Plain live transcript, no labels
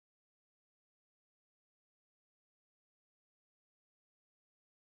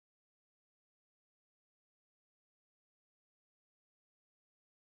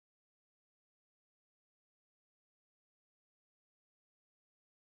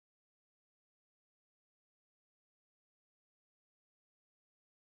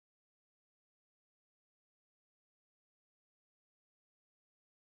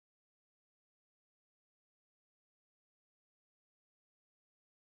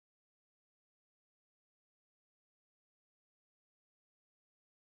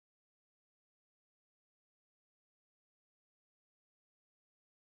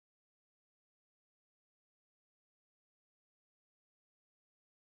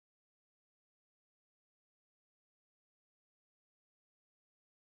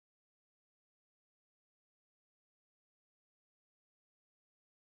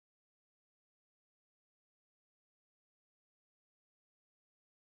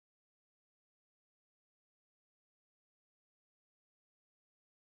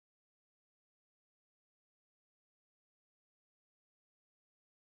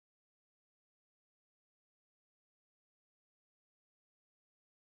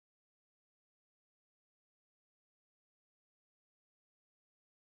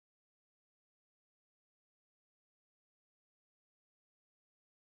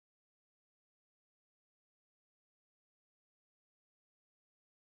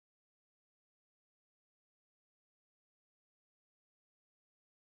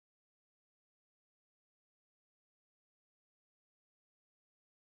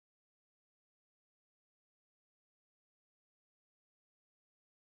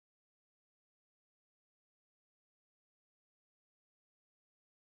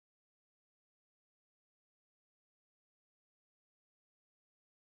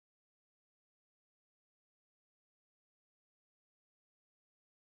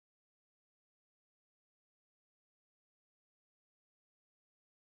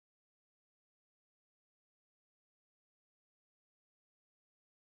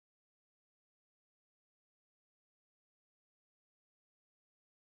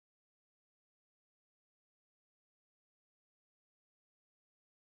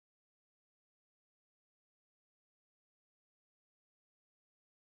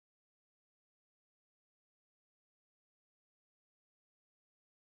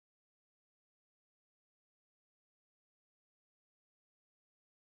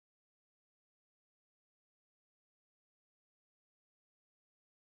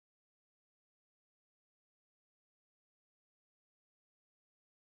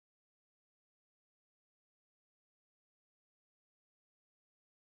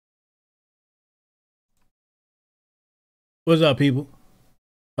What's up, people?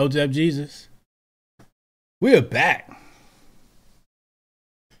 Hotep Jesus. We are back.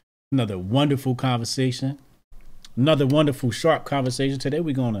 Another wonderful conversation. Another wonderful, sharp conversation. Today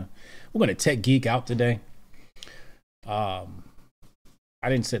we're gonna tech geek out today. I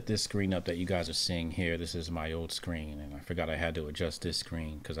didn't set this screen up that you guys are seeing here. This is my old screen, and I forgot I had to adjust this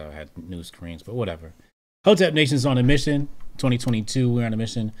screen because I had new screens. But whatever. Hotep Nation's on a mission. 2022, we're on a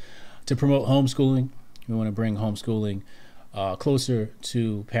mission to promote homeschooling. We want to bring homeschooling closer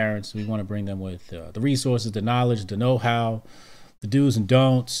to parents. We want to bring them with the resources, the knowledge, the know-how, the do's and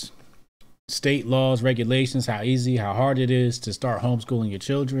don'ts, state laws, regulations, how easy, how hard it is to start homeschooling your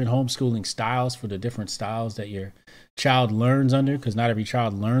children, homeschooling styles for the different styles that your child learns under, because not every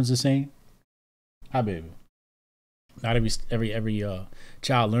child learns the same. Hi, baby. Not every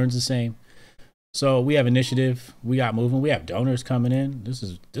child learns the same. So we have initiative. We got moving. We have donors coming in. This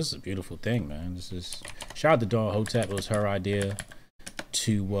is a beautiful thing, man. Shout out to Dawn Hotep. It was her idea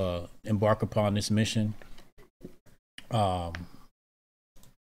to embark upon this mission. And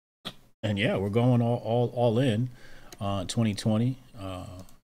yeah, we're going all in 2020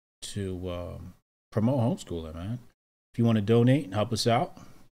 to promote homeschooling, man. If you want to donate and help us out,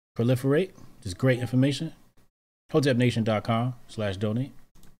 proliferate, this great information, hotepnation.com/donate.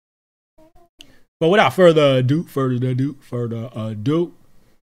 But without further ado,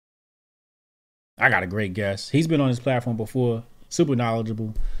 I got a great guest. He's been on this platform before, super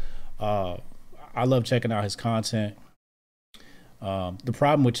knowledgeable. I love checking out his content. The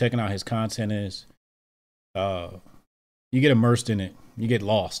problem with checking out his content is you get immersed in it. You get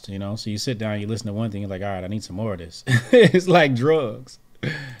lost, you know? So you sit down, you listen to one thing, you're like, all right, I need some more of this. It's like drugs.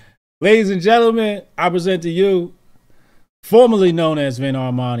 Ladies and gentlemen, I present to you, formerly known as Vin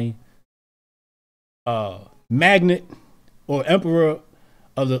Armani, Magnet or Emperor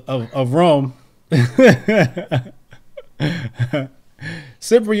of Rome,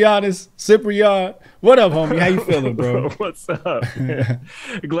 Cyprian. What up, homie? How you feeling, bro? What's up?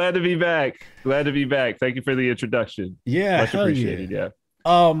 Glad to be back. Thank you for the introduction. Yeah, much appreciated. Yeah.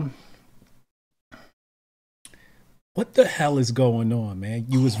 What the hell is going on, man?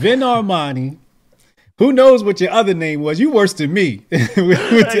 You was Vin Armani. Who knows what your other name was? You worse than me.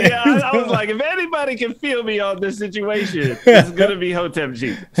 I was like, if anybody can feel me on this situation, it's gonna be Hotep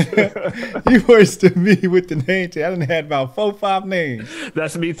Jesus. You worse than me with the name. I done had about 4-5 names.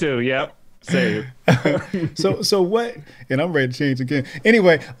 That's me too. Yep. Same. So what? And I'm ready to change again.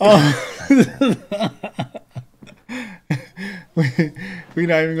 Anyway, we're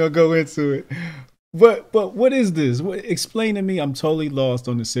not even gonna go into it. But what is this? Explain to me. I'm totally lost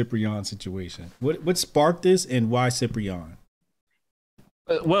on the Cyprian situation. What sparked this, and why Cyprian?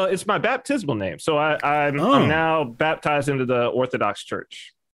 Well, it's my baptismal name, so I'm now baptized into the Orthodox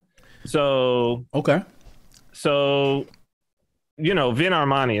Church. So okay. So Vin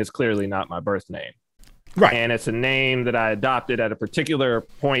Armani is clearly not my birth name. Right. And it's a name that I adopted at a particular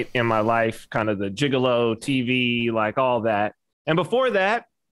point in my life, kind of the gigolo, TV, like all that. And before that,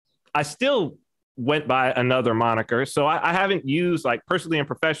 I still went by another moniker. So I haven't used, like, personally and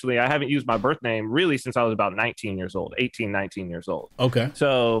professionally, I haven't used my birth name really since I was about 19 years old. Okay.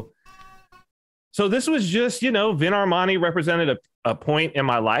 So this was just, Vin Armani represented a point in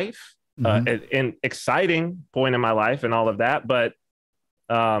my life, an exciting point in my life and all of that. But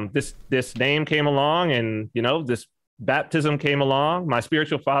this name came along, and, this baptism came along. My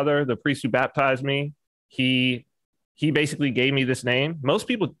spiritual father, the priest who baptized me, he basically gave me this name. Most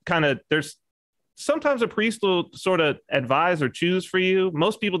people sometimes a priest will sort of advise or choose for you.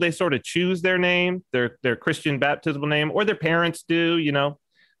 Most people, they sort of choose their name, their Christian baptismal name, or their parents do,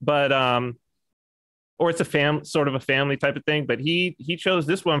 but, or it's sort of a family type of thing. But he chose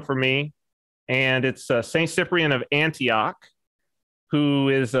this one for me, and it's Saint Cyprian of Antioch, who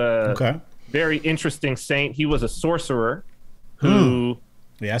is a very interesting saint. He was a sorcerer who...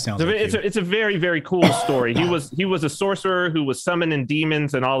 Yeah, that sounds it's a very, very cool story. He was a sorcerer who was summoning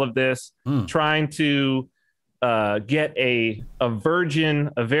demons and all of this, trying to get a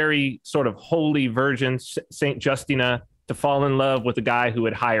virgin, a very sort of holy virgin, Saint Justina, to fall in love with the guy who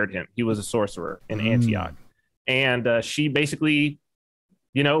had hired him. He was a sorcerer in Antioch. And she basically,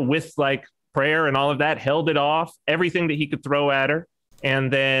 with like prayer and all of that, held it off, everything that he could throw at her.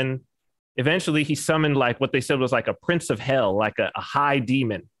 And then eventually he summoned, like, what they said was like a prince of hell, like a high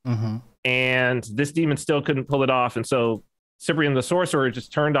demon. And this demon still couldn't pull it off. And so Cyprian the sorcerer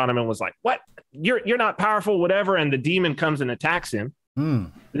just turned on him and was like, what? You're not powerful, whatever. And the demon comes and attacks him.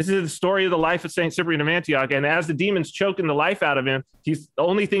 This is the story of the life of Saint Cyprian of Antioch. And as the demon's choking the life out of him, the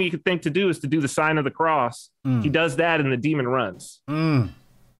only thing he could think to do is to do the sign of the cross. He does that, and the demon runs. And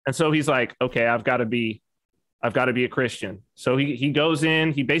so he's like, okay, I've got to be I've got to be a Christian. So he goes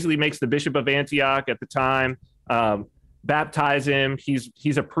in, he basically makes the Bishop of Antioch at the time, baptize him.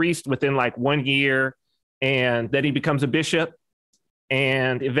 He's a priest within like 1 year, and then he becomes a bishop.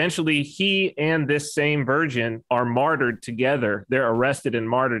 And eventually he and this same virgin are martyred together. They're arrested and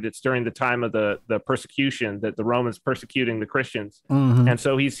martyred. It's during the time of the persecution, that the Romans persecuting the Christians. Mm-hmm. And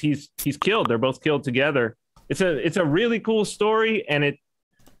so he's killed. They're both killed together. It's a really cool story. And it,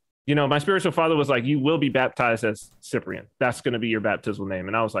 you know, my spiritual father was like, you will be baptized as Cyprian. That's going to be your baptismal name.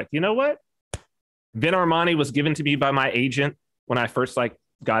 And I was like, you know what? Vin Armani was given to me by my agent when I first like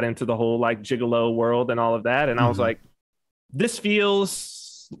got into the whole like gigolo world and all of that. And I was like, this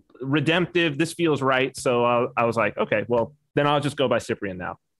feels redemptive. This feels right. So I was like, okay, well, then I'll just go by Cyprian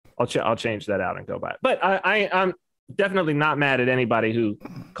now. I'll change that out and go by it. But I'm definitely not mad at anybody who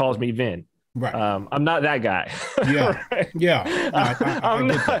calls me Vin. Right. I'm not that guy. Yeah. Right? Yeah.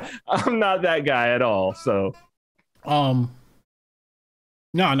 I'm not that guy at all. So, no,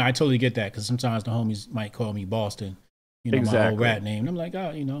 I totally get that, because sometimes the homies might call me Boston, you know, my old rat name. And I'm like,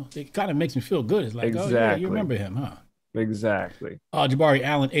 oh, you know, it kind of makes me feel good. It's like, oh yeah, you remember him, huh? Exactly. Jabari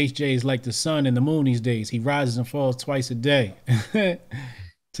Allen, HJ is like the sun and the moon these days. He rises and falls twice a day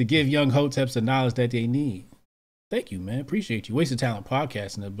to give young hoteps the knowledge that they need. Thank you, man. Appreciate you. Wasted Talent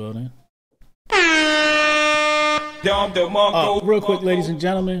Podcast in the building. Real quick, ladies and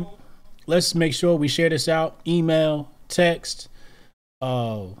gentlemen, let's make sure we share this out. Email, text,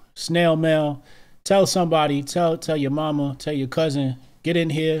 snail mail. Tell somebody, tell your mama, tell your cousin. Get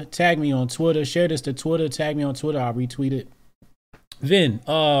in here, tag me on Twitter, share this to Twitter, tag me on Twitter, I'll retweet it. Vin,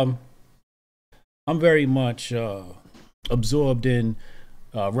 I'm very much absorbed in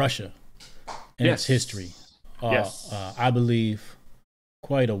Russia and its history. I believe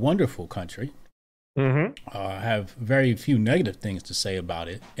quite a wonderful country. I have very few negative things to say about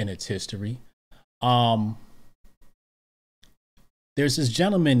it and its history. There's this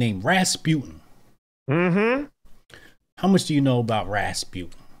gentleman named Rasputin. How much do you know about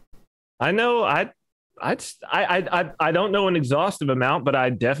Rasputin? I know I don't know an exhaustive amount, but I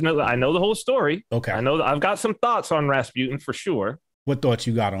know the whole story. Okay. I know I've got some thoughts on Rasputin for sure. What thoughts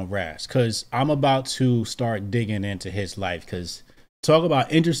you got on Ras? Because I'm about to start digging into his life. Because talk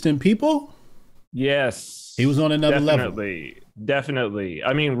about interesting people. Yes, he was on another level. Definitely.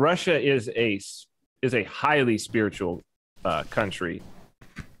 I mean, Russia is a highly spiritual country.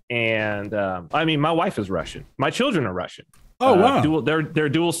 And I mean, my wife is Russian. My children are Russian. Oh, wow. They're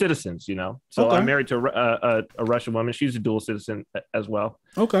dual citizens, you know. So okay. I'm married to a Russian woman. She's a dual citizen as well.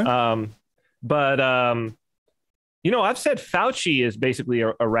 Okay. You know, I've said Fauci is basically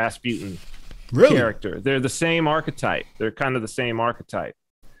a Rasputin character. They're the same archetype. They're kind of the same archetype.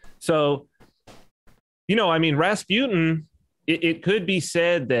 So, you know, I mean, Rasputin, it could be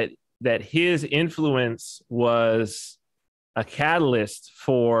said that his influence was a catalyst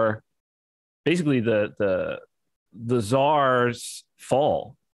for basically the Tsar's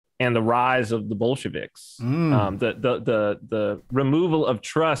fall and the rise of the Bolsheviks, the removal of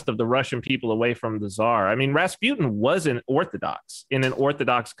trust of the Russian people away from the Tsar. I mean, Rasputin was in an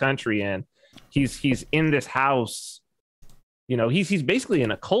Orthodox country, and he's in this house. You know, he's basically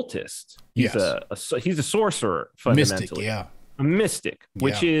an occultist. He's he's a sorcerer fundamentally, a mystic,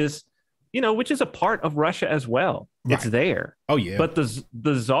 which is a part of Russia as well. Right. It's there. Oh yeah. But the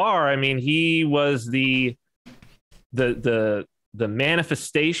Tsar, I mean, he was the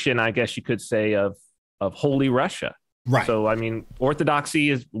manifestation, I guess you could say, of Holy Russia. Right. So I mean,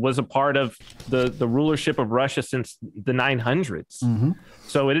 Orthodoxy was a part of the rulership of Russia since the 900s.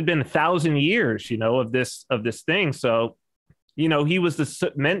 So it had been 1,000 years, you know, of this thing. So, you know, he was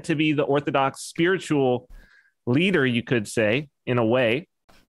meant to be the Orthodox spiritual leader, you could say, in a way.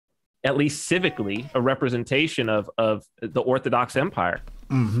 At least civically, a representation of the Orthodox Empire.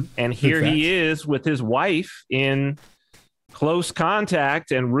 And here he is with his wife in close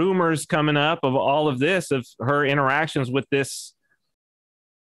contact, and rumors coming up of all of this, of her interactions with this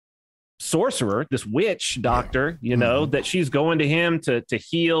sorcerer, this witch doctor, you know, that she's going to him to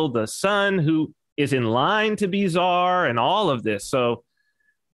heal the son who is in line to be Tsar, and all of this. So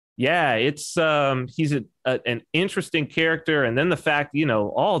yeah, it's he's an interesting character. And then the fact, you know,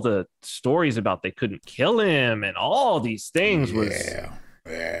 all the stories about they couldn't kill him and all these things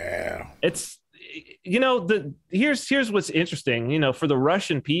it's, you know, here's what's interesting, you know, for the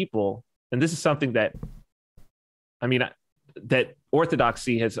Russian people. And this is something that, I mean, that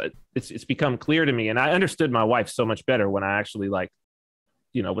Orthodoxy has, it's become clear to me. And I understood my wife so much better when I actually, like,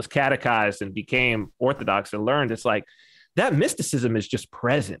 you know, was catechized and became Orthodox and learned. It's like, that mysticism is just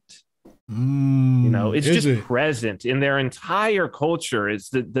present. You know, it's just it? present in their entire culture. Is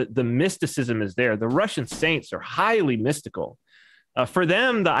the mysticism is there. The Russian saints are highly mystical. For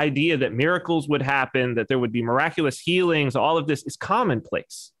them, the idea that miracles would happen, that there would be miraculous healings, all of this is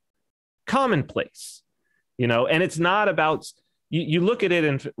commonplace. Commonplace, you know, and it's not about you look at it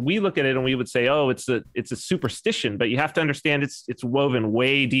and we look at it and we would say, oh, it's a superstition, but you have to understand it's woven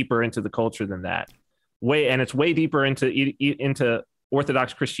way deeper into the culture than that. And it's way deeper into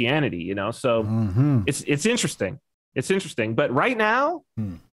Orthodox Christianity, you know. So it's interesting. It's interesting. But right now,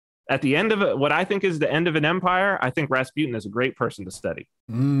 at the end of what I think is the end of an empire, I think Rasputin is a great person to study.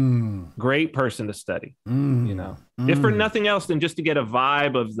 Great person to study, you know, if for nothing else than just to get a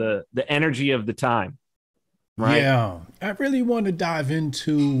vibe of the energy of the time. Right. Yeah. I really want to dive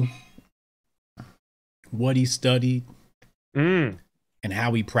into what he studied and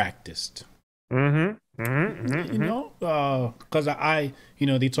how he practiced. You know, because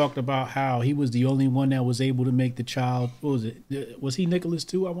they talked about how he was the only one that was able to make the child. What was it? Was he Nicholas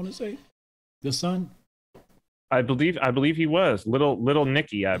too? I want to say the son. I believe he was little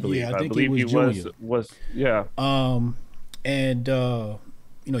Nicky. I believe. Yeah, I believe he was. Yeah. And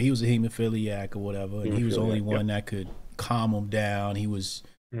you know, he was a hemophiliac or whatever, and he was the only one that could calm him down. He's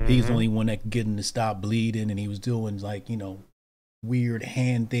the only one that could get him to stop bleeding, and he was doing, like, you know, weird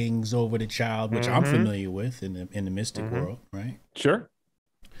hand things over the child, which I'm familiar with in the mystic world, right? Sure.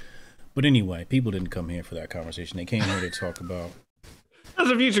 But anyway, people didn't come here for that conversation. They came here to talk about. That's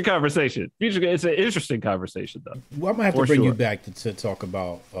a future conversation. It's an interesting conversation, though. Well, I'm gonna have to bring you back to talk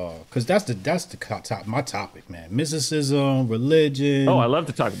about because that's my topic, man. Mysticism, religion. Oh, I love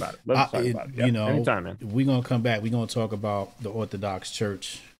to talk about it. Yep. You know, anytime, man. We're gonna come back. We're gonna talk about the Orthodox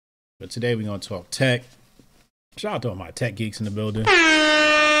Church, but today we're gonna talk tech. Shout out to all my tech geeks in the building.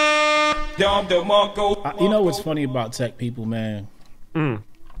 You know what's funny about tech people, man?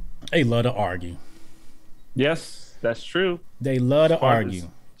 They love to argue. Yes, that's true. They love to argue.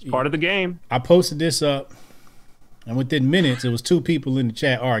 It's part of the game. I posted this up, and within minutes, it was two people in the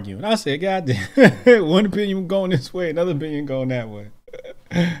chat arguing. I said, God damn, one opinion going this way, another opinion going that way.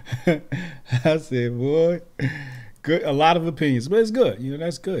 I said, boy, good, a lot of opinions, but it's good. You know,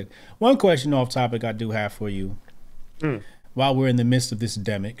 that's good. One question off topic I do have for you. While we're in the midst of this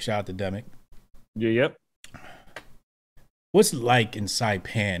demic, shout out to Demic. Yeah, yep. What's it like in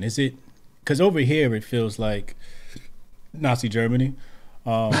Saipan? Is it, because over here it feels like Nazi Germany.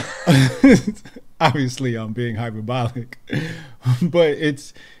 Obviously, I'm being hyperbolic, but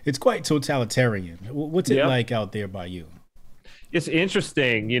it's quite totalitarian. What's it like out there by you? It's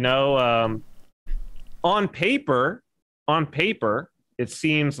interesting, you know. On paper, it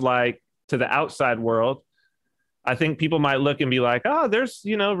seems like to the outside world, I think people might look and be like, "Oh, there's,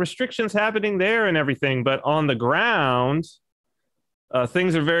 you know, restrictions happening there and everything," but on the ground,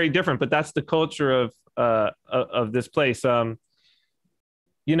 things are very different. But that's the culture of this place.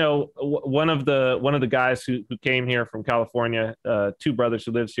 You know, one of the guys who came here from California, two brothers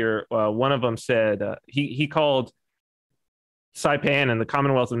who lives here, one of them said he called Saipan and the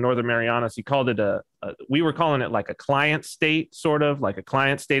Commonwealth of Northern Marianas, he called it we were calling it like a client state, sort of like a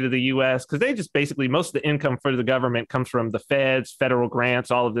client state of the U.S. because they just basically, most of the income for the government comes from the feds, federal grants,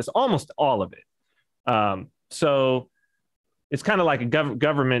 all of this, almost all of it. So it's kind of like a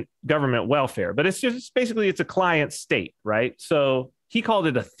government welfare, but it's basically it's a client state, right? So he called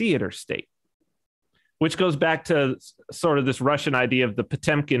it a theater state, which goes back to sort of this Russian idea of the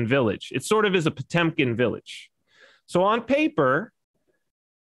Potemkin village. It sort of is a Potemkin village. So on paper,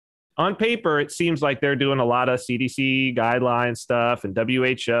 it seems like they're doing a lot of CDC guideline stuff and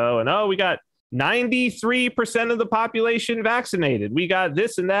WHO, and we got 93% of the population vaccinated. We got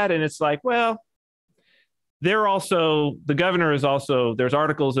this and that, and it's like, well, the governor is also, there's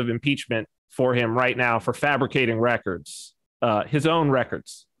articles of impeachment for him right now for fabricating records, his own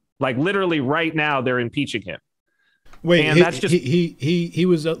records. Like literally right now, they're impeaching him. Wait, and that's just he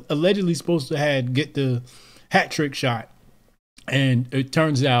was allegedly supposed to get the hat trick shot, and it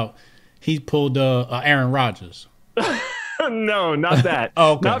turns out he pulled Aaron Rodgers. No, not that.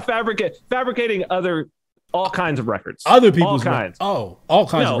 Okay. Not fabricating all kinds of records. Other people's all kinds. All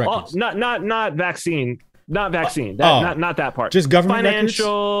kinds of records. Not vaccine. Not vaccine. Not that part. Just government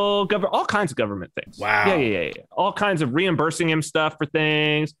financial, all kinds of government things. Wow. Yeah. All kinds of reimbursing him stuff for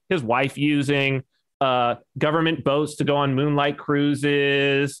things. His wife using government boats to go on moonlight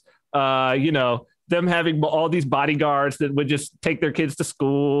cruises. You know, them having all these bodyguards that would just take their kids to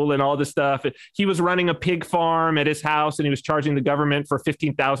school and all this stuff. He was running a pig farm at his house, and he was charging the government for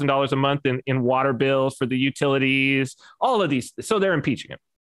 $15,000 a month in water bills for the utilities. All of these. So they're impeaching him,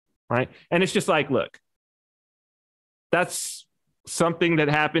 right? And it's just like, look. That's something that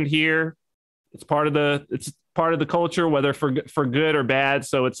happened here It's part of the culture, whether for good or bad.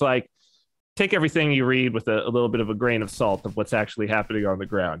 So it's like, take everything you read with a little bit of a grain of salt of what's actually happening on the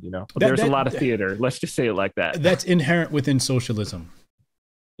ground. There's a lot of theater. Let's just say it like that. That's inherent within socialism.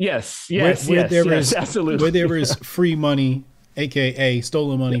 Yes, absolutely. Where there is free money, aka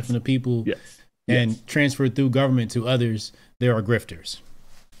stolen money from the people, and transferred through government to others, there are grifters.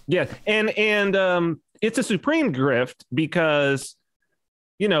 Yeah, and it's a supreme grift because,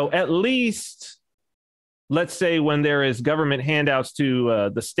 at least, let's say when there is government handouts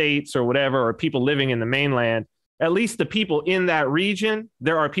to the states or whatever, or people living in the mainland, at least the people in that region,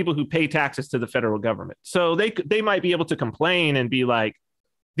 there are people who pay taxes to the federal government. So they might be able to complain and be like,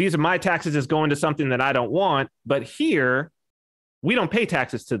 these are my taxes is going to something that I don't want. But here, we don't pay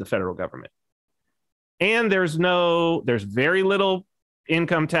taxes to the federal government. And there's very little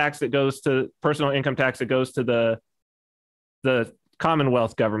income tax that goes to personal income tax that goes to the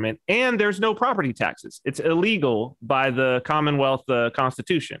Commonwealth government, and there's no property taxes. It's illegal by the Commonwealth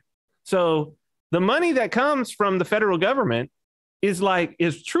Constitution. So the money that comes from the federal government is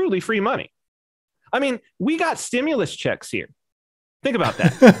truly free money. I mean, we got stimulus checks here. Think about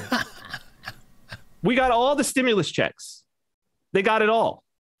that. We got all the stimulus checks. They got it all.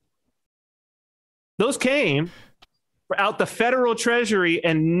 Those came out the federal treasury,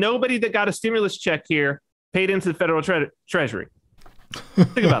 and nobody that got a stimulus check here paid into the federal treasury.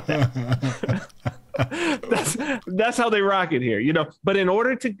 Think about that. that's how they rock it here, But in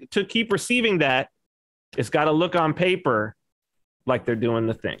order to keep receiving that, it's got to look on paper like they're doing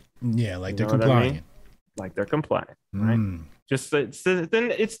the thing. Yeah, like they're complying. I mean? Like they're complying, right? Just it's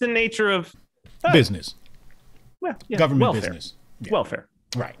the nature of business. Well, yeah, government welfare. Business. Yeah. Welfare.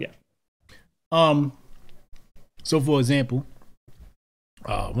 Right. Yeah. So for example,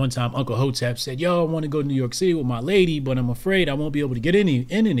 one time Uncle Hotep said, "Yo, I want to go to New York City with my lady, but I'm afraid I won't be able to get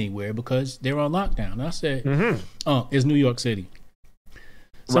anywhere because they're on lockdown." And I said, it's New York City.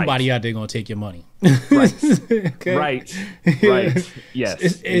 Somebody out there gonna take your money. Right. Okay? Right. Yes.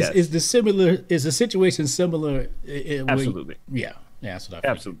 Is the situation similar? Absolutely. Yeah, that's what I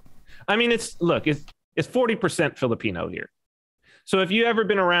feel. Absolutely. I mean, it's 40% Filipino here. So if you ever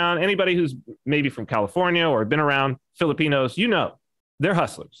been around anybody who's maybe from California or been around Filipinos, they're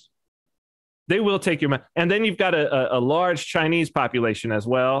hustlers. They will take your money. And then you've got a large Chinese population as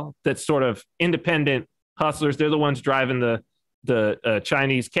well that's sort of independent hustlers. They're the ones driving the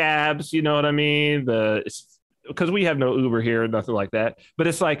Chinese cabs, you know what I mean? Because we have no Uber here, nothing like that. But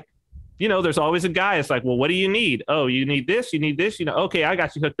it's like, there's always a guy. It's like, well, what do you need? Oh, you need this, okay, I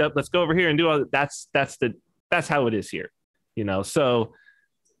got you hooked up. Let's go over here and do all that. That's how it is here, So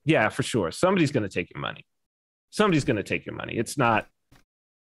yeah, for sure. Somebody's going to take your money. It's not.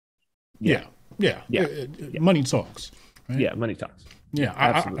 Yeah. Money talks. Right? Yeah, money talks. Yeah,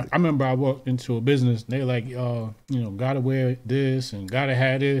 I remember I walked into a business. And they're like, gotta wear this and gotta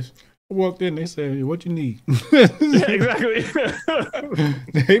have this. I walked in. They said, "What you need?" Yeah, exactly.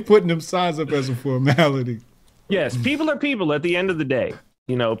 They putting them signs up as a formality. Yes, people are people. At the end of the day,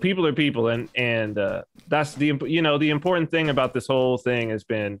 people are people, and that's the important thing about this whole thing has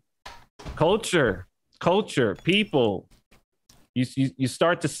been culture, people. You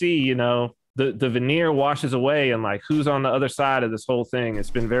start to see, the veneer washes away, and like who's on the other side of this whole thing. It's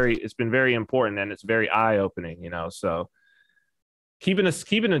been very important, and it's very eye opening. So keeping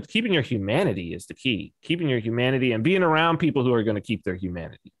your humanity is the key. Keeping your humanity and being around people who are going to keep their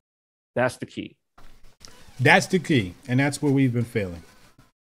humanity. That's the key. That's the key, and that's where we've been failing.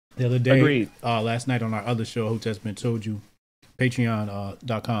 The other day, agreed. Last night on our other show, Hotep's Been Told You,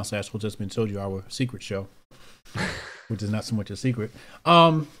 patreon.com/Hotep's Been Told You, our secret show, which is not so much a secret.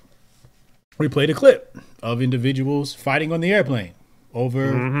 We played a clip of individuals fighting on the airplane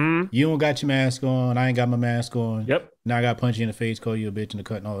over, you don't got your mask on, I ain't got my mask on. Yep. Now I got to punch you in the face, call you a bitch in the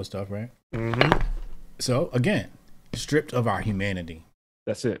cut and all that stuff, right? Mm-hmm. So, again, stripped of our humanity.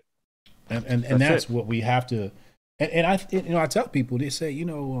 That's it. And that's what we have to, and I tell people, they say,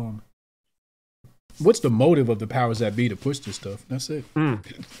 what's the motive of the powers that be to push this stuff? That's it.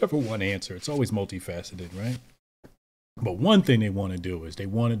 Never one answer. It's always multifaceted, right? But one thing they want to do is they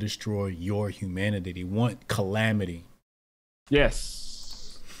want to destroy your humanity. They want calamity.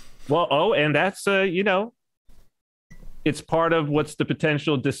 Yes. Well, and that's, it's part of what's the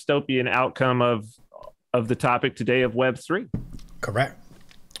potential dystopian outcome of the topic today of Web3. Correct.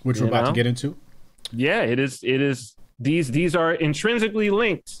 Which we're about to get into. Yeah, it is. These are intrinsically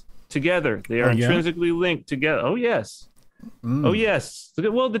linked together. They are intrinsically linked together. Oh, yes. Oh, yes.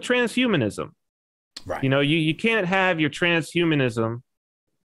 Well, the transhumanism. Right. You can't have your transhumanism,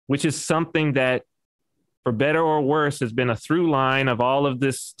 which is something that for better or worse, has been a through line of all of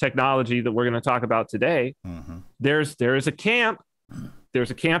this technology that we're going to talk about today. There is a camp. There's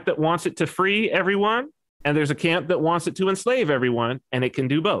a camp that wants it to free everyone, and there's a camp that wants it to enslave everyone, and it can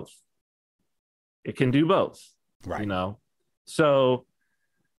do both. It can do both. Right. You know, so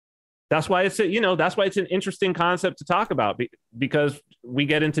that's why it's an interesting concept to talk about, because we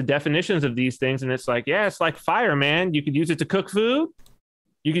get into definitions of these things, and it's like, yeah, it's like fire, man. You could use it to cook food.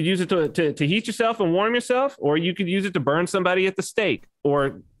 You could use it to heat yourself and warm yourself, or you could use it to burn somebody at the stake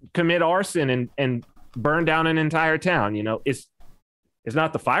or commit arson and burn down an entire town. You know, it's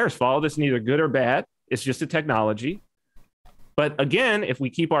not the fire's fault. It's neither good or bad. It's just a technology. But again, if we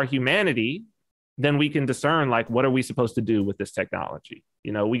keep our humanity, then we can discern, like, what are we supposed to do with this technology?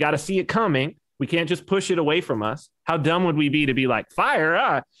 You know, we got to see it coming. We can't just push it away from us. How dumb would we be to be like,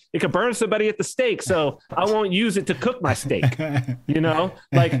 fire, it could burn somebody at the stake, so I won't use it to cook my steak. You know,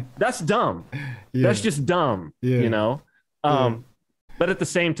 like, that's dumb. Yeah. That's just dumb, you know? But at the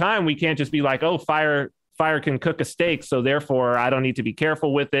same time, we can't just be like, oh, fire can cook a steak, so therefore I don't need to be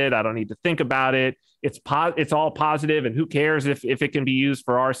careful with it. I don't need to think about it. It's all positive, and who cares if it can be used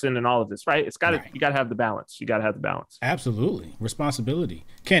for arson and all of this, right? You got to have the balance. You got to have the balance. Absolutely. Responsibility.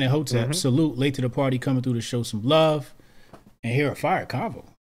 Ken and Hotep, salute. Late to the party, coming through to show some love. And here at Fire Convo.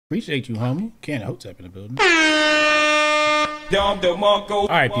 Appreciate you, homie. Ken and Hotep in the building. All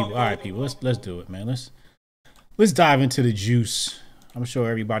right, people. Let's do it, man. Let's dive into the juice. I'm sure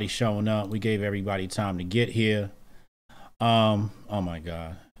everybody's showing up. We gave everybody time to get here. Oh my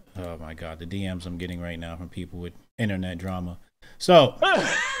God, the DMs I'm getting right now from people with internet drama. So,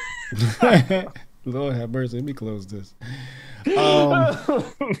 Lord have mercy. Let me close this.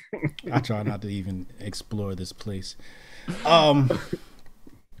 I try not to even explore this place.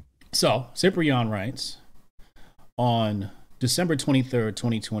 So Cyprian writes on December 23rd,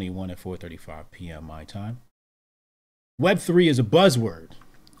 2021 at 4:35 p.m. my time. Web3 is a buzzword,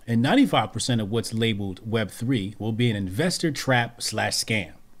 and 95% of what's labeled Web3 will be an investor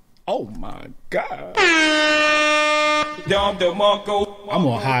trap/scam. Oh my God. I'm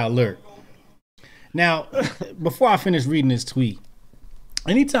on high alert. Now, before I finish reading this tweet,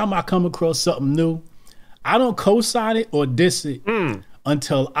 anytime I come across something new, I don't co-sign it or diss it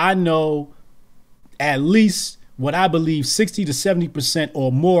until I know at least what I believe 60 to 70%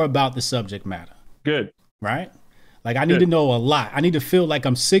 or more about the subject matter. Good. Right? Like, I need to know a lot. I need to feel like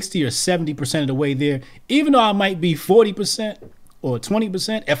I'm 60 or 70% of the way there. Even though I might be 40% or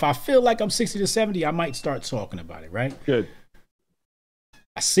 20%, if I feel like I'm 60 to 70, I might start talking about it, right? Good.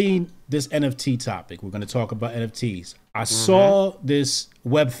 I seen this NFT topic. We're going to talk about NFTs. I saw this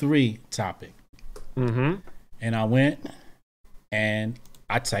Web3 topic. And I went and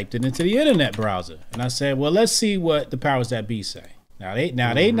I typed it into the internet browser. And I said, well, let's see what the powers that be say. Now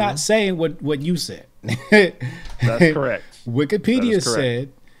they not saying what you said. That's correct. Wikipedia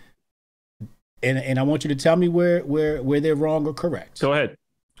said, and I want you to tell me where they're wrong or correct. Go ahead.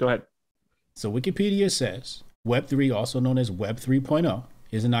 So Wikipedia says Web3, also known as Web 3.0,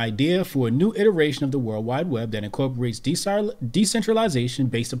 is an idea for a new iteration of the World Wide Web that incorporates decentralization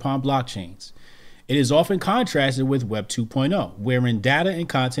based upon blockchains. It is often contrasted with Web 2.0, wherein data and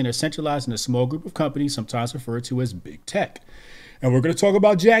content are centralized in a small group of companies, sometimes referred to as big tech. And we're going to talk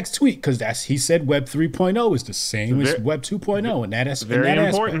about Jack's tweet because he said Web 3.0 is the same as Web 2.0, and that's very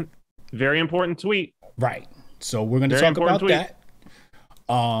important. Very important tweet. Right. So we're going to talk about that.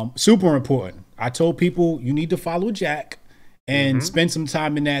 Super important. I told people you need to follow Jack and spend some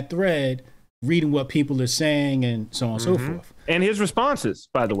time in that thread reading what people are saying and so on and so forth. And his responses,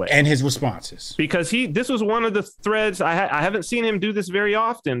 by the way. Because this was one of the threads. I haven't seen him do this very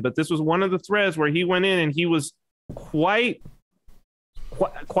often, but this was one of the threads where he went in and he was quite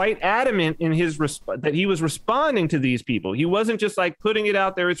adamant in his that he was responding to these people. He wasn't just like putting it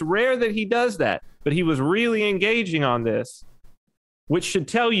out there. It's rare that he does that, but he was really engaging on this, which should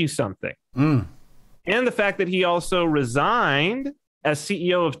tell you something. And the fact that he also resigned as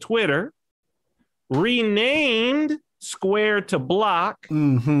CEO of Twitter, renamed Square to Block,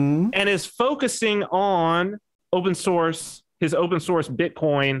 and is focusing on his open source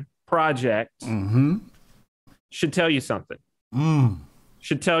Bitcoin project, should tell you something.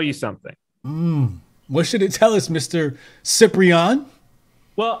 Should tell you something. What should it tell us, Mr. Cyprian?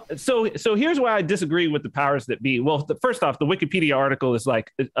 Well, so here's why I disagree with the powers that be. Well, first off, the Wikipedia article is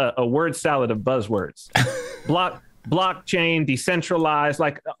like a word salad of buzzwords. Blockchain, decentralized,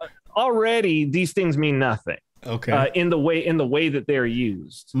 like already these things mean nothing. Okay. In the way that they're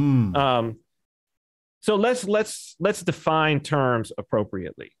used. So let's define terms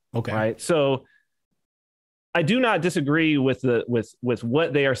appropriately. Okay. Right. So I do not disagree with with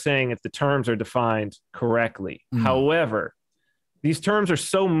what they are saying if the terms are defined correctly. However, these terms are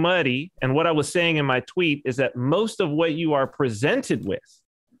so muddy, and what I was saying in my tweet is that most of what you are presented with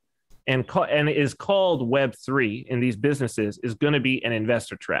and is called Web3 in these businesses is going to be an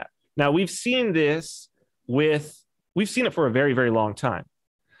investor trap. Now, we've seen this we've seen it for a very, very long time.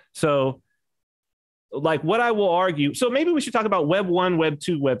 So, like what I will argue, so maybe we should talk about Web 1, Web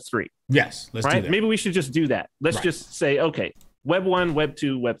 2, Web 3. Yes, let's do that. Maybe we should just do that. Let's just say, okay, Web 1, Web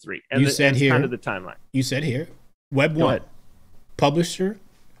 2, Web 3. And you said here, kind of the timeline. You said here, Web 1, publisher,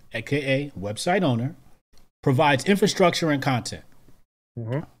 aka website owner, provides infrastructure and content.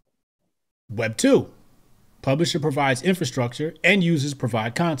 Web 2, publisher provides infrastructure and users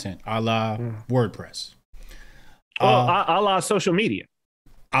provide content, a la WordPress. A la social media.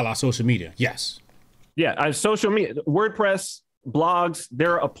 A la social media, yes. Yeah, social media, WordPress, blogs,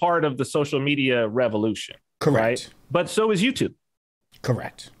 they're a part of the social media revolution. Correct. Right? But so is YouTube.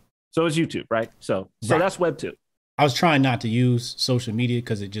 Correct. So is YouTube, right? So that's Web 2. I was trying not to use social media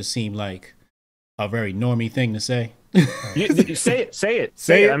because it just seemed like a very normie thing to say. you say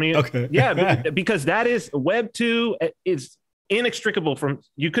it. I mean, okay. Yeah, because that is Web 2 is inextricable from,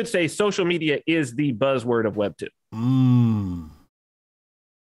 you could say social media is the buzzword of Web 2.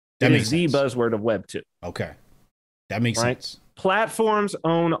 That is the buzzword of Web 2. Okay. That makes sense. Platforms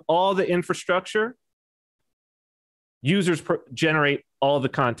own all the infrastructure. Users generate all the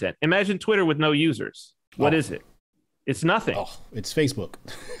content. Imagine Twitter with no users. What is it? It's nothing. Oh, it's Facebook.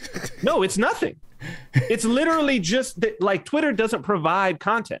 No, it's nothing. It's literally just that, like, Twitter doesn't provide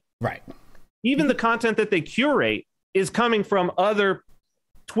content. Right. Even the content that they curate is coming from other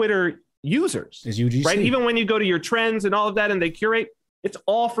Twitter users. Is UGC. Right? Even when you go to your trends and all of that and they curate, it's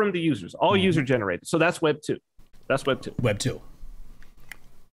all from the users, all user generated. So that's Web 2. That's Web 2. Web 2.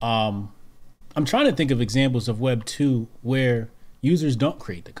 I'm trying to think of examples of Web 2 where users don't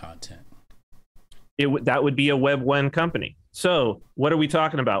create the content. That would be a Web 1 company. So what are we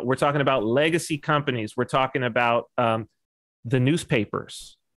talking about? We're talking about legacy companies. We're talking about the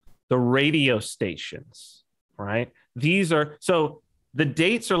newspapers, the radio stations, right? So the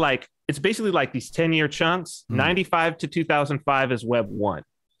dates are like, it's basically like these 10-year chunks. 95 to 2005 is Web 1.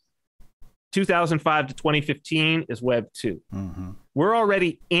 2005 to 2015 is Web 2. We're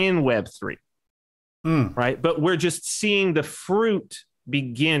already in Web 3, right? But we're just seeing the fruit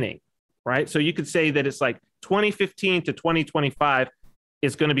beginning, right? So you could say that it's like 2015 to 2025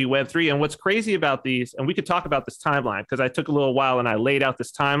 is going to be Web 3. And what's crazy about these, and we could talk about this timeline because I took a little while and I laid out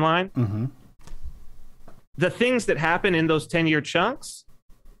this timeline. The things that happen in those 10-year chunks,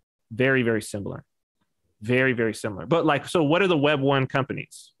 very, very similar. Very, very similar. But like, so what are the Web 1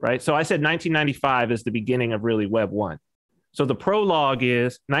 companies, right? So I said 1995 is the beginning of really Web 1. So the prologue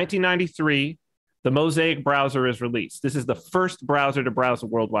is 1993, the Mosaic browser is released. This is the first browser to browse the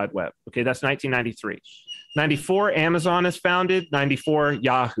World Wide Web. Okay, that's 1993. 94, Amazon is founded. 94,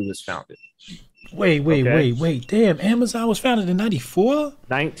 Yahoo is founded. Wait. Damn, Amazon was founded in 94?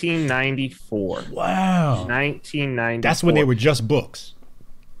 1994. Wow. 1994. That's when they were just books.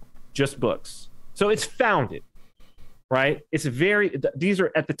 Just books. So it's founded, right? These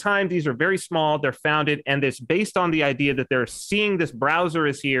are, at the time, these are very small. They're founded, and it's based on the idea that they're seeing this browser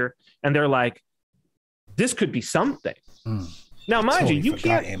is here, and they're like, this could be something. Now, mind you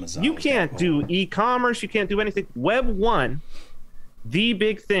can't do e-commerce. You can't do anything. Web 1, the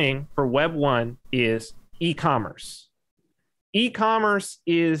big thing for Web 1 is e-commerce. E-commerce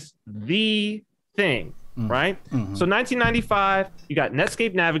is the thing. Right? So 1995, you got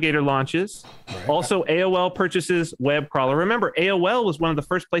Netscape Navigator launches. Right. Also, AOL purchases web crawler. Remember, AOL was one of the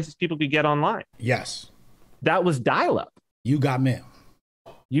first places people could get online. Yes. That was dial-up. You got mail.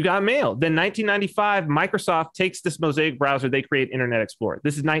 Then 1995, Microsoft takes this Mosaic browser. They create Internet Explorer.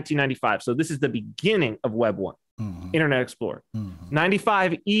 This is 1995. So this is the beginning of Web 1, Internet Explorer.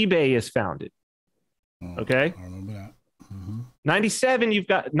 95, eBay is founded. Okay? I remember that. 97, you've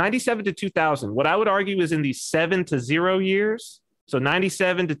got 97 to 2000. What I would argue is in these 7 to 0 years. So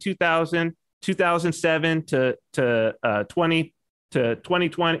 97 to 2000, 2007 to 20 to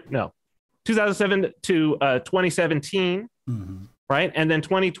 2020. No, 2007 to 2017. Right. And then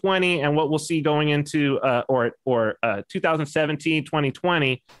 2020 and what we'll see going into 2017,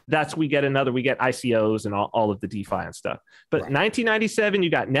 2020, we get ICOs and all of the DeFi and stuff. But 1997, you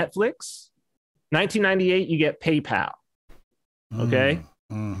got Netflix. 1998, you get PayPal. Okay.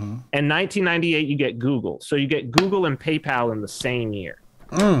 And 1998, you get Google. So you get Google and PayPal in the same year.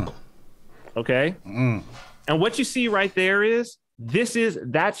 Okay. And what you see right there is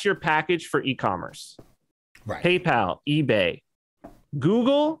that's your package for e-commerce. Right. PayPal, eBay,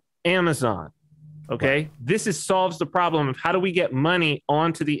 Google, Amazon. Okay. Right. This solves the problem of how do we get money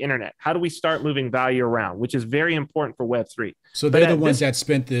onto the internet? How do we start moving value around, which is very important for Web3. So they're the ones that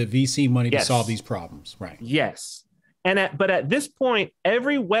spent the VC money to solve these problems. Right. Yes. But at this point,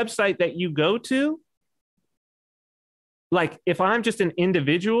 every website that you go to, like if I'm just an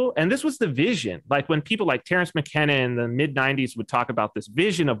individual, and this was the vision, like when people like Terrence McKenna in the mid 90s would talk about this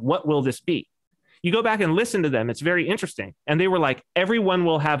vision of what will this be? You go back and listen to them. It's very interesting. And they were like, everyone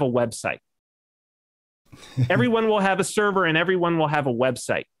will have a website. Everyone will have a server and everyone will have a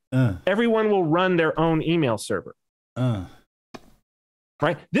website. Everyone will run their own email server.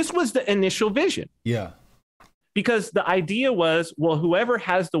 Right? This was the initial vision. Yeah. Because the idea was, well, whoever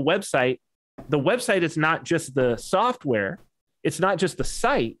has the website is not just the software. It's not just the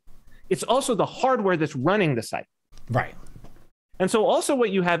site. It's also the hardware that's running the site. Right. And so also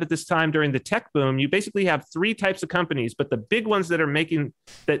what you have at this time during the tech boom, you basically have three types of companies, but the big ones that are making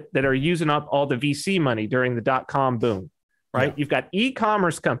that are using up all the VC money during the dot-com boom, right? Yeah. You've got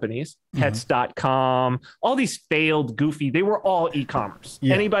e-commerce companies, Pets.com, all these failed, goofy, they were all e-commerce.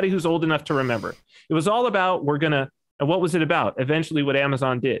 Yeah. Anybody who's old enough to remember. It was all about, and what was it about? Eventually what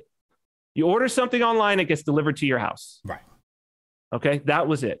Amazon did. You order something online, it gets delivered to your house. Right. Okay, that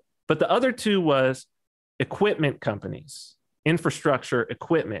was it. But the other two was equipment companies. Infrastructure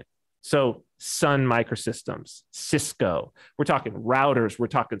equipment. So Sun Microsystems, Cisco, we're talking routers, we're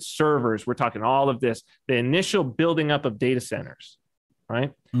talking servers, we're talking all of this, the initial building up of data centers,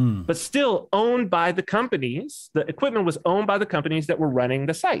 right? But still owned by the companies. The equipment was owned by the companies that were running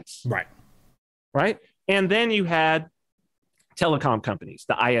the sites. Right. Right. And then you had telecom companies,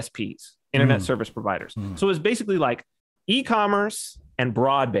 the ISPs, internet service providers. So it was basically like e-commerce and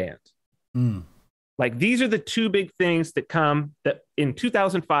broadband. Like these are the two big things that come that in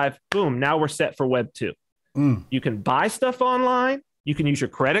 2005, boom, now we're set for Web 2. You can buy stuff online. You can use your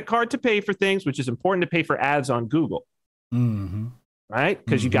credit card to pay for things, which is important to pay for ads on Google. Right?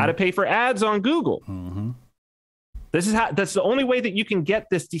 Because you got to pay for ads on Google. That's the only way that you can get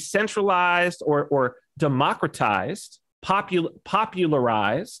this decentralized or democratized,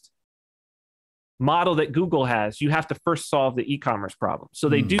 popularized model that Google has. You have to first solve the e-commerce problem. So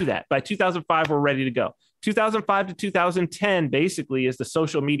they do that. By 2005, we're ready to go. 2005 to 2010 basically is the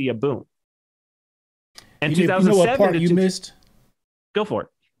social media boom. And 2007 you know what part you missed? Go for it.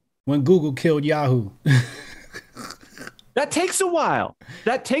 When Google killed Yahoo. That takes a while.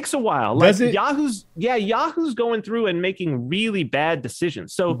 Does it? Yahoo's going through and making really bad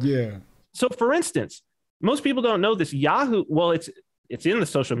decisions. So for instance, most people don't know this. Yahoo, well, it's in the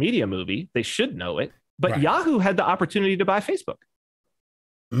social media movie. They should know it. But right. Yahoo had the opportunity to buy Facebook.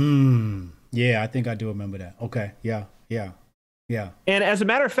 Yeah, I think I do remember that. Okay. Yeah. And as a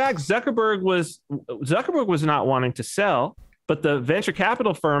matter of fact, Zuckerberg was not wanting to sell, but the venture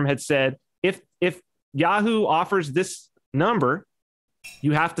capital firm had said, if Yahoo offers this number,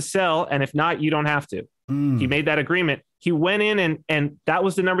 you have to sell. And if not, you don't have to. He made that agreement. He went in and that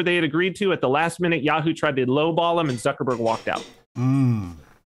was the number they had agreed to. At the last minute, Yahoo tried to lowball him and Zuckerberg walked out.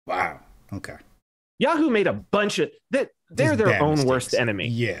 Wow. Okay. Yahoo made a bunch of that. They're their own worst enemy.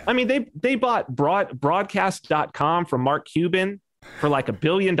 Yeah. I mean, they bought broadcast.com from Mark Cuban for like $1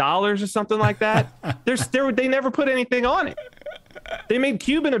 billion or something like that. They never put anything on it. They made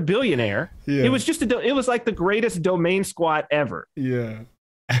Cuban a billionaire. Yeah. It was it was like the greatest domain squat ever. Yeah.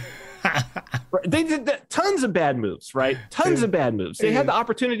 They did tons of bad moves, right? Tons of bad moves. They had the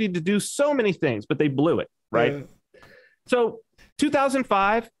opportunity to do so many things, but they blew it, right? So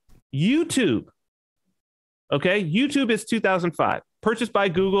 2005, YouTube. Okay, YouTube is 2005. Purchased by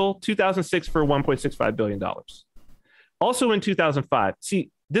Google, 2006 for $1.65 billion. Also in 2005, see,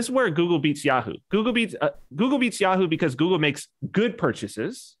 this is where Google beats Yahoo. Google beats Yahoo because Google makes good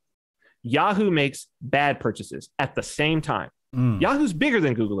purchases. Yahoo makes bad purchases at the same time. Yahoo's bigger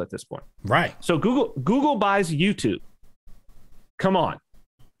than Google at this point. Right. So Google buys YouTube. Come on.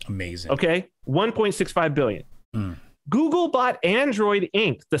 Amazing. Okay, $1.65 billion. Google bought Android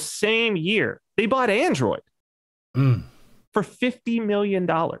Inc. the same year. They bought Android for $50 million.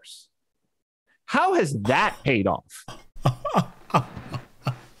 How has that paid off?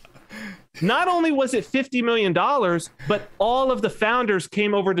 Not only was it $50 million, but all of the founders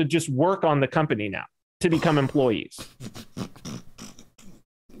came over to just work on the company now to become employees.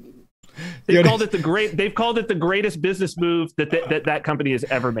 They've called it the greatest business move that company has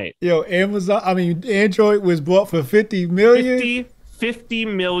ever made. Android was bought for $50 million.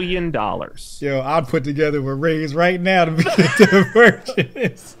 $50 million. I'd put together a raise right now to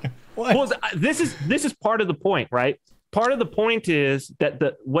purchase. Well, this is part of the point, right? Part of the point is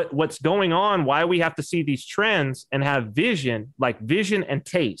that what's going on, why we have to see these trends and have vision and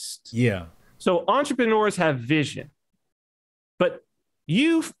taste. Yeah. So entrepreneurs have vision, but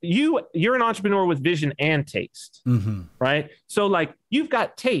you're an entrepreneur with vision and taste, right? So like you've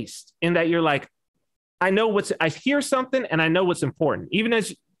got taste in that you're like, I hear something and I know what's important. Even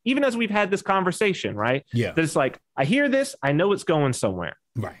as we've had this conversation, right? Yeah. That it's like, I hear this, I know it's going somewhere.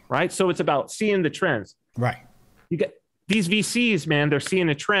 Right. Right. So it's about seeing the trends. Right. You get these VCs, man, they're seeing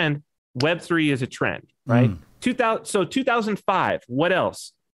a trend. Web3 is a trend, right? 2005, what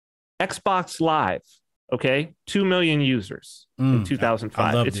else? Xbox Live, okay? 2 million users in 2005.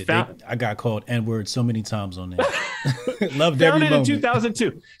 I loved it. I got called N-word so many times on that. Loved every moment. Founded in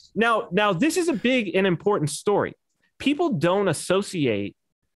 2002. Now, this is a big and important story. People don't associate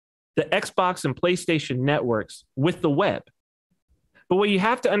the Xbox and PlayStation networks with the web. But what you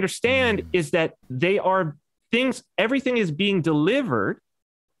have to understand is that they are everything is being delivered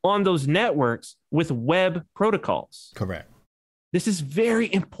on those networks with web protocols. Correct. This is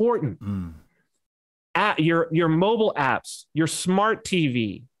very important. Your mobile apps, your smart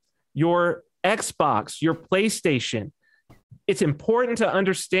TV, your Xbox, your PlayStation. It's important to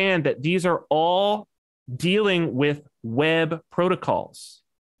understand that these are all dealing with web protocols.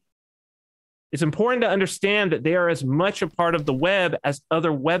 It's important to understand that they are as much a part of the web as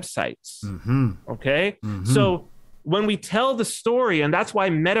other websites. Okay? So when we tell the story, and that's why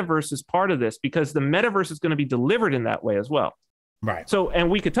metaverse is part of this, because the metaverse is going to be delivered in that way as well. Right. So,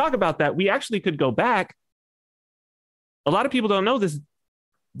 and we could talk about that. We actually could go back. A lot of people don't know this.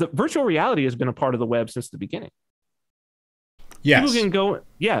 The virtual reality has been a part of the web since the beginning. Yes. People can go,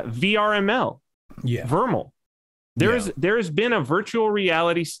 VRML, Vermal. There has been a virtual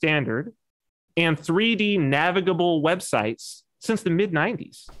reality standard and 3D navigable websites since the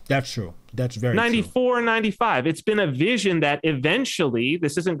mid-90s. That's true. That's very 94 and 95. It's been a vision that eventually,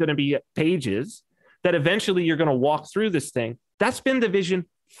 this isn't going to be pages, that eventually you're going to walk through this thing. That's been the vision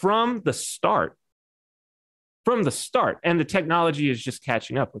from the start. From the start. And the technology is just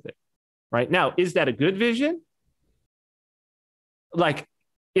catching up with it. Right? Now, is that a good vision? Like,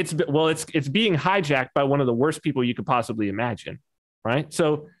 it's being hijacked by one of the worst people you could possibly imagine. Right?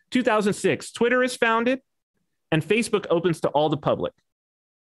 So 2006, Twitter is founded and Facebook opens to all the public.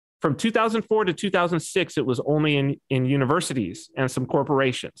 From 2004 to 2006, it was only in universities and some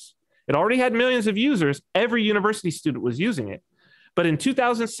corporations. It already had millions of users. Every university student was using it. But in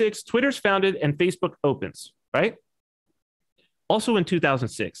 2006, Twitter's founded and Facebook opens, right? Also in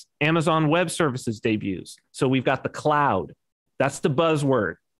 2006, Amazon Web Services debuts. So we've got the cloud. That's the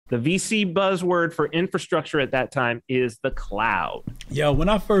buzzword. The VC buzzword for infrastructure at that time is the cloud. Yo, when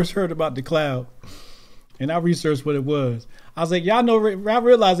I first heard about the cloud and I researched what it was, I was like, y'all know, I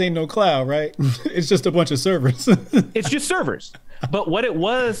realize ain't no cloud, right? It's just a bunch of servers. It's just servers. But what it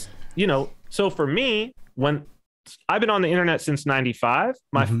was, so for me, when I've been on the internet since 95,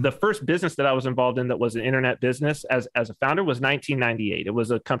 the first business that I was involved in that was an internet business as a founder was 1998. It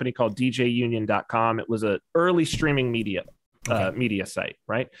was a company called DJUnion.com. It was an early streaming media site,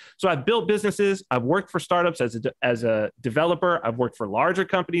 right? So I've built businesses. I've worked for startups as a developer. I've worked for larger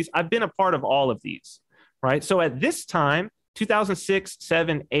companies. I've been a part of all of these, right? So at this time, 2006,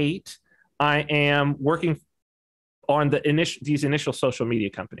 7, 8, I am working on these initial social media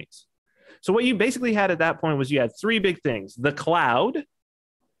companies. So what you basically had at that point was you had three big things: the cloud,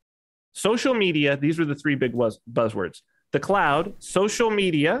 social media. These were the three big buzzwords: the cloud, social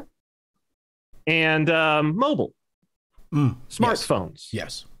media, and mobile. Smartphones.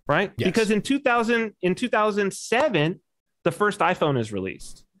 Yes. Right? Yes. Because in 2007, the first iPhone is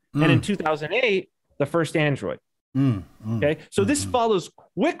released. And in 2008, the first Android. Okay. So this follows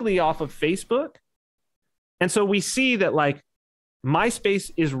quickly off of Facebook. And so we see that like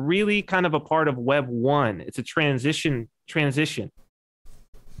MySpace is really kind of a part of Web 1. It's a transition.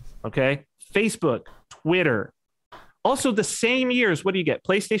 Okay. Facebook, Twitter. Also the same years, what do you get?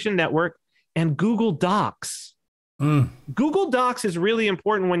 PlayStation Network and Google Docs. Google Docs is really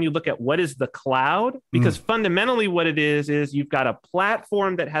important when you look at what is the cloud, because fundamentally what it is you've got a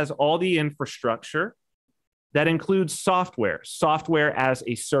platform that has all the infrastructure that includes software as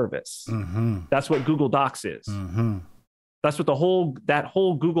a service. That's what Google Docs is. That's what that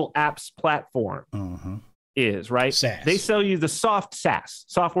whole Google Apps platform is, right? SaaS. They sell you the SaaS,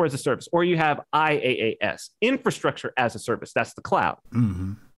 software as a service, or you have IaaS, infrastructure as a service. That's the cloud.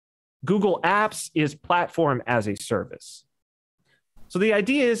 Google Apps is platform as a service. So the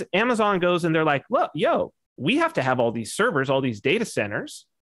idea is Amazon goes and they're like, look, we have to have all these servers, all these data centers.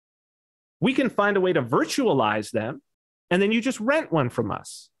 We can find a way to virtualize them, and then you just rent one from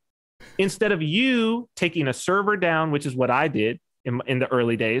us. Instead of you taking a server down, which is what I did in the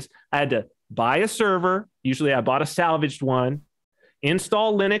early days. I had to buy a server. Usually I bought a salvaged one,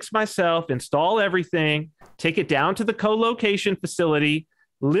 install Linux myself, install everything, take it down to the co-location facility,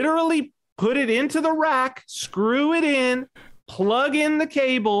 literally put it into the rack, screw it in, plug in the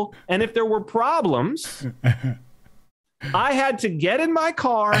cable. And if there were problems, I had to get in my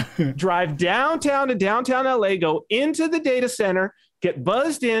car, drive downtown to downtown LA, go into the data center, get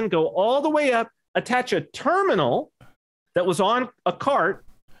buzzed in, go all the way up, attach a terminal that was on a cart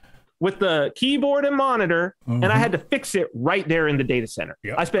with the keyboard and monitor, and I had to fix it right there in the data center.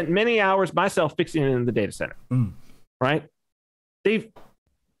 Yep. I spent many hours myself fixing it in the data center, right? They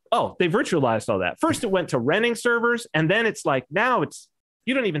virtualized all that. First, it went to renting servers, and then it's like, now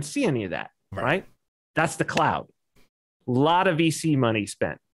you don't even see any of that, right? That's the cloud. A lot of VC money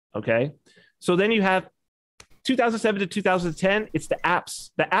spent, okay? So then you have 2007 to 2010, it's the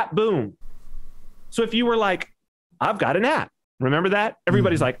apps, the app boom. So if you were like, I've got an app, remember that?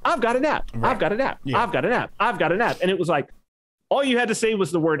 Everybody's like, I've got an app, I've got an app, I've got an app, I've got an app. And it was like, all you had to say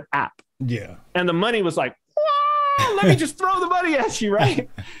was the word app. Yeah. And the money was like, let me just throw the money at you, right?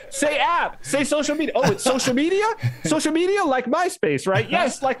 Say app, say social media. Oh, it's social media? Social media like MySpace, right?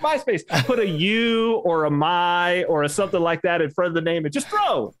 Yes, like MySpace. Put a U or a my or a something like that in front of the name and just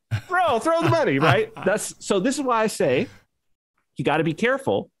throw the money, right? So this is why I say you got to be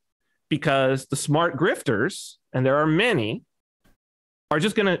careful, because the smart grifters, and there are many, are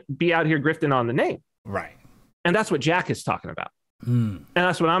just going to be out here grifting on the name. Right. And that's what Jack is talking about. And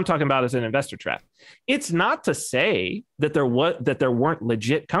that's what I'm talking about as an investor trap. It's not to say that there weren't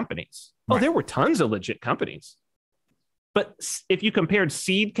legit companies. Oh, there were tons of legit companies. But if you compared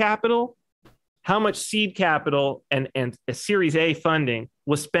seed capital, how much seed capital and a Series A funding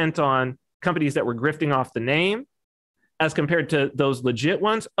was spent on companies that were grifting off the name as compared to those legit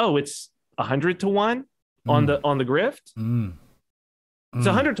ones, it's 100 to 1 on the grift. It's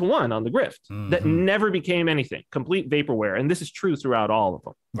 100 to 1 on the grift that never became anything, complete vaporware. And this is true throughout all of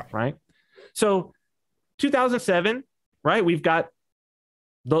them, right? So 2007, right, we've got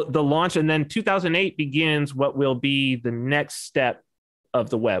the launch, and then 2008 begins what will be the next step of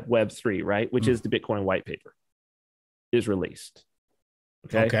the Web 3, right, which is the Bitcoin white paper is released.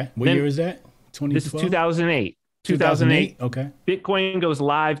 Okay. What year is that? 2012? This is 2008. 2008. Okay. Bitcoin goes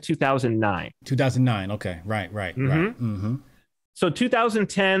live 2009. 2009. Okay. Right. So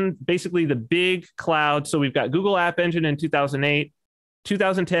 2010, basically the big cloud. So we've got Google App Engine in 2008.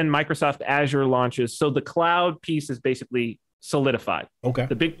 2010, Microsoft Azure launches. So the cloud piece is basically solidified. Okay.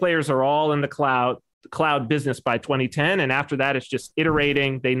 The big players are all in the cloud business by 2010. And after that, it's just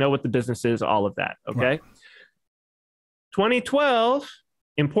iterating. They know what the business is, all of that. Okay. Right. 2012,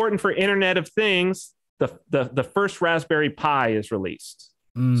 important for Internet of Things, the first Raspberry Pi is released.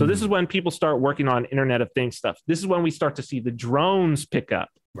 So this is when people start working on Internet of Things stuff. This is when we start to see the drones pick up.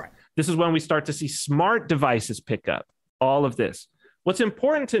 Right. This is when we start to see smart devices pick up, all of this. What's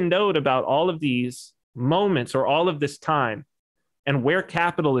important to note about all of these moments or all of this time and where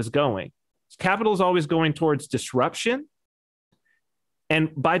capital is going. Capital is always going towards disruption. And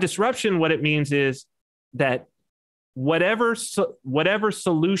by disruption, what it means is that whatever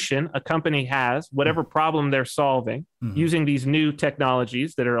solution a company has, whatever problem they're solving using these new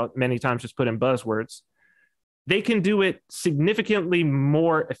technologies that are many times just put in buzzwords, they can do it significantly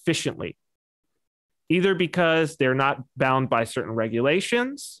more efficiently, either because they're not bound by certain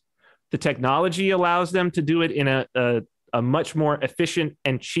regulations. The technology allows them to do it in a much more efficient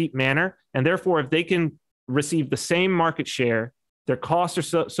and cheap manner. And therefore, if they can receive the same market share, their costs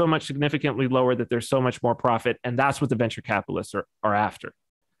are so much significantly lower that there's so much more profit. And that's what the venture capitalists are after.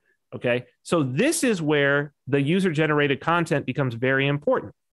 Okay. So this is where the user generated content becomes very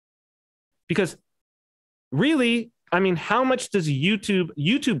important, because really, I mean, how much does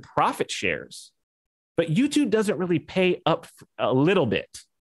YouTube profit shares, but YouTube doesn't really pay up a little bit,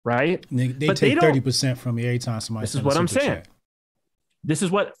 right? They take 30% from you every time somebody. This is what I'm saying. Chat. This is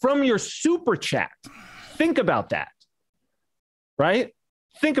what from your super chat. Think about that. Right?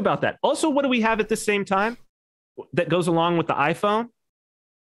 Think about that. Also, what do we have at the same time that goes along with the iPhone?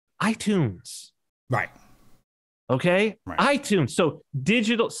 iTunes. Right. Okay. Right. iTunes. So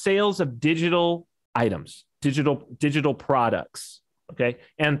digital sales of digital items, digital products. Okay.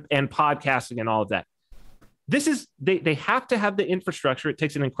 And podcasting and all of that. This is, they have to have the infrastructure. It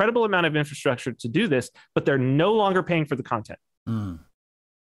takes an incredible amount of infrastructure to do this, but they're no longer paying for the content.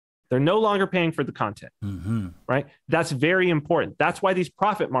 They're no longer paying for the content, right? That's very important. That's why these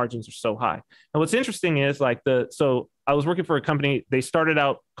profit margins are so high. And what's interesting is so I was working for a company. They started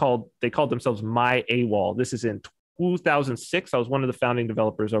out they called themselves My AWOL. This is in 2006. I was one of the founding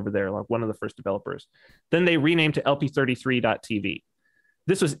developers over there, like one of the first developers. Then they renamed to LP33.tv.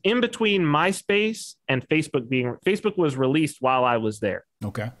 This was in between MySpace and Facebook was released while I was there.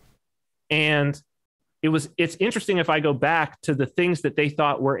 Okay. And it's interesting if I go back to the things that they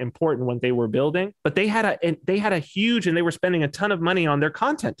thought were important when they were building, but they had a huge, and they were spending a ton of money on their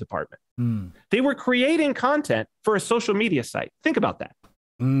content department. They were creating content for a social media site. Think about that.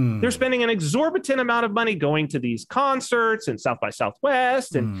 They're spending an exorbitant amount of money going to these concerts and South by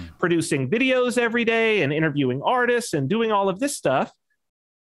Southwest and producing videos every day and interviewing artists and doing all of this stuff.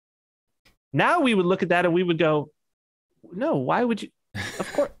 Now we would look at that and we would go, no, why would you?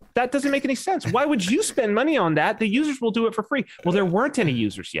 Of course. That doesn't make any sense. Why would you spend money on that? The users will do it for free. Well, there weren't any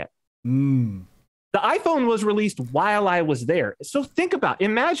users yet. The iPhone was released while I was there. So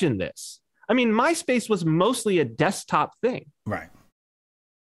imagine this. I mean, MySpace was mostly a desktop thing. Right.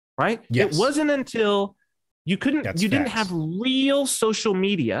 Yes. It wasn't until you didn't have real social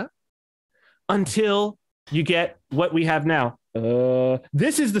media until you get what we have now.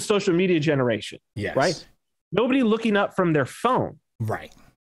 This is the social media generation. Yes. Right. Nobody looking up from their phone. Right.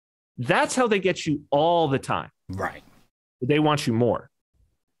 That's how they get you all the time. Right. They want you more.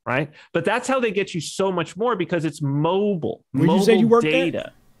 Right. But that's how they get you so much more because it's mobile. Where mobile you say you worked data.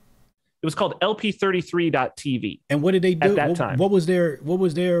 At? It was called LP33.TV. And what did they do at that time? What was their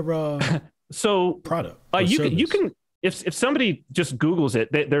so product? You can if somebody just Googles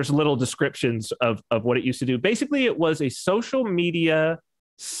it, there's little descriptions of what it used to do. Basically, it was a social media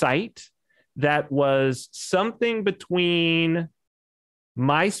site that was something between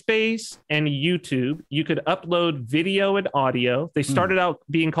MySpace and YouTube. You could upload video and audio. They started out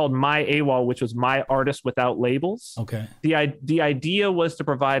being called My AWOL, which was My Artist Without Labels. Okay. The idea was to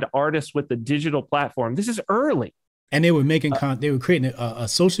provide artists with the digital platform. This is early. And they were making they were creating a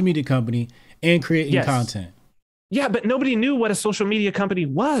social media company and creating content. Yeah, but nobody knew what a social media company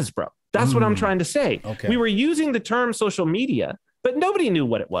was, bro. That's what I'm trying to say. Okay. We were using the term social media, but nobody knew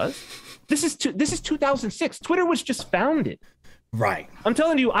what it was. This is 2006. Twitter was just founded. Right. I'm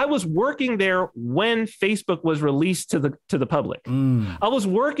telling you, I was working there when Facebook was released to the public. I was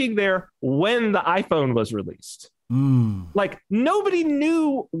working there when the iPhone was released. Like nobody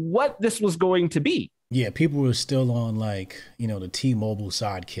knew what this was going to be. Yeah, people were still on the T-Mobile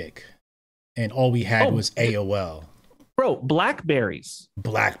Sidekick, and all we had was AOL. Bro, Blackberries.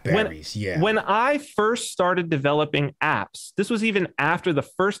 When I first started developing apps, this was even after the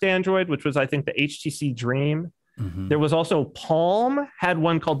first Android, which was I think the HTC Dream. There was also Palm, had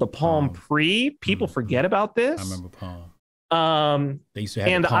one called the Palm Pre. People forget about this. I remember Palm. They used to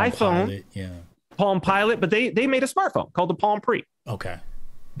have the Palm iPhone, Pilot. Yeah. Palm Pilot, but they made a smartphone called the Palm Pre. Okay.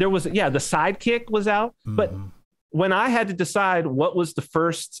 There was, the Sidekick was out. But when I had to decide what was the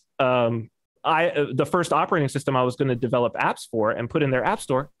first operating system I was going to develop apps for and put in their app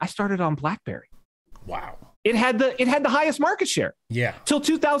store, I started on BlackBerry. Wow. It had the highest market share. Yeah. Till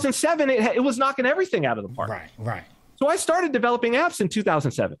 2007, it was knocking everything out of the park. Right. So I started developing apps in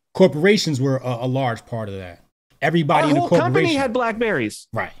 2007. Corporations were a large part of that. Everybody in the corporation. Company had Blackberries.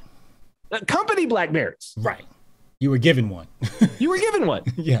 Right. Company Blackberries. Right. You were given one. You were given one.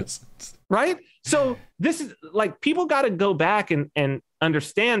 Yes. Right. So this is people got to go back and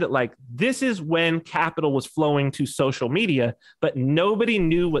understand that this is when capital was flowing to social media, but nobody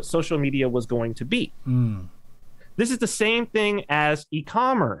knew what social media was going to be. This is the same thing as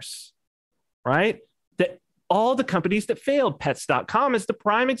e-commerce, right? That all the companies that failed, Pets.com is the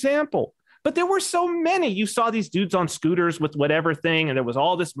prime example. But there were so many. You saw these dudes on scooters with whatever thing, and there was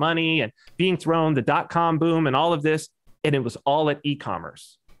all this money and being thrown, the dot-com boom and all of this, and it was all at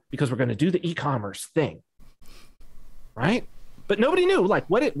e-commerce because we're going to do the e-commerce thing, right? But nobody knew,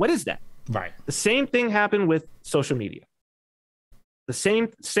 what is that? Right. The same thing happened with social media. The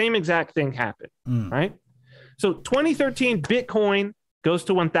same exact thing happened, right? So 2013, Bitcoin goes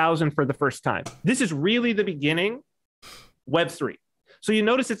to 1,000 for the first time. This is really the beginning, Web3. So you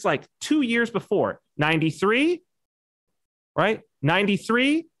notice it's 2 years before, 93, right?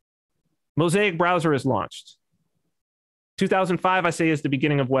 93, Mosaic browser is launched. 2005, I say, is the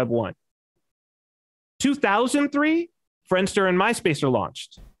beginning of Web 1. 2003, Friendster and MySpace are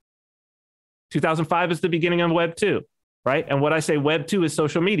launched. 2005 is the beginning of Web 2, right? And what I say Web 2 is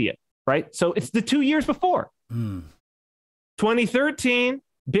social media, right? So it's the 2 years before. 2013,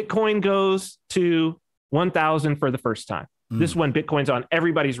 Bitcoin goes to 1,000 for the first time. This is when Bitcoin's on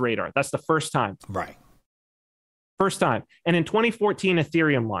everybody's radar. That's the first time. Right. First time. And in 2014,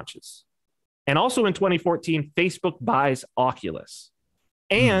 Ethereum launches. And also in 2014, Facebook buys Oculus.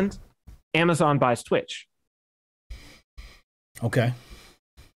 And Amazon buys Twitch. Okay.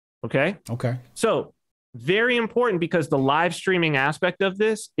 So very important because the live streaming aspect of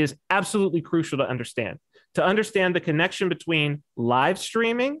this is absolutely crucial to understand. to understand the connection between live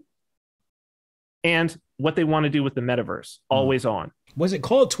streaming and what they want to do with the metaverse, always on. Was it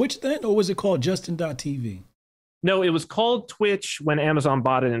called Twitch then, or was it called Justin.tv? No, it was called Twitch when Amazon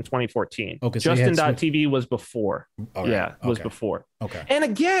bought it in 2014. Okay, so Justin.tv was before. Right. Yeah, was okay. before. Okay. And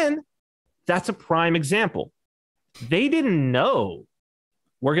again, that's a prime example. They didn't know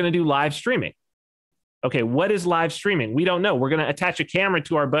we're going to do live streaming. Okay, what is live streaming? We don't know. We're going to attach a camera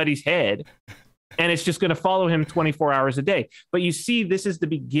to our buddy's head, and it's just going to follow him 24 hours a day. But you see, this is the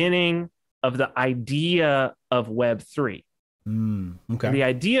beginning of the idea of Web3. Okay.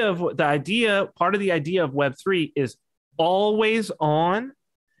 Part of the idea of Web3 is always on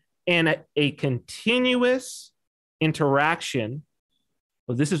and a continuous interaction.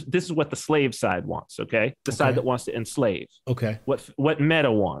 Well, this is what the slave side wants, okay? The side that wants to enslave. Okay. What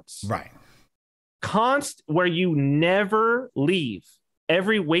Meta wants. Right. Where you never leave.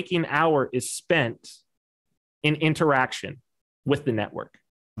 Every waking hour is spent in interaction with the network.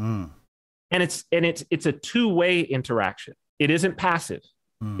 And it's a two-way interaction. It isn't passive.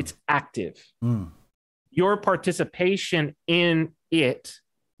 It's active. Your participation in it,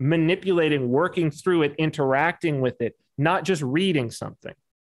 manipulating, working through it, interacting with it, not just reading something,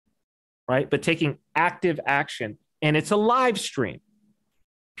 right? But taking active action. And it's a live stream.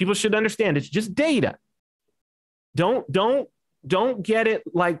 People should understand it's just data. Don't get it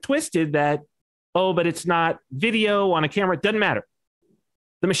like twisted that, oh, but it's not video on a camera. It doesn't matter.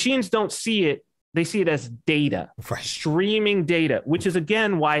 The machines don't see it. They see it as data, right. Streaming data, which is,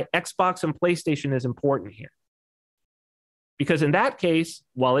 again, why Xbox and PlayStation is important here. Because in that case,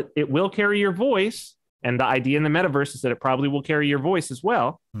 while it will carry your voice, and the idea in the metaverse is that it probably will carry your voice as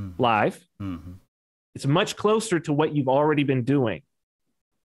well, live, it's much closer to what you've already been doing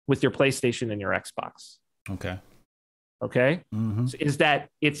with your PlayStation and your Xbox. Okay? So is that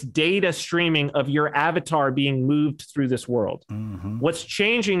it's data streaming of your avatar being moved through this world. What's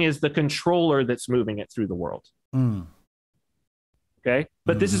changing is the controller that's moving it through the world. Okay?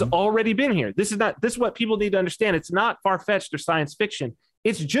 But this has already been here. This is what people need to understand. It's not far-fetched or science fiction.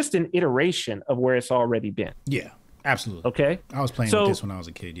 It's just an iteration of where it's already been. Yeah, absolutely. Okay? I was playing with this when I was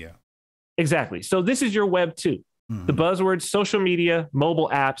a kid, yeah. Exactly. So this is your Web 2. The buzzwords, social media, mobile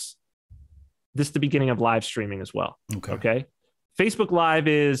apps. This is the beginning of live streaming as well. Okay. Facebook Live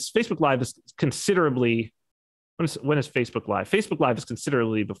is considerably, when is Facebook Live? Facebook Live is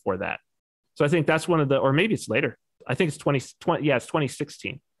considerably before that. So I think that's one of the, or maybe it's later. I think it's 2020. Yeah, it's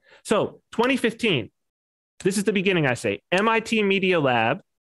 2016. So 2015, this is the beginning, I say. MIT Media Lab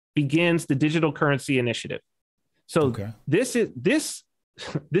begins the Digital Currency Initiative. So this is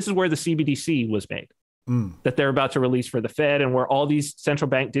where the CBDC was made, that they're about to release for the Fed, and where all these central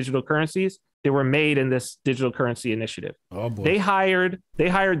bank digital currencies, they were made in this digital currency initiative. Oh, boy. They hired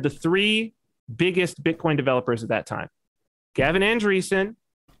the three biggest Bitcoin developers at that time: Gavin Andreessen,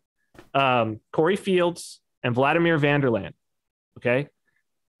 Corey Fields, and Vladimir Vanderland. Okay,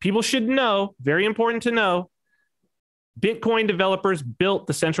 people should know. Very important to know. Bitcoin developers built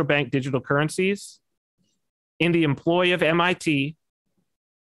the central bank digital currencies in the employ of MIT.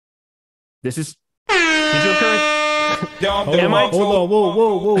 This is digital currency. Hold on,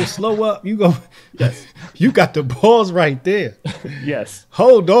 whoa, slow up. Yes. You got the balls right there. Yes.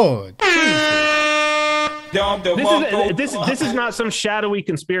 Hold on. This is not some shadowy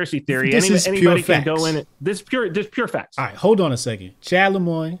conspiracy theory. This Anybody is can facts. go in it. This pure facts. All right, hold on a second. Chad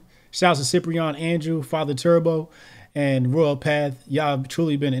Lemoyne, shouts to Cyprian, Andrew, Father Turbo, and Royal Path. Y'all have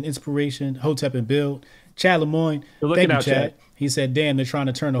truly been an inspiration. Hotep and Build. Chad Lemoyne, thank you, Chad. He said, damn, they're trying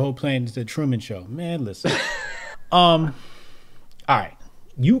to turn the whole plan into the Truman Show. Man, listen. All right,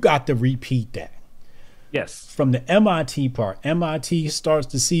 you got to repeat that. Yes. From the MIT part. MIT starts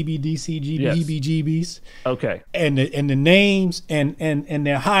the CBDC, GBGBs. Okay. And the names and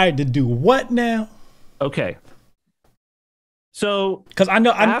they're hired to do what now? Okay. So, because I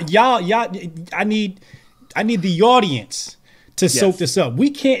know I need the audience to soak this up. We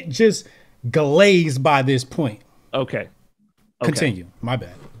can't just glaze by this point. Okay. Continue. My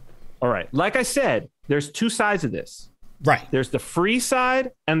bad. All right. Like I said, there's two sides of this. Right. There's the free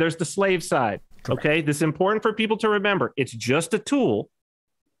side and there's the slave side. Correct. Okay. This is important for people to remember. It's just a tool.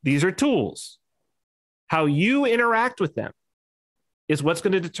 These are tools. How you interact with them is what's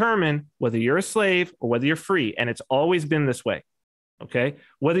going to determine whether you're a slave or whether you're free. And it's always been this way. Okay.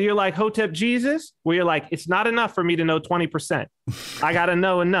 Whether you're like Hotep Jesus, where you're like, it's not enough for me to know 20%. I got to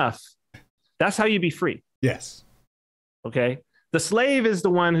know enough. That's how you be free. Yes. Okay. The slave is the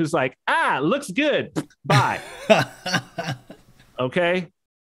one who's like, looks good. Bye. Okay.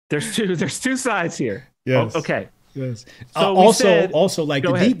 There's two sides here. Yes. Okay. Yes. So also like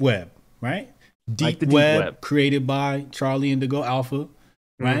the deep web, right? Deep, Web, created by Charlie Indigo Alpha,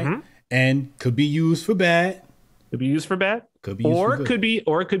 right? Mm-hmm. And could be used for bad. Could be used for bad. Could be used for good.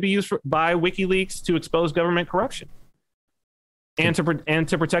 Or it could be used by WikiLeaks to expose government corruption and to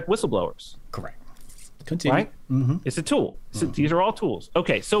protect whistleblowers. Correct. Continue. Right? Mm-hmm. It's a tool. These are all tools.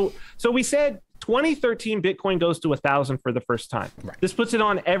 Okay, so we said 2013 Bitcoin goes to 1,000 for the first time. Right. This puts it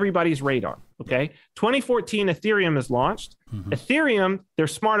on everybody's radar. Okay. 2014 Ethereum is launched. Mm-hmm. Ethereum, they're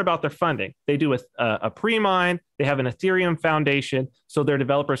smart about their funding. They do a pre-mine. They have an Ethereum foundation so their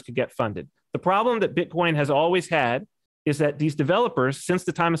developers could get funded. The problem that Bitcoin has always had is that these developers, since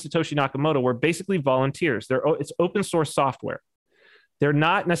the time of Satoshi Nakamoto, were basically volunteers. It's open source software. They're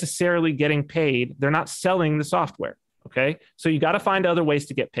not necessarily getting paid. They're not selling the software. Okay. So you got to find other ways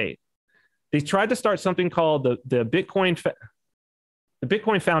to get paid. They tried to start something called the Bitcoin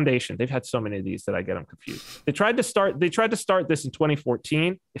Foundation. They've had so many of these that I get them confused. They tried to start this in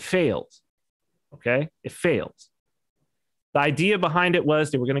 2014. It failed. Okay, it failed. The idea behind it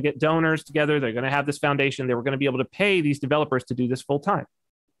was they were going to get donors together. They're going to have this foundation. They were going to be able to pay these developers to do this full time.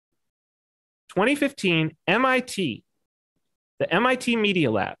 2015, MIT, the MIT Media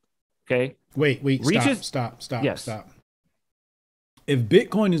Lab. Okay. Wait. Stop. Yes. Stop. If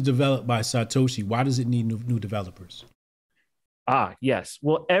Bitcoin is developed by Satoshi, why does it need new developers? Yes.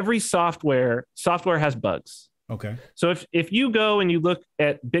 Well, every software has bugs. Okay. So if you go and you look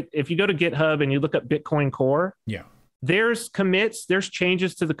at if you go to GitHub and you look up Bitcoin Core, yeah, there's commits, there's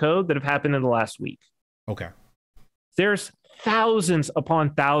changes to the code that have happened in the last week. Okay. There's thousands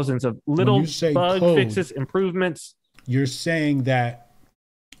upon thousands of little bug fixes, improvements. You're saying that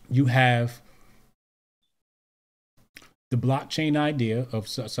you have the blockchain idea of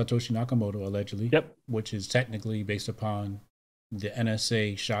Satoshi Nakamoto, allegedly, yep, which is technically based upon the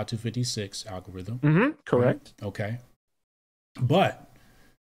NSA SHA-256 algorithm. Mm-hmm, correct. Right? Okay. But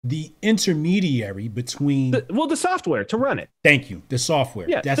the intermediary between... the software to run it. Thank you. The software.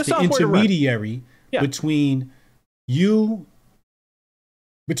 Yeah, that's the intermediary between you...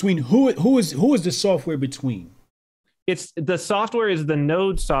 Between who is the software between? The software is the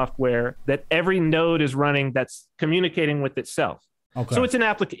node software that every node is running that's communicating with itself. Okay. So it's an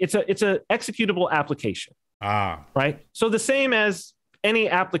it's a executable application. Right. So the same as any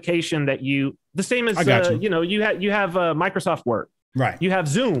application that you have Microsoft Word. Right. You have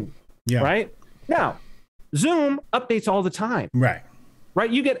Zoom. Yeah. Right. Now, Zoom updates all the time. Right.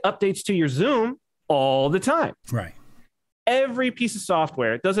 Right. You get updates to your Zoom all the time. Right. Every piece of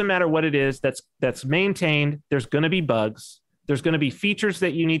software, it doesn't matter what it is that's maintained, there's going to be bugs. There's going to be features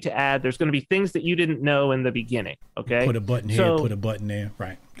that you need to add. There's going to be things that you didn't know in the beginning. Okay. Put a button here, put a button there.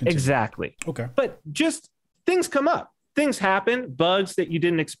 Right. Continue. Exactly. Okay. But just things come up. Things happen. Bugs that you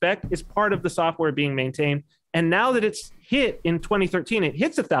didn't expect is part of the software being maintained. And now that it's hit in 2013, it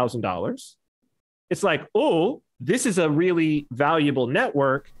hits $1,000. It's like, oh, this is a really valuable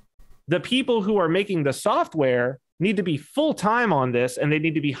network. The people who are making the software need to be full-time on this, and they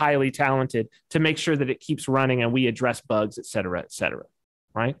need to be highly talented to make sure that it keeps running and we address bugs, et cetera,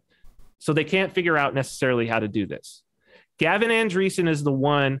 right? So they can't figure out necessarily how to do this. Gavin Andresen is the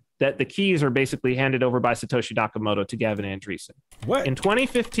one that the keys are basically handed over by Satoshi Nakamoto to Gavin Andresen. What? In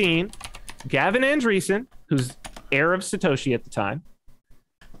 2015, Gavin Andresen, who's heir of Satoshi at the time,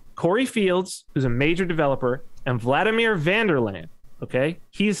 Corey Fields, who's a major developer, and Vladimir Vanderland, okay?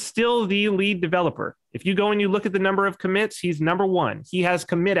 He's still the lead developer. If you go and you look at the number of commits, he's number one. He has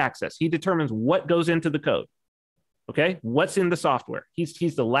commit access. He determines what goes into the code. Okay? What's in the software.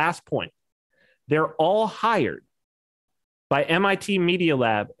 He's the last point. They're all hired by MIT Media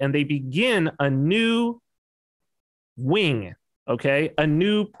Lab, and they begin a new wing, okay? A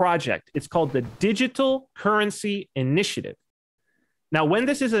new project. It's called the Digital Currency Initiative. Now, when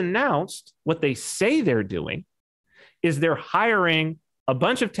this is announced, what they say they're doing is they're hiring a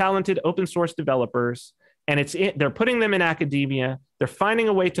bunch of talented open source developers, and they're putting them in academia. They're finding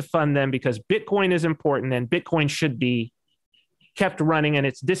a way to fund them because Bitcoin is important and Bitcoin should be kept running. And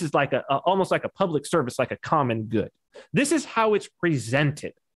this is like almost like a public service, like a common good. This is how it's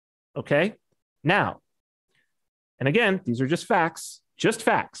presented. Okay. Now, and again, these are just facts.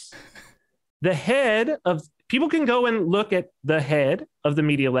 The head of people can go and look at the head of the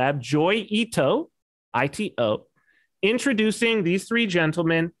Media Lab, Joy Ito, ITO, introducing these three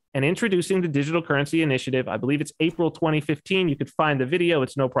gentlemen and introducing the Digital Currency Initiative. I believe it's April 2015. You could find the video.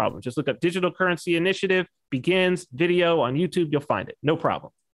 It's no problem. Just look up Digital Currency Initiative, begins video on YouTube. You'll find it. No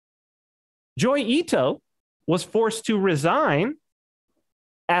problem. Joy Ito was forced to resign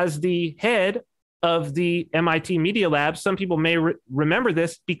as the head of the MIT Media Lab. Some people may remember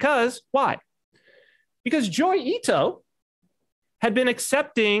this because why? Because Joy Ito had been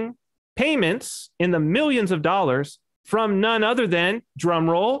accepting payments in the millions of dollars from none other than,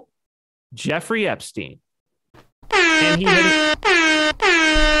 drumroll, Jeffrey Epstein. And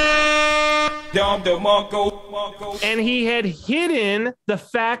he had hidden the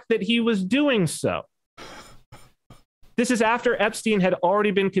fact that he was doing so. This is after Epstein had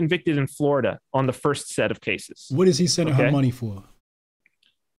already been convicted in Florida on the first set of cases. What is he sending her money for?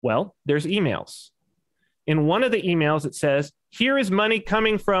 Well, there's emails. In one of the emails, it says, here is money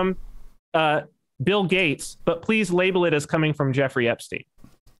coming from Bill Gates, but please label it as coming from Jeffrey Epstein.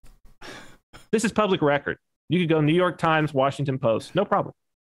 This is public record. You could go New York Times, Washington Post, no problem.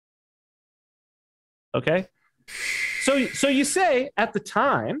 Okay? So you say at the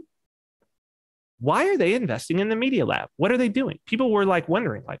time, why are they investing in the Media Lab? What are they doing? People were like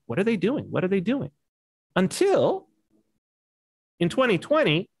wondering, like, what are they doing? What are they doing? Until in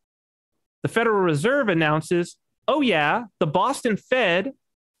 2020, the Federal Reserve announces, oh yeah, the Boston Fed,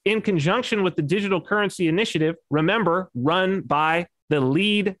 in conjunction with the Digital Currency Initiative, remember, run by the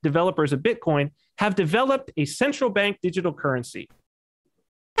lead developers of Bitcoin, have developed a central bank digital currency.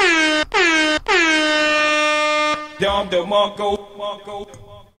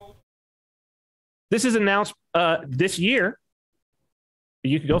 This is announced this year.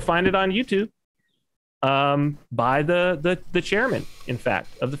 You can go find it on YouTube by the chairman, in fact,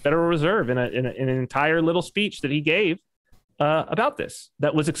 of the Federal Reserve in an entire little speech that he gave about this,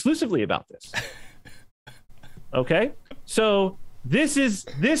 that was exclusively about this. Okay, so this is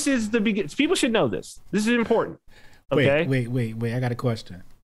the beginning. People should know this. This is important. Okay. Wait. I got a question.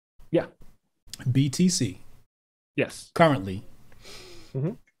 Yeah. BTC. Yes. Currently,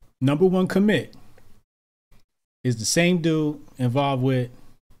 number one commit is the same dude involved with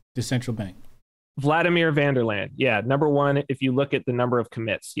the central bank. Vladimir Vanderland. Yeah, number one, if you look at the number of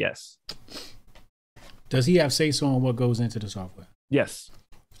commits, yes. Does he have say-so on what goes into the software? Yes.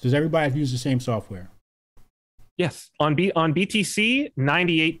 Does everybody use the same software? Yes. On BTC,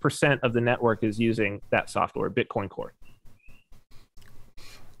 98% of the network is using that software, Bitcoin Core.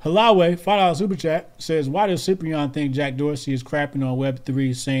 Halawe, $5 super chat, says, why does Ciprian think Jack Dorsey is crapping on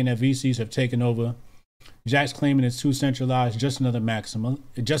Web3, saying that VCs have taken over? Jack's claiming it's too centralized, just another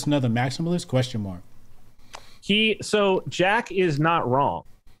maximalist, question mark. So Jack is not wrong,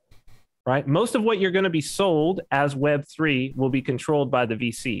 right? Most of what you're going to be sold as Web3 will be controlled by the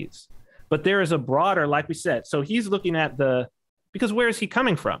VCs. But there is a broader, like we said, so he's looking at because where is he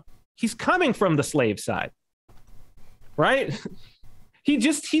coming from? He's coming from the slave side, right?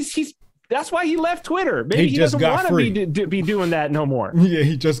 He's that's why he left Twitter. Maybe he doesn't want to be doing that no more. Yeah,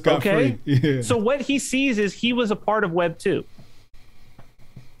 he just got free. Yeah. So what he sees is he was a part of Web 2.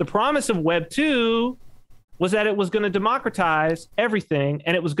 The promise of Web 2 was that it was going to democratize everything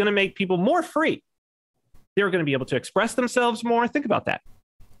and it was going to make people more free. They were going to be able to express themselves more. Think about that.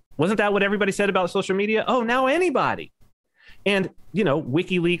 Wasn't that what everybody said about social media? Oh, now anybody. And,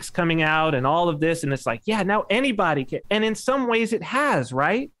 WikiLeaks coming out and all of this. And it's like, yeah, now anybody can. And in some ways it has,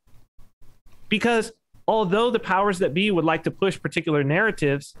 right? Because although the powers that be would like to push particular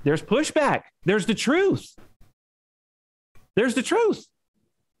narratives, there's pushback. There's the truth. There's the truth.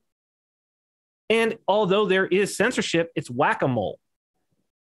 And although there is censorship, it's whack-a-mole.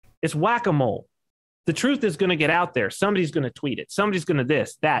 It's whack-a-mole. The truth is going to get out there. Somebody's going to tweet it. Somebody's going to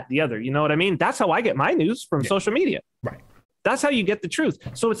this, that, the other. You know what I mean? That's how I get my news from social media. Right. That's how you get the truth.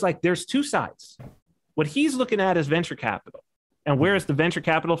 So it's like there's two sides. What he's looking at is venture capital. And where is the venture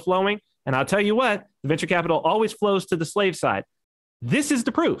capital flowing? And I'll tell you what, the venture capital always flows to the slave side. This is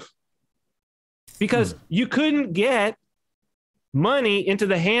the proof. Because you couldn't get money into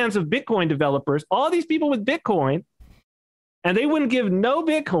the hands of Bitcoin developers, all these people with Bitcoin, and they wouldn't give no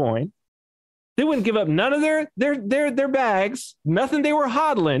Bitcoin. They wouldn't give up none of their bags, nothing they were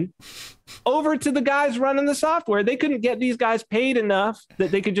hodling, over to the guys running the software. They couldn't get these guys paid enough that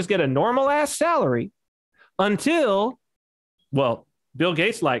they could just get a normal ass salary until, well, Bill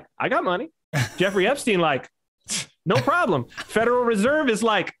Gates like, I got money. Jeffrey Epstein like, no problem. Federal Reserve is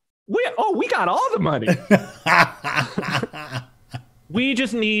like, we got all the money. We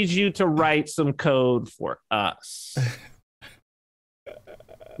just need you to write some code for us.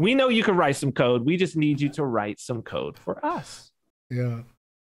 We know you can write some code. We just need you to write some code for us. Yeah.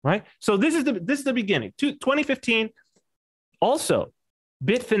 Right. So this is the beginning. 2015. Also,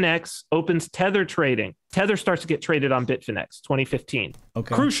 Bitfinex opens Tether trading. Tether starts to get traded on Bitfinex. 2015.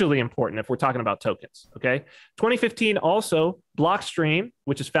 Okay. Crucially important if we're talking about tokens. Okay. 2015. Also, Blockstream,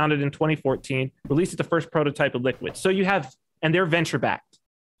 which is founded in 2014, releases the first prototype of Liquid. So you have, and they're venture backed.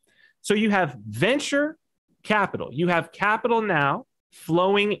 So you have venture capital. You have capital now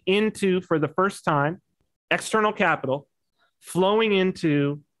flowing into, for the first time, external capital flowing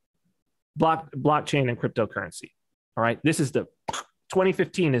into blockchain and cryptocurrency. All right. This is the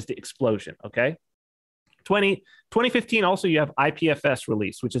 2015 is the explosion. Okay. 2015 also you have IPFS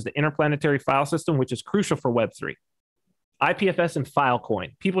release, which is the Interplanetary File System, which is crucial for Web3. IPFS and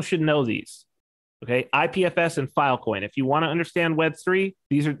Filecoin. People should know these. Okay. IPFS and Filecoin. If you want to understand Web3,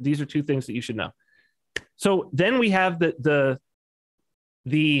 these are two things that you should know. So then we have the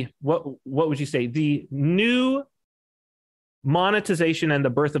what would you say? The new monetization and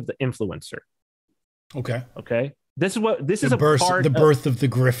the birth of the influencer. Okay. Okay. This is the a birth, part the birth of the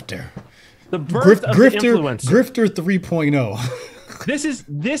grifter. The birth of grifter, the influencer. Grifter 3.0.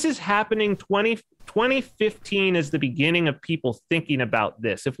 This is happening 2015 is the beginning of people thinking about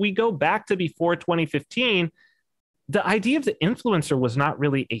this. If we go back to before 2015, the idea of the influencer was not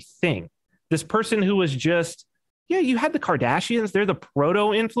really a thing. This person who was just, you had the Kardashians, they're the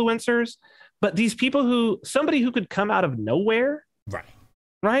proto-influencers, but these people somebody who could come out of nowhere,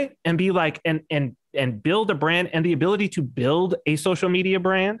 right, and be like, and build a brand, and the ability to build a social media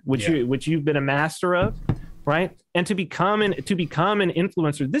brand, which you've been a master of, right, and to become an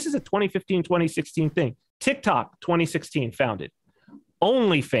influencer. This is a 2015, 2016 thing. TikTok, 2016 founded.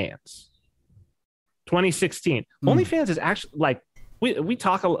 OnlyFans, 2016. OnlyFans is actually like, we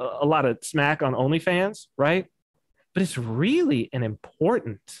talk a lot of smack on OnlyFans, right? But it's really an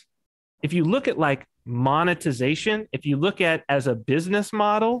important, if you look at like monetization, if you look at as a business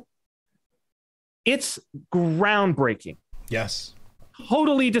model, it's groundbreaking. Yes.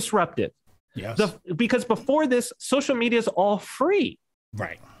 Totally disruptive. Yes. Because before this, social media is all free.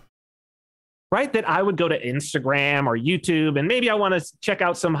 Right. That I would go to Instagram or YouTube and maybe I want to check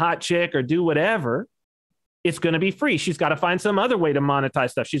out some hot chick or do whatever. It's going to be free. She's got to find some other way to monetize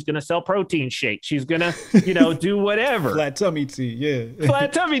stuff. She's going to sell protein shakes. She's going to, do whatever. Flat tummy tea. Yeah.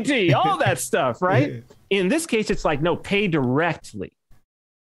 Flat tummy tea, all that stuff. Right. Yeah. In this case, it's like, no, pay directly.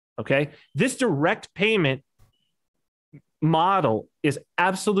 Okay. This direct payment model is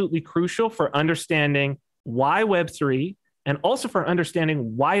absolutely crucial for understanding why Web3 and also for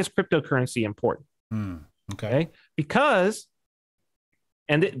understanding why is cryptocurrency important. Okay. Because,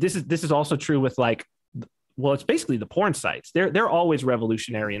 and this is also true with like, well, it's basically the porn sites. They're always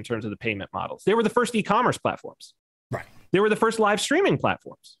revolutionary in terms of the payment models. They were the first e-commerce platforms. Right. They were the first live streaming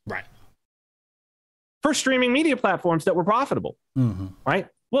platforms. Right. First streaming media platforms that were profitable. Right.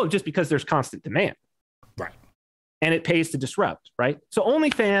 Well, just because there's constant demand. Right. And it pays to disrupt. Right. So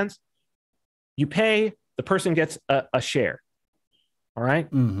OnlyFans, you pay, the person gets a share. All right.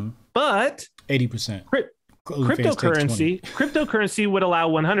 But 80%. Cryptocurrency would allow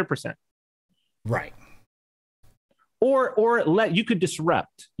 100%. Right. Or you could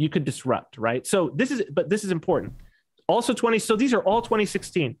disrupt. Right. So this is important. Also so these are all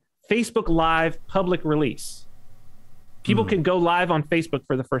 2016. Facebook Live public release. People can go live on Facebook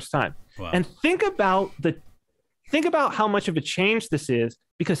for the first time. Wow. And think about how much of a change this is,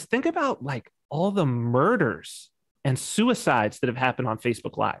 because think about like all the murders and suicides that have happened on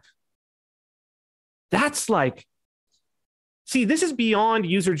Facebook Live. That's like, see, this is beyond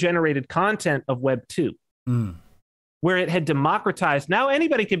user-generated content of Web 2, where it had democratized. Now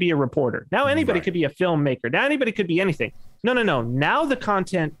anybody could be a reporter. Now anybody could be a filmmaker. Now anybody could be anything. No. Now the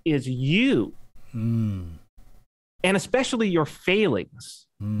content is you. And especially your failings,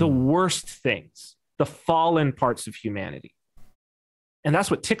 the worst things, the fallen parts of humanity. And that's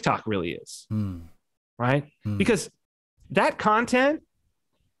what TikTok really is, right? Because that content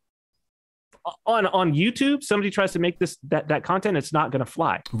on YouTube, somebody tries to make that content, it's not going to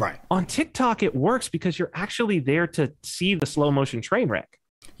fly. Right. On TikTok, it works because you're actually there to see the slow motion train wreck.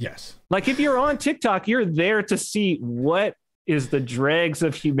 Yes. Like if you're on TikTok, you're there to see what is the dregs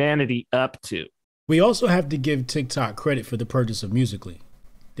of humanity up to. We also have to give TikTok credit for the purchase of Musical.ly.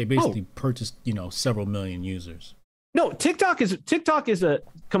 They basically purchased, several million users. No, TikTok is a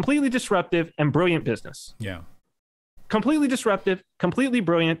completely disruptive and brilliant business. Yeah. Completely disruptive, completely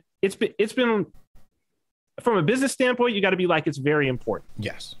brilliant. It's been from a business standpoint, you got to be like, it's very important.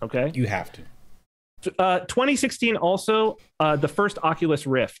 Yes. Okay. You have to. 2016 also, the first Oculus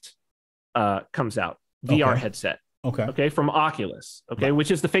Rift comes out, VR headset. Okay. From Oculus. Okay. Right. Which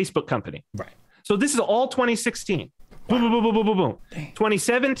is the Facebook company. Right. So this is all 2016. Wow. Boom.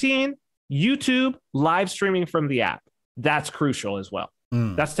 2017, YouTube live streaming from the app. That's crucial as well.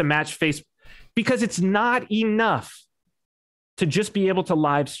 That's to match Facebook, because it's not enough to just be able to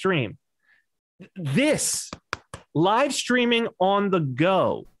live stream. This live streaming on the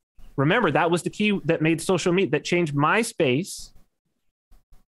go. Remember, that was the key that made social media, that changed MySpace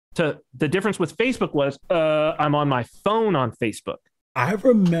to the difference with Facebook was I'm on my phone on Facebook. I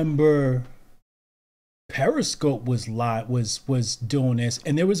remember Periscope was live, was doing this,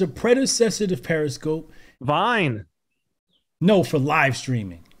 and there was a predecessor to Periscope. Vine. No, for live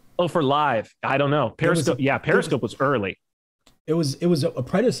streaming. Oh, for live. I don't know. Periscope. Periscope was early. It was a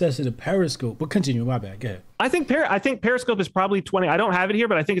predecessor to Periscope. But continue. My bad. Go ahead. I think Periscope is probably 20. I don't have it here,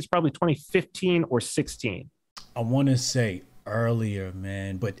 but I think it's probably 2015 or 16. I want to say earlier,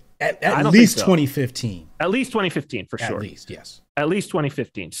 man, but at least 2015. At least 2015 for sure. At least, yes. At least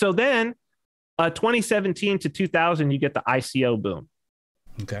 2015. So then, 2017 to 2000, you get the ICO boom.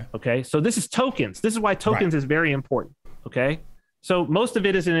 Okay. So this is tokens. This is why tokens is very important. Okay. So most of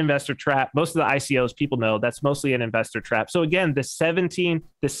it is an investor trap. Most of the ICOs, people know that's mostly an investor trap. So again, the 7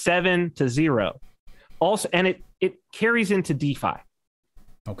 to 0 also, and it carries into DeFi,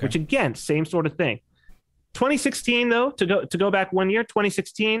 which again, same sort of thing. 2016 though, to go back 1 year,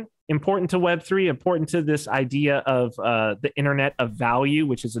 2016, important to Web3, important to this idea of the internet of value,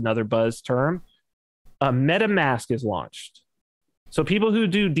 which is another buzz term. MetaMask is launched. So people who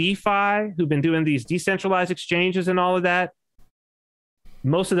do DeFi, who've been doing these decentralized exchanges and all of that,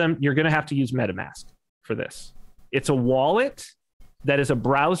 most of them, you're going to have to use MetaMask for this. It's a wallet that is a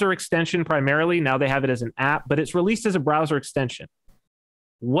browser extension primarily. Now they have it as an app, but it's released as a browser extension.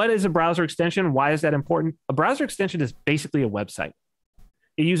 What is a browser extension? Why is that important? A browser extension is basically a website.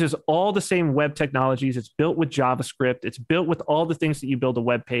 It uses all the same web technologies. It's built with JavaScript. It's built with all the things that you build a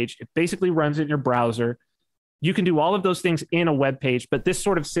web page. It basically runs in your browser. You can do all of those things in a web page, but this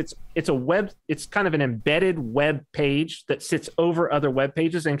sort of it's kind of an embedded web page that sits over other web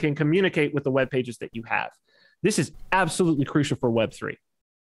pages and can communicate with the web pages that you have. This is absolutely crucial for Web3.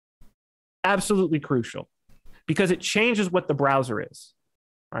 Absolutely crucial because it changes what the browser is,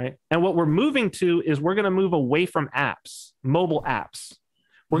 right? And what we're moving to is we're going to move away from apps, mobile apps.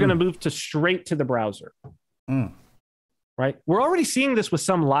 We're going to move straight to the browser, right? We're already seeing this with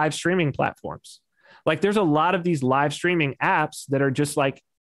some live streaming platforms. Like there's a lot of these live streaming apps that are just like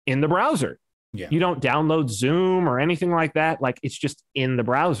in the browser. Yeah. You don't download Zoom or anything like that. Like it's just in the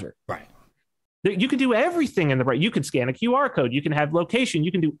browser. Right. You can do everything in the browser. You can scan a QR code. You can have location.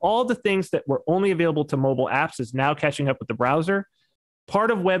 You can do all the things that were only available to mobile apps is now catching up with the browser.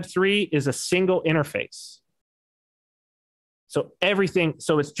 Part of Web3 is a single interface. So everything,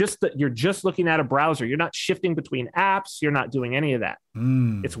 so it's just that you're just looking at a browser. You're not shifting between apps. You're not doing any of that.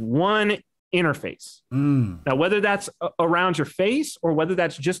 It's one interface. Now, whether that's around your face or whether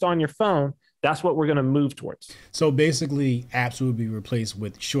that's just on your phone, that's what we're going to move towards. So basically, apps will be replaced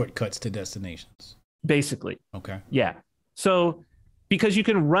with shortcuts to destinations. Basically. Okay. Yeah. So because you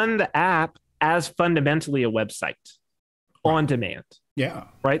can run the app as fundamentally a website on demand. Yeah.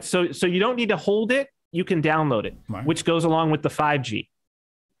 Right. So you don't need to hold it. You can download it, which goes along with the 5G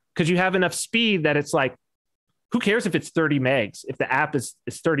because you have enough speed that it's like, who cares if it's 30 megs? If the app is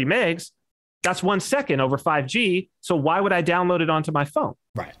 30 megs, that's 1 second over 5G. So why would I download it onto my phone?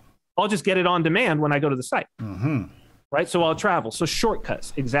 Right. I'll just get it on demand when I go to the site. Right. So I'll travel. So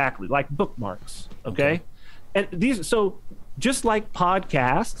shortcuts, exactly, like bookmarks. Okay. And these, so just like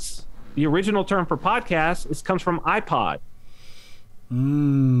podcasts, the original term for podcasts comes from iPod.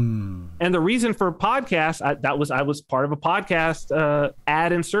 And the reason for podcasts, I was part of a podcast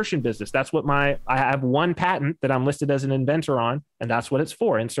ad insertion business. That's what I have one patent that I'm listed as an inventor on, and that's what it's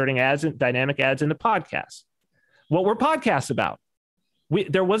for, inserting ads and dynamic ads into podcasts. What were podcasts about?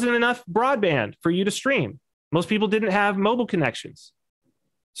 There wasn't enough broadband for you to stream. Most people didn't have mobile connections.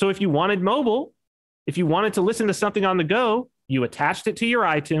 So if you wanted mobile, if you wanted to listen to something on the go, you attached it to your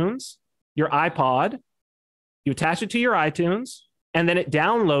iTunes, your iPod, you attached it to your iTunes, and then it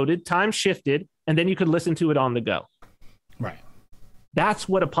downloaded, time shifted, and then you could listen to it on the go. Right. That's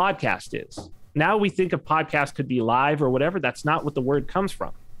what a podcast is. Now we think a podcast could be live or whatever. That's not what the word comes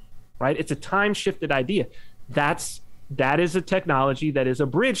from, right? It's a time shifted idea. That is a technology that is a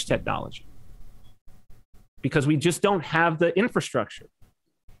bridge technology because we just don't have the infrastructure.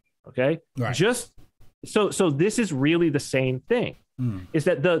 Okay. Right. So this is really the same thing. Is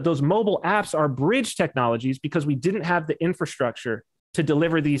that those mobile apps are bridge technologies because we didn't have the infrastructure to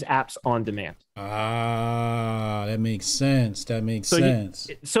deliver these apps on demand. That makes sense.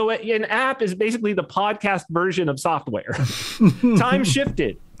 So an app is basically the podcast version of software, time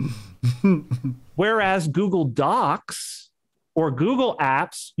shifted. Whereas Google Docs or Google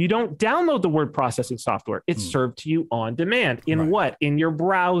Apps, you don't download the word processing software. It's served to you on demand. In what? In your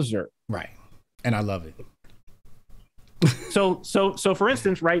browser. Right. And I love it. So for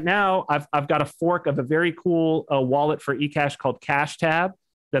instance, right now I've got a fork of a very cool wallet for eCash called CashTab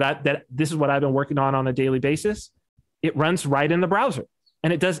that this is what I've been working on a daily basis. It runs right in the browser.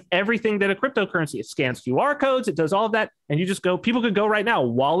 And it does everything that a cryptocurrency. It scans QR codes. It does all of that. And you just go, people could go right now,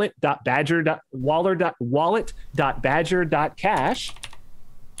 wallet.badger.cash.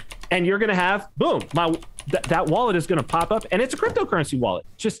 And you're going to have, boom, that wallet is going to pop up. And it's a cryptocurrency wallet,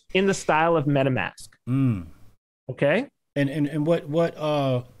 just in the style of MetaMask. Okay. And what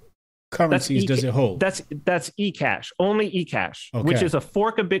currencies does it hold? That's eCash, only eCash, Okay. which is a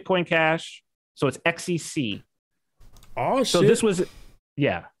fork of Bitcoin Cash. So it's XEC. Oh, shit. So this was,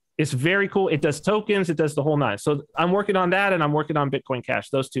 yeah, it's very cool. It does tokens. It does the whole nine. So I'm working on that, and I'm working on Bitcoin Cash,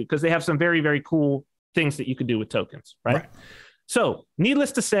 those two, because they have some very, very cool things that you could do with tokens, right? So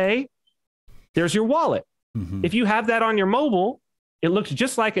needless to say, there's your wallet. If you have that on your mobile, it looks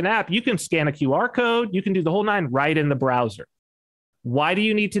just like an app. You can scan a QR code. You can do the whole nine right in the browser. Why do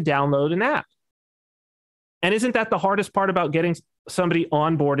you need to download an app? And isn't that the hardest part about getting somebody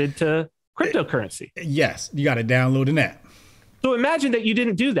onboarded to cryptocurrency? Yes, you got to download an app. So imagine that you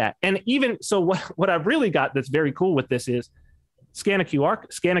didn't do that. And even so, what I've really got that's very cool with this is scan a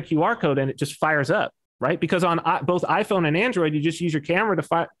QR code and it just fires up, right? Because on both iPhone and Android, you just use your camera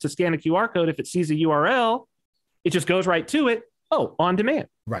to scan a QR code. If it sees a URL, it just goes right to it. Oh, on demand.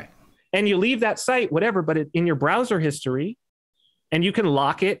 Right. And you leave that site, whatever, but in your browser history, and you can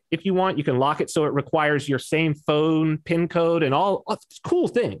lock it if you want. You can lock it so it requires your same phone PIN code and all cool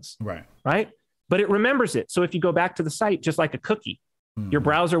things. Right. Right. But it remembers it. So if you go back to the site, just like a cookie, your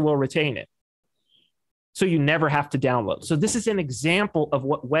browser will retain it. So you never have to download. So this is an example of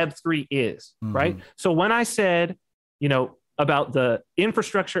what Web3 is, right? So when I said, about the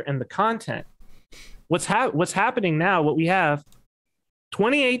infrastructure and the content, what's happening now, what we have,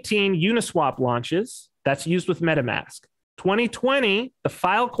 2018 Uniswap launches, that's used with MetaMask. 2020, the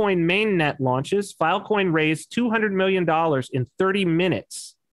Filecoin mainnet launches. Filecoin raised $200 million in 30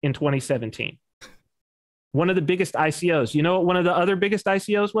 minutes in 2017. One of the biggest ICOs. You know what one of the other biggest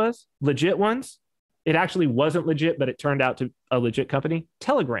ICOs was? Legit ones? It actually wasn't legit, but it turned out to a legit company.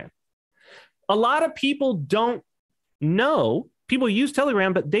 Telegram. A lot of people don't know. People use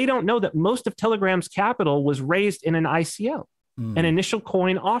Telegram, but they don't know that most of Telegram's capital was raised in an ICO, an initial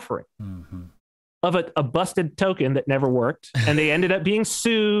coin offering of a busted token that never worked. And they ended up being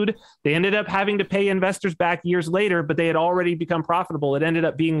sued. They ended up having to pay investors back years later, but they had already become profitable. It ended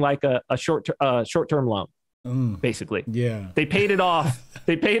up being like a short-term loan. Basically. Yeah. They paid it off.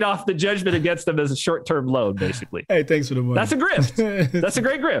 They paid off the judgment against them as a short-term loan, basically. Hey, thanks for the money. That's a grift. That's a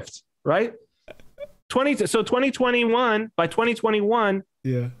great grift, right? So 2021, by 2021,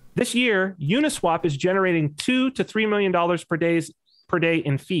 this year, Uniswap is generating $2 to $3 million per day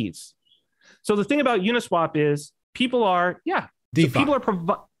in fees. So the thing about Uniswap is people are, DeFi. So people are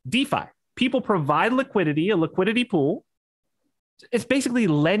DeFi. People provide liquidity, a liquidity pool. It's basically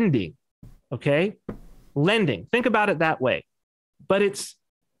lending, okay? Lending. Think about it that way. But it's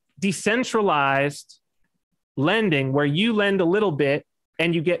decentralized lending where you lend a little bit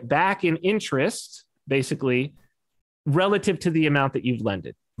and you get back in interest, basically, relative to the amount that you've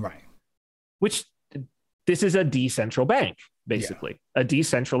lended. Right. Which this is a decentral bank, basically, a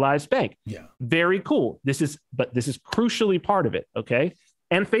decentralized bank. Yeah. Very cool. This is crucially part of it. Okay.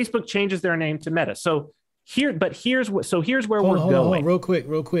 And Facebook changes their name to Meta. Here's where we're going.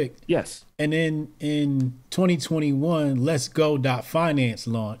 Real quick. Yes. And then in 2021, Let's Go.finance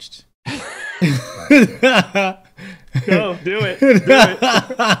launched. Go, do it.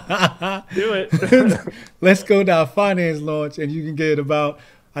 Do it. Let's Go.finance launched, and you can get about,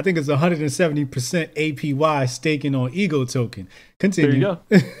 I think it's 170% APY staking on Ego token. Continue. There you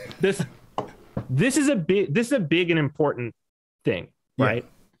go. This is a big and important thing, right?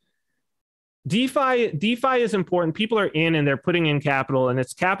 DeFi is important. People are in and they're putting in capital, and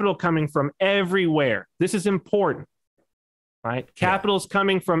it's capital coming from everywhere. This is important, right? Capital's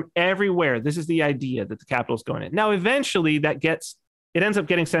coming from everywhere. This is the idea that the capital's going in. Now, eventually it ends up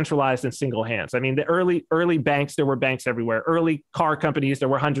getting centralized in single hands. I mean, the early banks, there were banks everywhere. Early car companies, there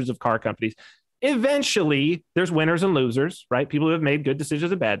were hundreds of car companies. Eventually, there's winners and losers, right? People who have made good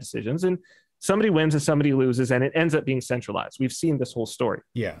decisions and bad decisions, and somebody wins and somebody loses, and it ends up being centralized. We've seen this whole story.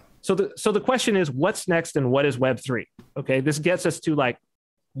 Yeah. So the question is, what's next and what is Web3? Okay, this gets us to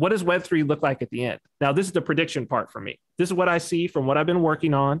what does Web3 look like at the end? Now, this is the prediction part for me. This is what I see from what I've been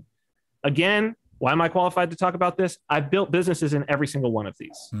working on. Again, why am I qualified to talk about this? I've built businesses in every single one of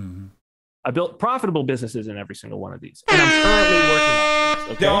these. I built profitable businesses in every single one of these. And I'm currently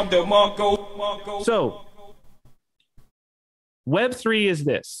working on this. Okay? So Web3 is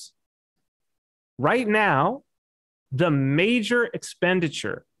this. Right now, the major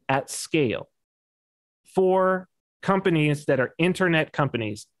expenditure at scale for companies that are internet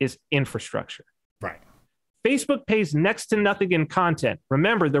companies is infrastructure. Right. Facebook pays next to nothing in content.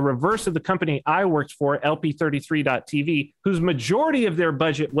 Remember, the reverse of the company I worked for, LP33.TV, whose majority of their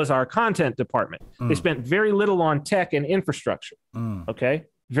budget was our content department. They spent very little on tech and infrastructure. Okay,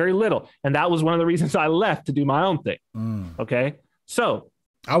 very little. And that was one of the reasons I left to do my own thing. Okay, so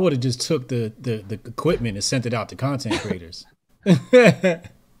I would have just took the equipment and sent it out to content creators.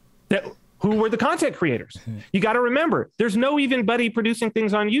 Who were the content creators? You got to remember, there's no even buddy producing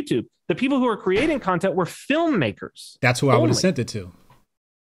things on YouTube. The people who are creating content were filmmakers. That's who I would have sent it to.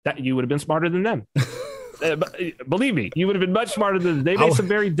 That you would have been smarter than them. Believe me, you would have been much smarter than them. They made some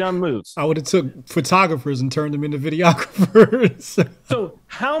very dumb moves. I would have took photographers and turned them into videographers. So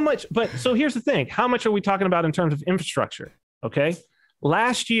how much? So here's the thing: how much are we talking about in terms of infrastructure? Okay,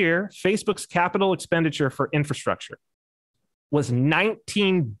 last year, Facebook's capital expenditure for infrastructure was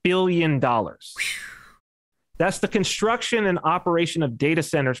 $19 billion. That's the construction and operation of data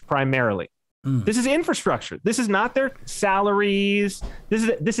centers primarily. This is infrastructure. This is not their salaries. This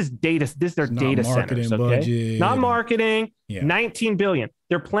is data. This is their data centers. Okay, budget. Not marketing. Yeah. 19 billion.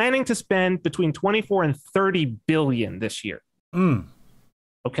 They're planning to spend between 24 and 30 billion this year.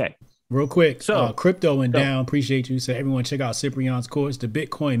 Okay. Real quick, so crypto went down. Appreciate you. So everyone check out Cyprian's course, the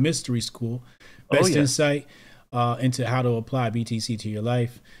Bitcoin Mystery School. Best insight into how to apply BTC to your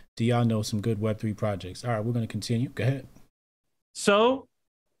life. Do y'all know some good Web3 projects? All right, we're going to continue. Go ahead. So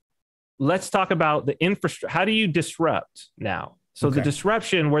let's talk about the infrastructure. How do you disrupt now? So the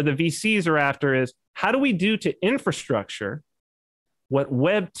disruption where the VCs are after is, how do we do to infrastructure what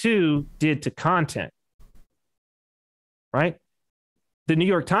Web 2 did to content? Right? The New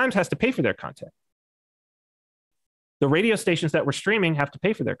York Times has to pay for their content. The radio stations that were streaming have to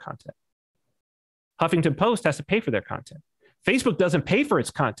pay for their content. Huffington Post has to pay for their content. Facebook doesn't pay for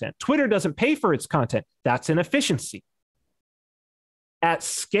its content. Twitter doesn't pay for its content. That's an efficiency. At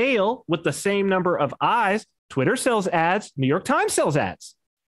scale, with the same number of eyes, Twitter sells ads, New York Times sells ads.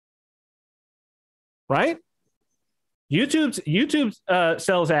 Right? YouTube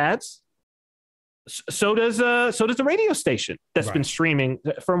sells ads. So does the radio station that's been streaming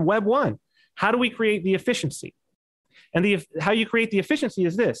from Web 1. How do we create the efficiency? And how you create the efficiency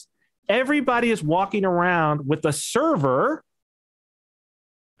is this. Everybody is walking around with a server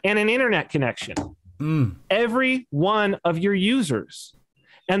and an internet connection. Every one of your users.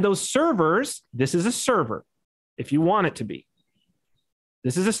 And those servers, this is a server, if you want it to be.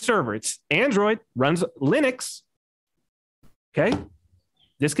 This is a server. It's Android, runs Linux. Okay?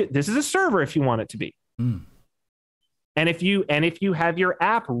 This is a server if you want it to be. And if you have your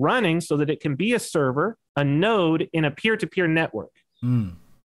app running so that it can be a server, a node in a peer-to-peer network.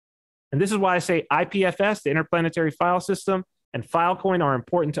 And this is why I say IPFS, the Interplanetary File System, and Filecoin are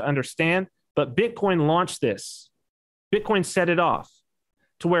important to understand. But Bitcoin launched this. Bitcoin set it off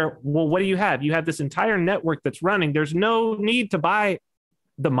to where, well, what do you have? You have this entire network that's running. There's no need to buy.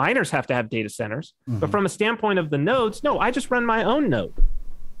 The miners have to have data centers. But from a standpoint of the nodes, no, I just run my own node.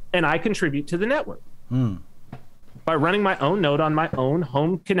 And I contribute to the network. By running my own node on my own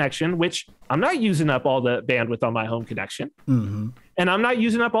home connection, which I'm not using up all the bandwidth on my home connection. And I'm not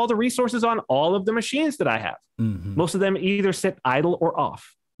using up all the resources on all of the machines that I have. Most of them either sit idle or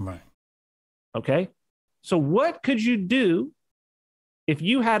off. Right. Okay. So what could you do if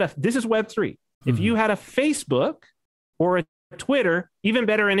you had this is Web3. If you had a Facebook or a Twitter, even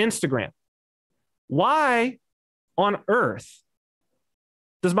better, an Instagram, why on earth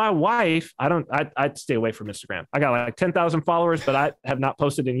does my wife, I'd stay away from Instagram. I got like 10,000 followers, but I have not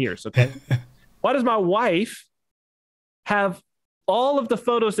posted in years. Okay. Why does my wife have all of the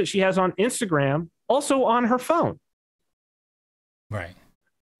photos that she has on Instagram also on her phone? Right.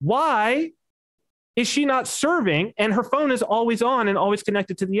 Why is she not serving and her phone is always on and always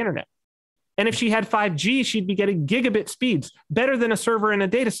connected to the internet? And if she had 5G, she'd be getting gigabit speeds, better than a server in a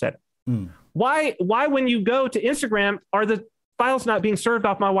data center. Why when you go to Instagram, are the files not being served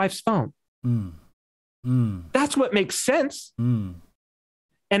off my wife's phone? That's what makes sense. And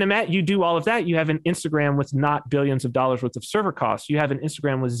Matt, you do all of that. You have an Instagram with not billions of dollars worth of server costs. You have an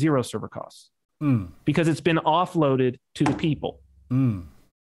Instagram with zero server costs because it's been offloaded to the people.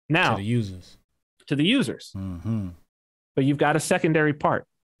 Now, to the users. But you've got a secondary part,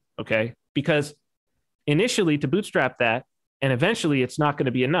 okay? Because initially to bootstrap that, and eventually it's not going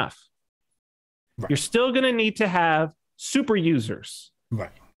to be enough. Right. You're still going to need to have super users,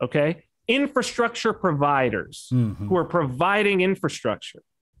 right? Okay, infrastructure providers who are providing infrastructure,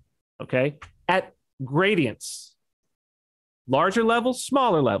 okay, at gradients, larger levels,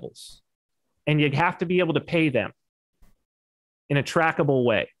 smaller levels, and you have to be able to pay them in a trackable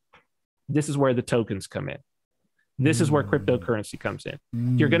way. This is where the tokens come in. This is where cryptocurrency comes in.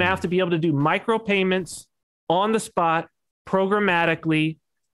 You're going to have to be able to do micropayments on the spot, programmatically,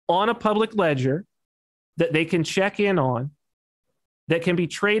 on a public ledger that they can check in on, that can be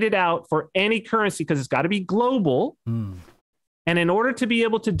traded out for any currency because it's got to be global. And in order to be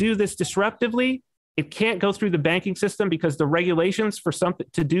able to do this disruptively, it can't go through the banking system because the regulations for something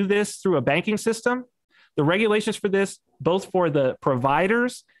to do this through a banking system, the regulations for this, both for the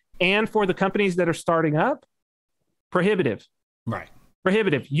providers and for the companies that are starting up, prohibitive. Right.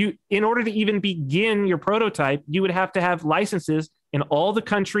 Prohibitive. In order to even begin your prototype, you would have to have licenses in all the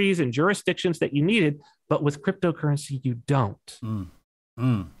countries and jurisdictions that you needed. But with cryptocurrency, you don't.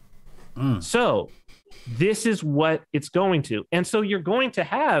 So this is what it's going to. And so you're going to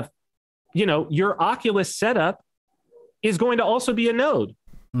have, your Oculus setup is going to also be a node.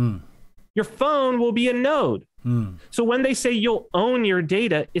 Your phone will be a node. So when they say you'll own your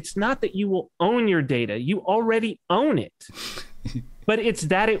data, it's not that you will own your data. You already own it. But it's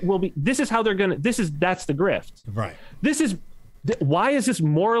that it will be, this is how they're going to, that's the grift. Right. Why is this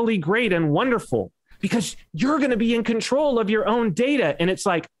morally great and wonderful? Because you're going to be in control of your own data. And it's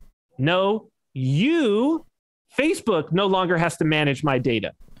like, no, Facebook no longer has to manage my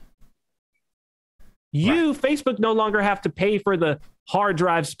data. Facebook no longer have to pay for the hard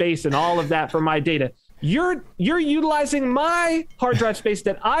drive space and all of that for my data. You're utilizing my hard drive space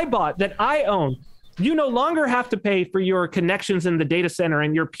that I bought, that I own. You no longer have to pay for your connections in the data center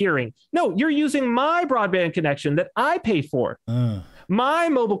and your peering. No, you're using my broadband connection that I pay for, my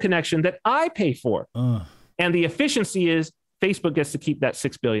mobile connection that I pay for. And the efficiency is Facebook gets to keep that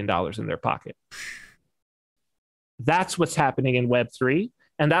 $6 billion in their pocket. That's what's happening in Web3.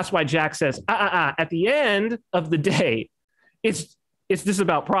 And that's why Jack says, at the end of the day, it's this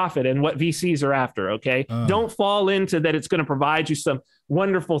about profit and what VCs are after, okay? Don't fall into that it's going to provide you some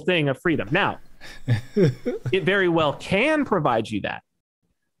wonderful thing of freedom. Now, it very well can provide you that.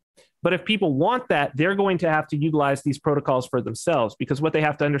 But if people want that, they're going to have to utilize these protocols for themselves, because what they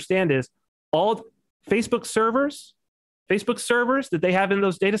have to understand is all Facebook servers that they have in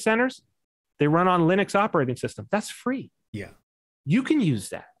those data centers, they run on Linux operating system. That's free. Yeah. You can use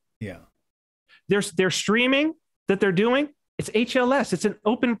that. Yeah. Their streaming that they're doing, it's HLS. It's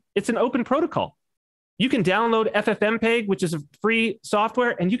an open protocol. You can download FFmpeg, which is a free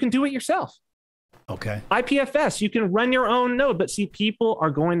software, and you can do it yourself. Okay. IPFS, you can run your own node, but see, people are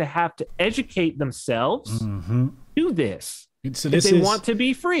going to have to educate themselves to this. So if they want to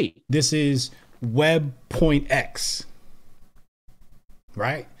be free. This is Web.X,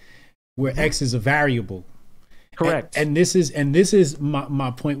 right? Where X is a variable. Correct. And this is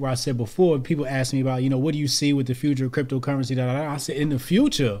my point where I said before, people ask me about, what do you see with the future of cryptocurrency? I said, in the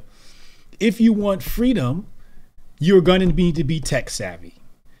future, if you want freedom, you're going to need to be tech savvy.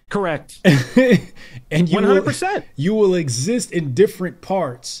 Correct. And 100%. You will exist in different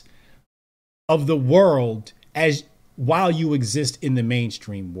parts of the world while you exist in the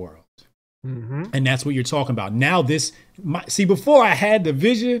mainstream world. And that's what you're talking about. Now before I had the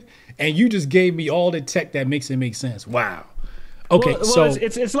vision and you just gave me all the tech that makes it make sense. Wow. Okay. Well, so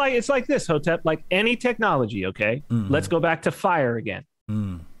it's like this, Hotep, like any technology. Okay. Let's go back to fire again.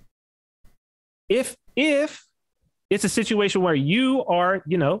 If it's a situation where you are,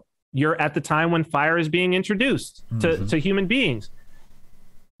 you're at the time when fire is being introduced to human beings,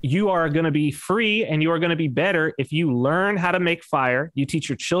 you are going to be free and you are going to be better if you learn how to make fire. You teach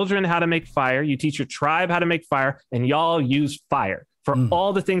your children how to make fire. You teach your tribe how to make fire, and y'all use fire for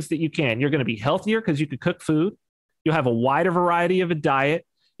all the things that you can. You're going to be healthier because you could cook food. You'll have a wider variety of a diet.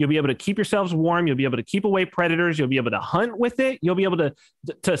 You'll be able to keep yourselves warm. You'll be able to keep away predators. You'll be able to hunt with it. You'll be able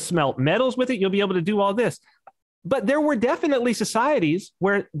to smelt metals with it. You'll be able to do all this. But there were definitely societies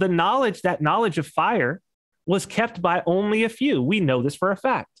where that knowledge of fire was kept by only a few. We know this for a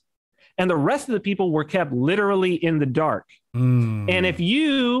fact. And the rest of the people were kept literally in the dark. And if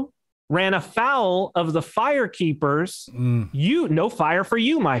you ran afoul of the fire keepers, no fire for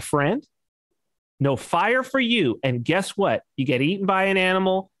you, my friend. No fire for you. And guess what? You get eaten by an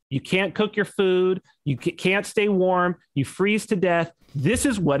animal. You can't cook your food. You can't stay warm. You freeze to death. This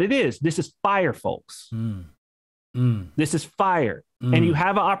is what it is. This is fire, folks. This is fire. And you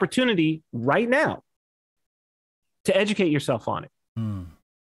have an opportunity right now to educate yourself on it.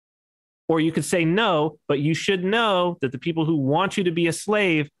 Or you could say no, but you should know that the people who want you to be a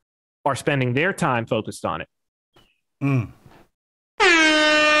slave are spending their time focused on it.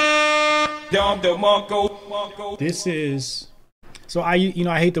 This is so I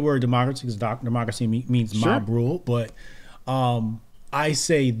hate the word democracy because democracy means mob rule, but I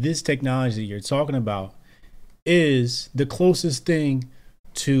say this technology you're talking about is the closest thing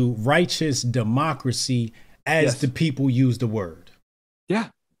to righteous democracy as the people use the word. Yeah.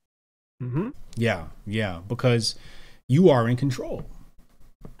 Mm-hmm. Yeah, because you are in control.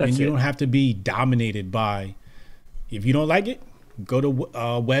 That's and you it. don't have to be dominated by, if you don't like it, go to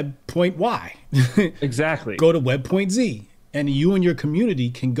web point Y. Exactly. Go to web point Z. And you and your community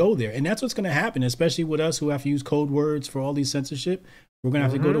can go there. And that's what's going to happen, especially with us who have to use code words for all these censorship. We're going to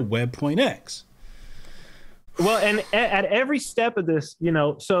have to go to web point X. Well, and at every step of this,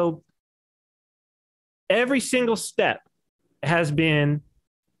 so every single step has been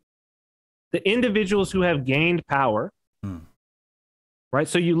the individuals who have gained power, right?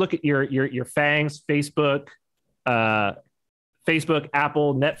 So you look at your FANGs, Facebook, Apple,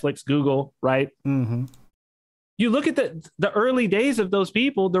 Netflix, Google, right? Mm-hmm. You look at the early days of those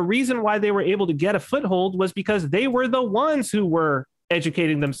people, the reason why they were able to get a foothold was because they were the ones who were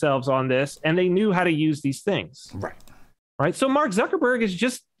educating themselves on this, and they knew how to use these things. Right. So Mark Zuckerberg he's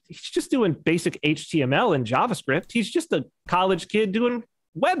just doing basic HTML and JavaScript. He's just a college kid doing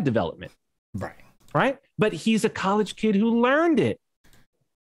web development. Right. But he's a college kid who learned it.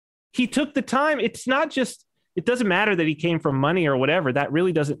 He took the time. It doesn't matter that he came from money or whatever.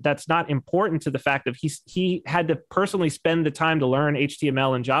 That's not important to the fact of he had to personally spend the time to learn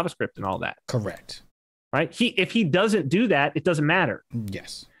HTML and JavaScript and all that. Correct. Right. If he doesn't do that, it doesn't matter.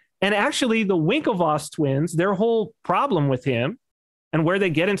 Yes. And actually the Winklevoss twins, their whole problem with him and where they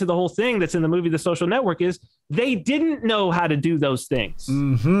get into the whole thing that's in the movie The Social Network is they didn't know how to do those things.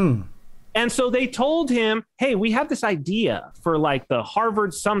 Mm-hmm. And so they told him, hey, we have this idea for like the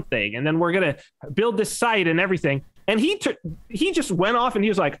Harvard something, and then we're going to build this site and everything. And he just went off and he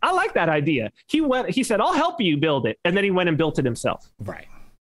was like, I like that idea. He said, I'll help you build it. And then he went and built it himself. Right.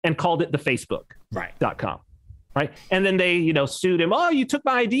 And called it the Facebook. Right. .com. Right. And then they, sued him. Oh, you took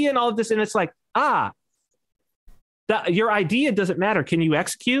my idea and all of this. And it's like, your idea doesn't matter. Can you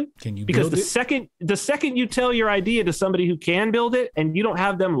execute? Can you because build it? the second you tell your idea to somebody who can build it and you don't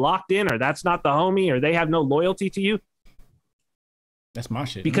have them locked in, or that's not the homie, or they have no loyalty to you, that's my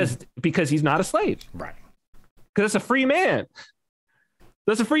shit. Because he's not a slave. Right. Because it's a free man.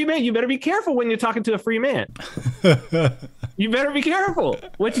 That's a free man. You better be careful when you're talking to a free man. You better be careful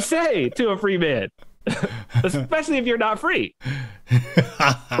what you say to a free man. Especially if you're not free.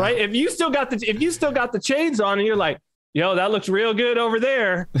 Right? If you still got the chains on and you're like, yo, that looks real good over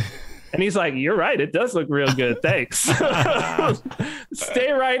there. And he's like, you're right, it does look real good. Thanks.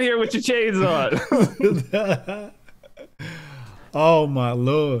 Stay right here with your chains on. Oh my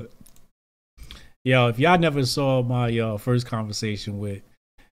Lord. Yo, if y'all never saw my first conversation with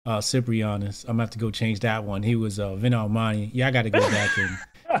Ciprianus, I'm gonna have to go change that one. He was Vin Armani. Yeah, I gotta go back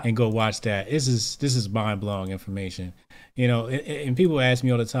and go watch that. This is mind-blowing information. And people ask me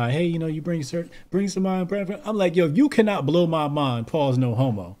all the time, hey, you bring some mind. I'm like, yo, you cannot blow my mind. Pause, no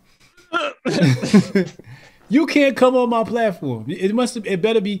homo. You can't come on my platform. It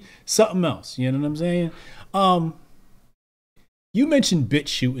better be something else. You know what I'm saying? You mentioned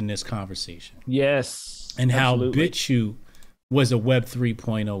BitChute in this conversation. Yes. And absolutely. how BitChute was a Web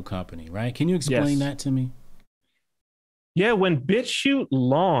 3.0 company, right? Can you explain that to me? Yeah, when BitChute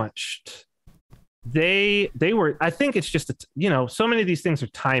launched, they were, I think it's just, so many of these things are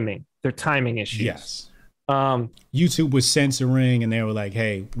timing. They're timing issues. Yes. YouTube was censoring and they were like,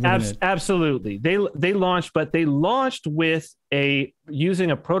 hey. Absolutely. They launched, but they launched with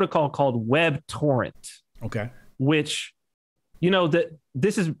using a protocol called WebTorrent. Okay. Which,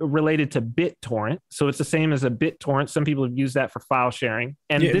 this is related to BitTorrent. So it's the same as a BitTorrent. Some people have used that for file sharing.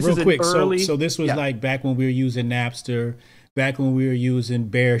 And this real is quick. Early... So this was like back when we were using Napster, back when we were using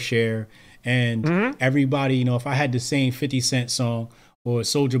BearShare, and everybody, if I had the same 50 Cent song or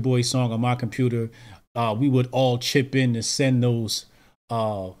Soulja Boy song on my computer, we would all chip in to send those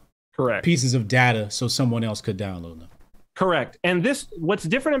correct pieces of data so someone else could download them. Correct. And what's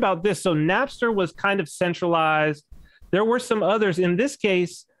different about this, so Napster was kind of centralized. There were some others. In this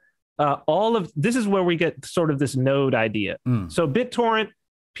case, this is where we get sort of this node idea. So BitTorrent,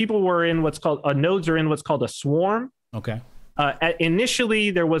 people were in nodes are in what's called a swarm. Okay.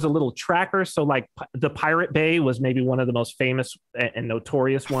 Initially, there was a little tracker. So like the Pirate Bay was maybe one of the most famous and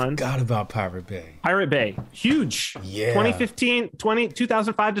notorious ones. Forgot about Pirate Bay. Pirate Bay, huge. Yeah.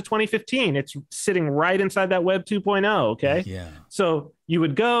 2005 to 2015. It's sitting right inside that Web 2.0. Okay. Yeah. So you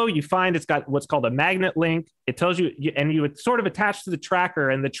would go, you find it's got what's called a magnet link. It tells you, and you would sort of attach to the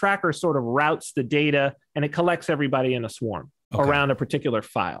tracker, and the tracker sort of routes the data and it collects everybody in a swarm around a particular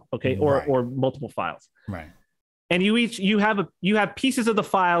file. Okay. Or multiple files. Right. And you have pieces of the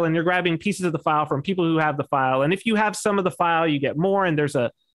file, and you're grabbing pieces of the file from people who have the file. And if you have some of the file, you get more. And there's a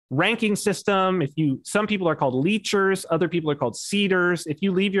ranking system. Some people are called leechers, other people are called seeders. If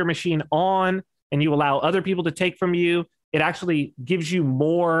you leave your machine on and you allow other people to take from you, it actually gives you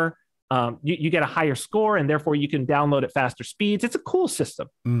more you get a higher score, and therefore you can download at faster speeds. It's a cool system.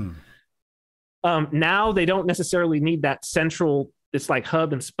 Now they don't necessarily need that central. It's like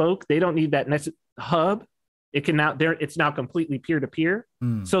hub and spoke. They don't need that hub. It's now completely peer-to-peer.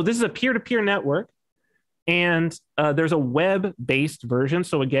 So this is a peer-to-peer network, and there's a web-based version.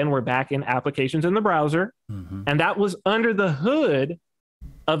 So again, we're back in applications in the browser, and that was under the hood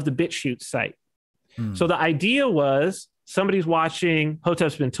of the BitChute site. So the idea was somebody's watching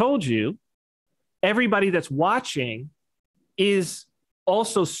Hotep's Been Told You. Everybody that's watching is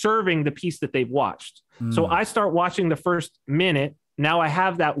also serving the piece that they've watched. So I start watching the first minute. Now I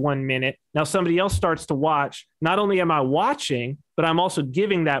have that 1 minute. Now somebody else starts to watch. Not only am I watching, but I'm also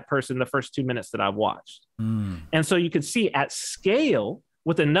giving that person the first 2 minutes that I've watched. And so you can see at scale,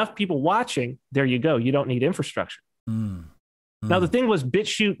 with enough people watching, there you go. You don't need infrastructure. Now, the thing was,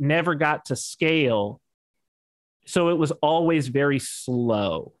 BitChute never got to scale. So it was always very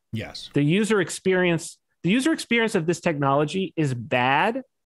slow. Yes. The user experience of this technology is bad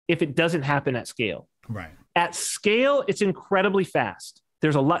if it doesn't happen at scale. Right. At scale, it's incredibly fast.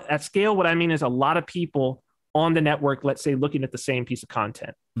 There's a lot at scale. What I mean is a lot of people on the network, let's say, looking at the same piece of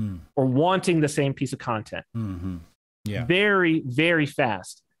content or wanting the same piece of content. Yeah. Very, very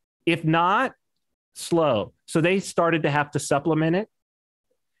fast. If not, slow. So they started to have to supplement it.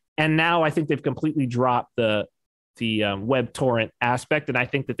 And now I think they've completely dropped the web torrent aspect. And I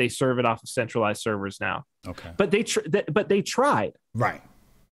think that they serve it off of centralized servers now. Okay. But they tried. Right.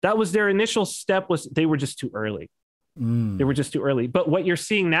 That was their initial step. Was they were just too early. They were just too early. But what you're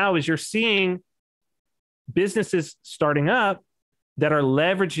seeing now is you're seeing businesses starting up that are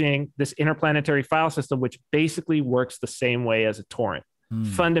leveraging this interplanetary file system, which basically works the same way as a torrent.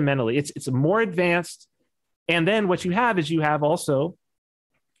 Fundamentally, it's more advanced. And then what you have is you have also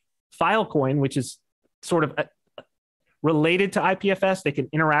Filecoin, which is sort of related to IPFS. They can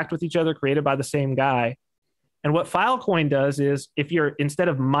interact with each other, created by the same guy. And what Filecoin does is, if you're, instead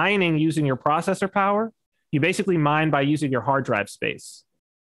of mining using your processor power, you basically mine by using your hard drive space.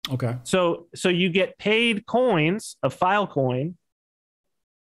 Okay. So you get paid coins of Filecoin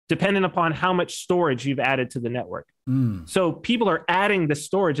depending upon how much storage you've added to the network. So people are adding the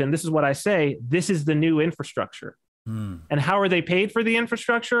storage, and this is what I say, this is the new infrastructure. And how are they paid for the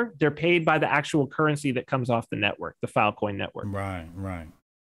infrastructure? They're paid by the actual currency that comes off the network, the Filecoin network. Right.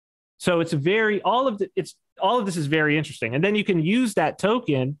 So it's all of this is very interesting. And then you can use that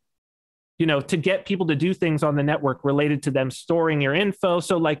token, to get people to do things on the network related to them storing your info.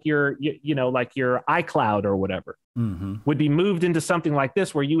 So like your iCloud or whatever would be moved into something like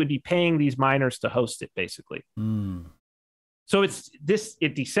this, where you would be paying these miners to host it, basically. So it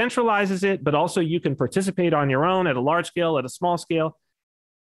decentralizes it, but also you can participate on your own at a large scale, at a small scale.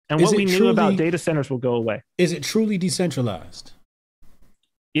 And what we knew about data centers will go away. Is it truly decentralized?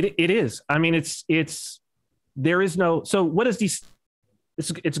 It is. I mean, there is no, so what is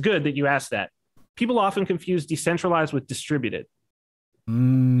it's good that you asked that. People often confuse decentralized with distributed.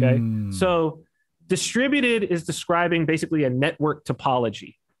 Okay. So distributed is describing basically a network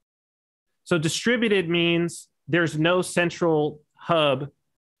topology. So distributed means there's no central hub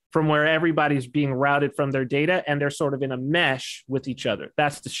from where everybody's being routed from their data, and they're sort of in a mesh with each other.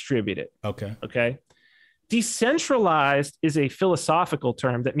 That's distributed. Okay. Decentralized is a philosophical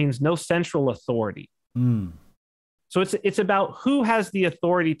term that means no central authority. So it's about who has the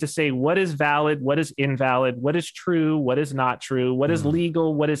authority to say what is valid, what is invalid, what is true, what is not true, what is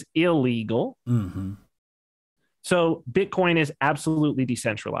legal, what is illegal. So Bitcoin is absolutely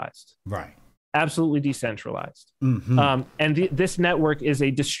decentralized. Right. Absolutely decentralized. And this network is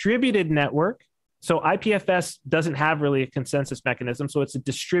a distributed network. So IPFS doesn't have really a consensus mechanism. So it's a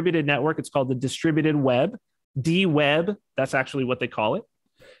distributed network. It's called the distributed web, D-Web. That's actually what they call it.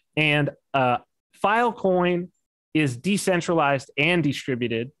 And Filecoin is decentralized and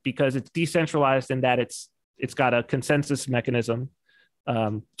distributed because it's decentralized in that it's got a consensus mechanism.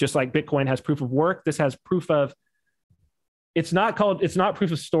 Just like Bitcoin has proof of work, this has proof of, it's not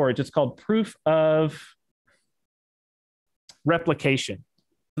proof of storage. It's called proof of replication.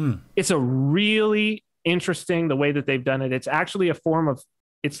 It's a really interesting, the way that they've done it. It's actually a form of,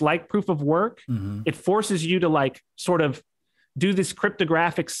 it's like proof of work. It forces you to like sort of do this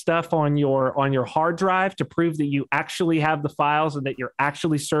cryptographic stuff on your hard drive to prove that you actually have the files and that you're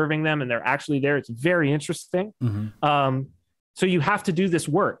actually serving them and they're actually there. It's very interesting. So you have to do this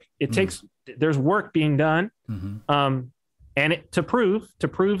work. There's work being done. And to prove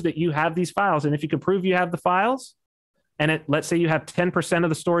that you have these files. And if you can prove you have the files, and let's say you have 10% of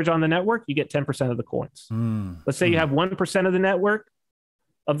the storage on the network, you get 10% of the coins. Let's say you have 1% of the network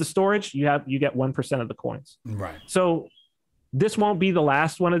of the storage, you get 1% of the coins. Right. So This won't be the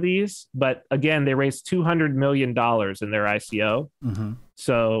last one of these, but again, they raised $200 million in their ICO. Mm-hmm.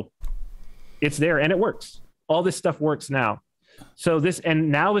 So it's there and it works. All this stuff works now. So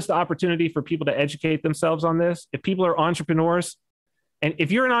now is the opportunity for people to educate themselves on this. If people are entrepreneurs, and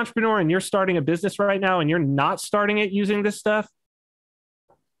if you're an entrepreneur and you're starting a business right now and you're not starting it using this stuff,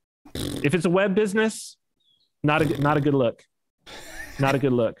 if it's a web business, not a good look. Not a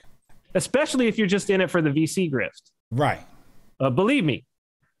good look. Especially if you're just in it for the VC grift. Right. Believe me,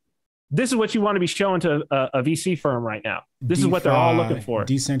 this is what you want to be showing to a VC firm right now. This is what they're all looking for.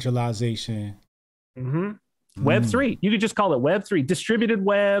 Decentralization. Mm-hmm. Web3. You could just call it Web3. Distributed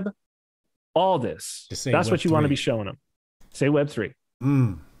web. All this. That's what you want to be showing them. Say Web3.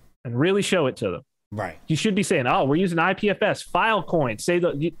 And really show it to them. Right. You should be saying, "Oh, we're using IPFS, Filecoin." Say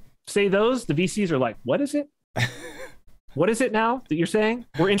those. The VCs are like, "What is it? What is it now that you're saying?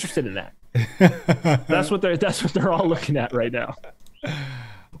 We're interested in that." That's what they're all looking at right now.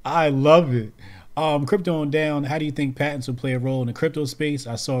 I love it. Crypto on down. How do you think patents will play a role in the crypto space?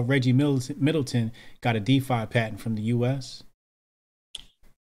 I saw Reggie Middleton got a DeFi patent from the US.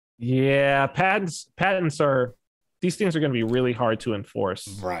 Yeah, patents are, these things are going to be really hard to enforce.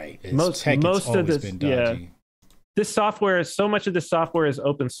 Right. Most of this, this software, so much of this software is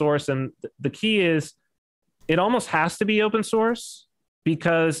open source, and the key is it almost has to be open source,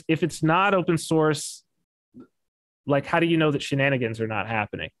 because if it's not open source, like, how do you know that shenanigans are not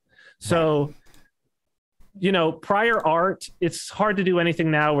happening? So, prior art, it's hard to do anything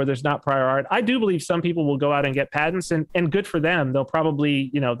now where there's not prior art. I do believe some people will go out and get patents, and good for them. They'll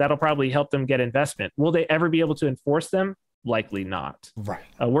probably, that'll probably help them get investment. Will they ever be able to enforce them? Likely not. Right.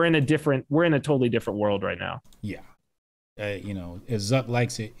 We're in a totally different world right now. Yeah. If Zuck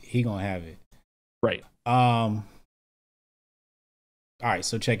likes it, he gonna have it. Right. All right,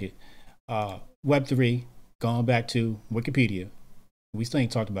 so check it. Web3, going back to Wikipedia. We still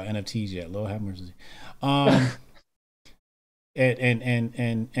ain't talked about NFTs yet. Lord have mercy.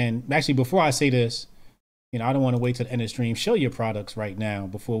 And actually, before I say this, I don't want to wait till the end of the stream. Show your products right now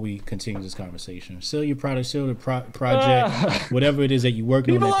before we continue this conversation. Show your products, show the project, whatever it is that you're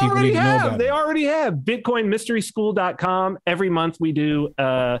working on that people need to know about. They already have. BitcoinMysterySchool.com. Every month we do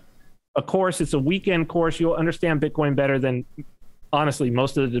a course. It's a weekend course. You'll understand Bitcoin better than, honestly,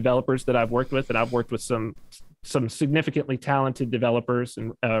 most of the developers that I've worked with. And I've worked with some significantly talented developers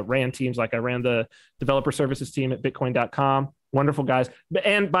and ran teams. Like I ran the developer services team at Bitcoin.com. Wonderful guys.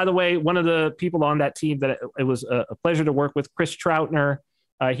 And by the way, one of the people on that team that it was a pleasure to work with, Chris Troutner,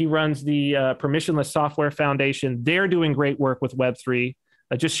 he runs the Permissionless Software Foundation. They're doing great work with Web3.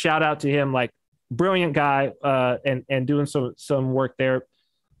 Just shout out to him, like, brilliant guy, and doing some work there.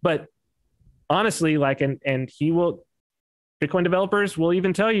 But honestly, like, and he will, Bitcoin developers will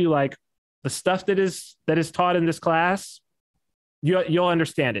even tell you, like, the stuff that is taught in this class, you'll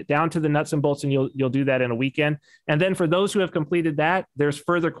understand it down to the nuts and bolts, and you'll do that in a weekend. And then for those who have completed that, there's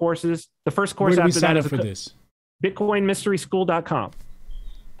further courses. The first course after that is this? BitcoinMysterySchool.com.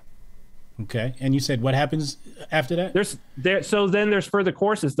 Okay, and you said what happens after that? So then there's further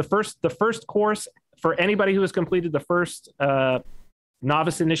courses. The first course for anybody who has completed the first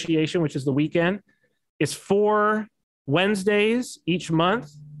novice initiation, which is the weekend, is 4 Wednesdays each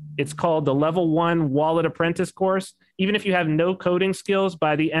month. It's called the Level 1 Wallet Apprentice course. Even if you have no coding skills,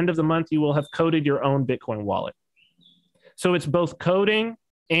 by the end of the month, you will have coded your own Bitcoin wallet. So it's both coding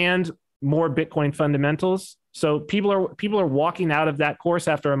and more Bitcoin fundamentals. So people are walking out of that course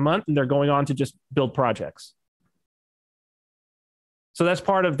after a month, and they're going on to just build projects. So that's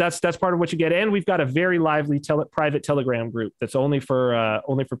part of what you get. And we've got a very lively private Telegram group that's only for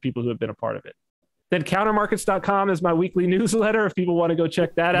people who have been a part of it. Then countermarkets.com is my weekly newsletter if people want to go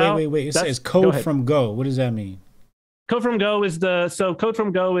check that out. Wait. It says Code from Go. What does that mean? Code from Go is the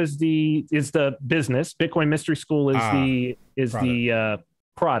business. Bitcoin Mystery School is the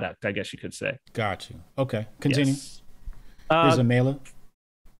product, I guess you could say. Got you. Okay. Continue. Yes. Here's a mailer.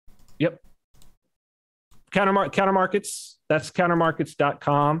 Yep. Countermarkets. That's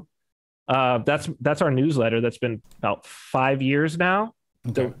countermarkets.com. That's our newsletter. That's been about 5 years now.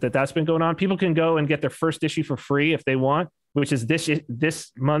 Okay. That's been going on. People can go and get their first issue for free if they want, which is this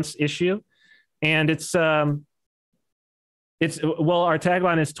month's issue. And it's our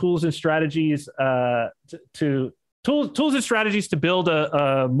tagline is tools and strategies to build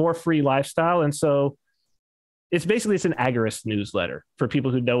a more free lifestyle. And so it's an agorist newsletter for people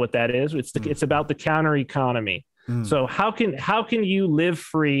who know what that is. It's about the counter economy. So how can you live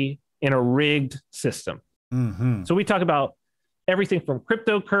free in a rigged system? Mm-hmm. So we talk about everything from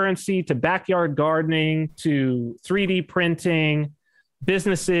cryptocurrency to backyard gardening to 3D printing,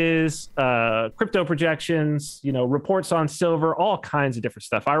 businesses, crypto projections, reports on silver, all kinds of different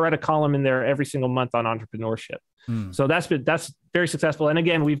stuff. I write a column in there every single month on entrepreneurship. So that's very successful. And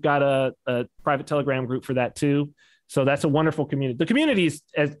again, we've got a private Telegram group for that too. So that's a wonderful community. The community is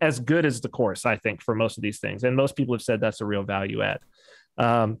as good as the course, I think, for most of these things. And most people have said that's a real value add.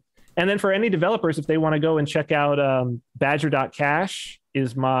 And then for any developers, if they want to go and check out Badger.cash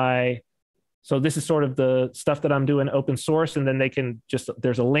is so this is sort of the stuff that I'm doing open source. And then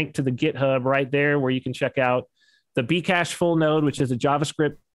there's a link to the GitHub right there where you can check out the Bcash full node, which is a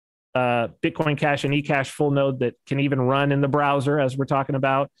JavaScript, Bitcoin Cash and eCash full node that can even run in the browser as we're talking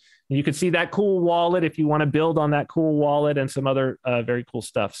about. And you can see that cool wallet if you want to build on that cool wallet and some other very cool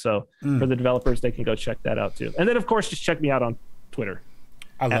stuff. So for the developers, they can go check that out too. And then of course, just check me out on Twitter.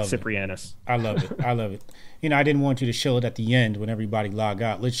 I love Ciprianus. I love it. I love it. I didn't want you to shill it at the end when everybody log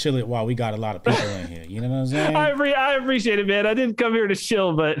out. Let's shill it while we got a lot of people in here. You know what I'm saying? I appreciate it, man. I didn't come here to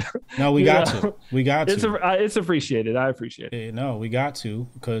shill, but no, we got to. We got to. It's appreciated. I appreciate it. No, we got to,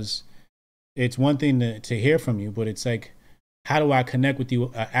 because it's one thing to hear from you, but it's like, how do I connect with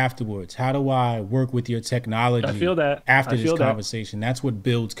you afterwards? How do I work with your technology? I feel that after this conversation. That's what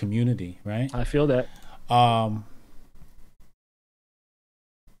builds community, right? I feel that.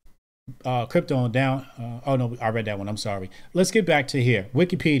 Crypto on down. Oh no, I read that one. I'm sorry. Let's get back to here.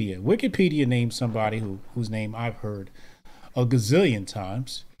 Wikipedia named somebody whose name I've heard a gazillion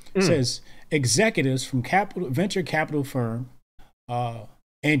times. Says executives from venture capital firm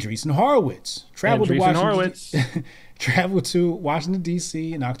Andreessen Horowitz traveled to Washington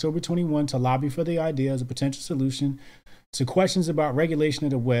D.C. in October 21 to lobby for the idea as a potential solution to questions about regulation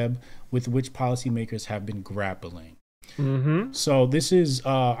of the web with which policymakers have been grappling. So this is,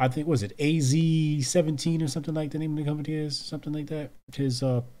 I think, was it AZ17 or something like the name of the company is? Something like that? His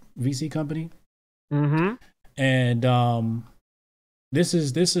VC company? And this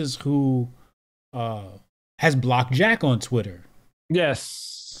is who has blocked Jack on Twitter.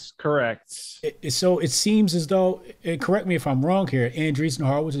 Yes, correct. So it seems as though, correct me if I'm wrong here, Andreessen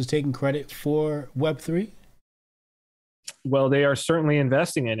Horowitz is taking credit for Web3? Well, they are certainly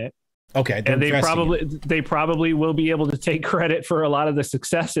investing in it. Okay, and they probably will be able to take credit for a lot of the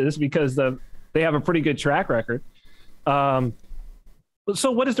successes because they have a pretty good track record. So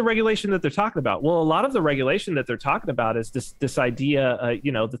what is the regulation that they're talking about? Well, a lot of the regulation that they're talking about is this idea,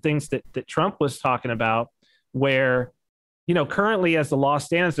 the things that Trump was talking about, where, currently as the law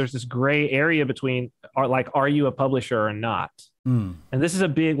stands, there's this gray area between are you a publisher or not? And this is a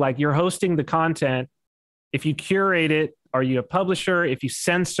big, you're hosting the content. If you curate it, are you a publisher? If you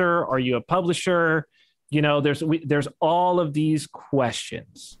censor, are you a publisher? There's all of these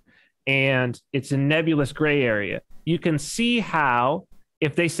questions, and it's a nebulous gray area. You can see how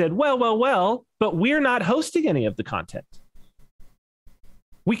if they said, well, but we're not hosting any of the content,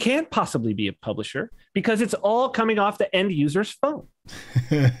 we can't possibly be a publisher because it's all coming off the end user's phone.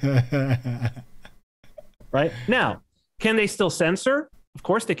 Right? Now, can they still censor? Of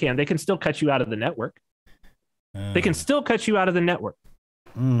course they can. They can still cut you out of the network. They can still cut you out of the network,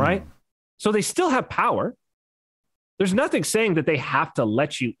 right? So they still have power. There's nothing saying that they have to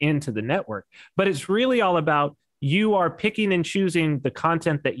let you into the network, but it's really all about you are picking and choosing the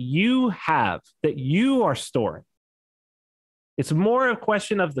content that you have, that you are storing. It's more a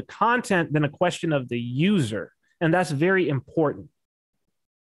question of the content than a question of the user. And that's very important.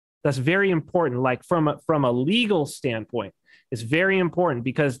 That's very important. Like from a legal standpoint, it's very important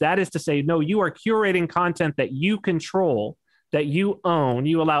because that is to say, no, you are curating content that you control, that you own.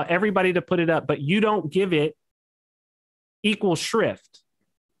 You allow everybody to put it up, but you don't give it equal shrift.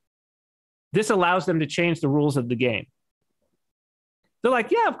 This allows them to change the rules of the game. They're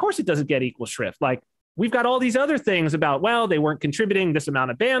like, yeah, of course it doesn't get equal shrift. Like, we've got all these other things about, well, they weren't contributing this amount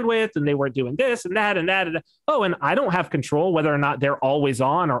of bandwidth and they weren't doing this and that and that. And that. Oh, and I don't have control whether or not they're always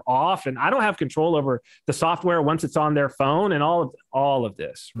on or off. And I don't have control over the software once it's on their phone and all of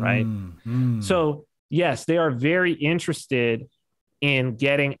this, right? So yes, they are very interested in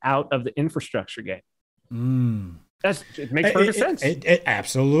getting out of the infrastructure game. It makes perfect sense.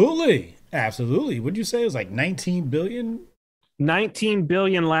 Absolutely. Would you say it was like 19 billion? 19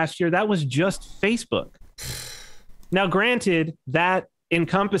 billion last year. That was just Facebook. Now, granted, that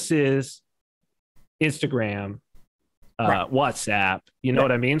encompasses Instagram, right. WhatsApp. You know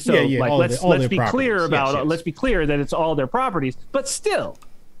what I mean? So, let's be clear about. Let's be clear that it's all their properties. But still,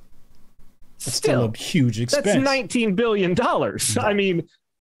 it's still a huge expense. That's $19 billion. Right. I mean,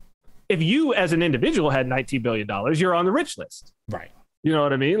 if you as an individual had $19 billion, you're on the rich list. Right. You know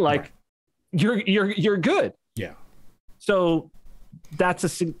what I mean? Like, right. you're good. Yeah. So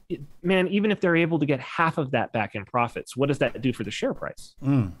that's man, even if they're able to get half of that back in profits, what does that do for the share price?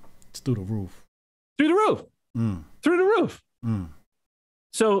 It's through the roof. Through the roof. Through the roof. Mm.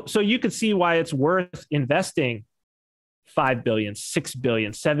 So you could see why it's worth investing $5 billion, $6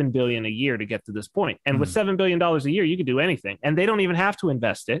 billion, $7 billion a year to get to this point. And with $7 billion a year, you could do anything. And they don't even have to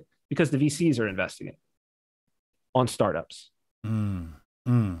invest it because the VCs are investing it on startups. And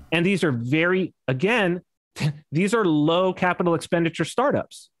these are these are low capital expenditure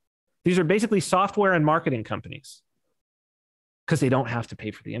startups. These are basically software and marketing companies because they don't have to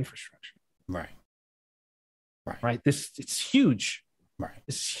pay for the infrastructure. Right. It's huge. Right.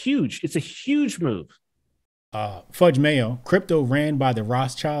 It's huge. It's a huge move. Fudge Mayo, crypto ran by the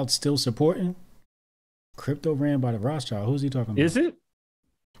Rothschilds, still supporting? Crypto ran by the Rothschild. Who's he talking about?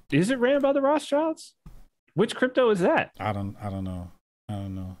 Is it ran by the Rothschilds? Which crypto is that? I don't know.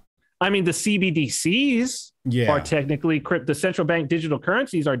 I mean, the CBDCs are technically the central bank digital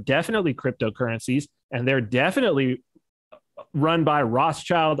currencies are definitely cryptocurrencies, and they're definitely run by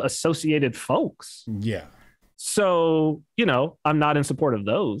Rothschild associated folks. Yeah. So, I'm not in support of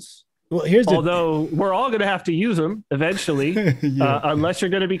those. Well, although we're all going to have to use them eventually, unless you're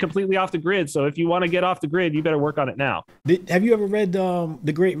going to be completely off the grid. So if you want to get off the grid, you better work on it now. Have you ever read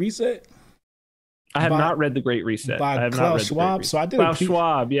The Great Reset? I have not read The Great Reset by Klaus Schwab. So I did Klaus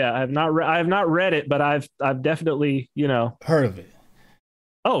Schwab. Yeah, I have not read it, but I've definitely heard of it.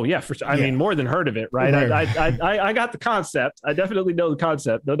 Oh yeah, for sure. I mean, more than heard of it, right? I got the concept. I definitely know the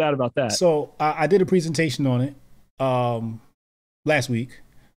concept, no doubt about that. So I did a presentation on it last week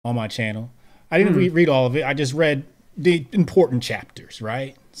on my channel. I didn't read all of it. I just read the important chapters,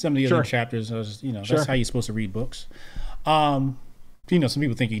 right? Some of the other chapters, that's how you're supposed to read books. Some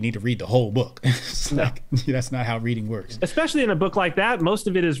people think you need to read the whole book. That's not how reading works. Especially in a book like that, most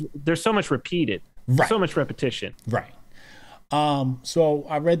of it there's so much repeated, so much repetition. Right. So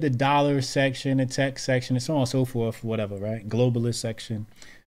I read the dollar section, the tech section, and so on and so forth, whatever, right? Globalist section.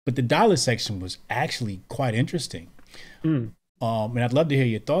 But the dollar section was actually quite interesting. And I'd love to hear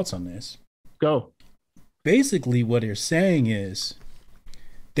your thoughts on this. Go. Basically, what they're saying is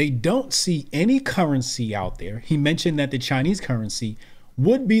they don't see any currency out there. He mentioned that the Chinese currency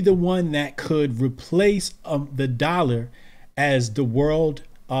would be the one that could replace the dollar as the world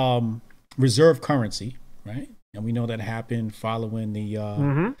reserve currency, right? And we know that happened following the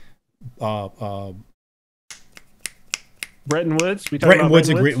Bretton Woods. Bretton Woods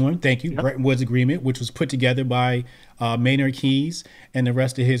Agreement. Thank you. Bretton Woods Agreement, which was put together by Maynard Keynes and the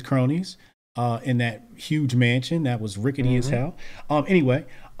rest of his cronies in that huge mansion that was rickety as hell. Anyway,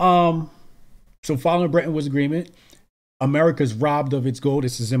 so following Bretton Woods Agreement, America's robbed of its gold.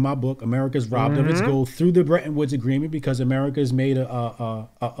 This is in my book. America's robbed of its gold through the Bretton Woods Agreement because America's made and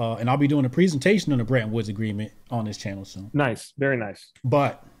I'll be doing a presentation on the Bretton Woods Agreement on this channel soon. Nice. Very nice.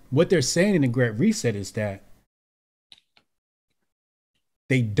 But what they're saying in the Great Reset is that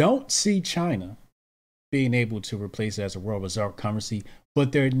they don't see China being able to replace it as a world reserve currency,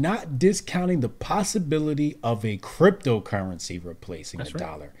 but they're not discounting the possibility of a cryptocurrency replacing the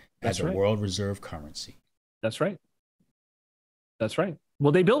dollar as a world reserve currency. That's right. That's right.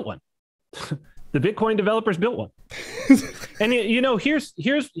 Well, they built one. The Bitcoin developers built one. And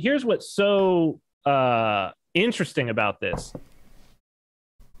here's what's so interesting about this.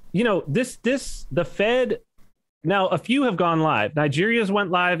 The Fed. Now, a few have gone live. Nigeria's went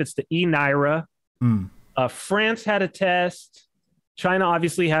live. It's the e-Naira. France had a test. China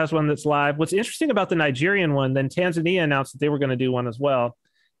obviously has one that's live. What's interesting about the Nigerian one, then Tanzania announced that they were going to do one as well,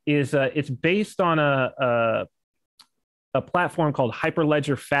 is it's based on a platform called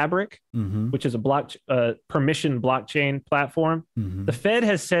Hyperledger Fabric, which is a permission blockchain platform. The Fed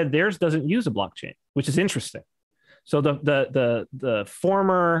has said theirs doesn't use a blockchain, which is interesting. So the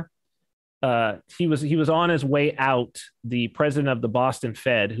former he was on his way out, the president of the Boston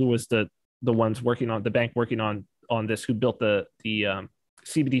Fed, who was the ones working on the bank working on this, who built the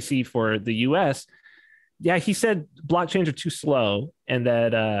CBDC for the US. Yeah, he said blockchains are too slow and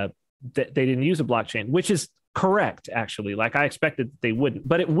that they didn't use a blockchain, which is correct, actually. Like I expected that they wouldn't,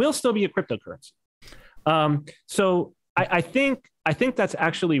 but it will still be a cryptocurrency. So I think that's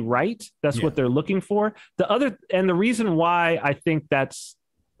actually right. That's what they're looking for. The reason why I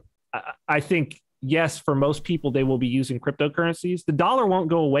think yes, for most people, they will be using cryptocurrencies. The dollar won't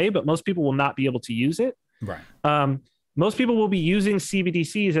go away, but most people will not be able to use it. Right. Most people will be using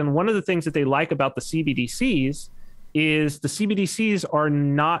CBDCs. And one of the things that they like about the CBDCs is the CBDCs are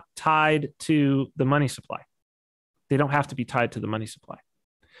not tied to the money supply. They don't have to be tied to the money supply.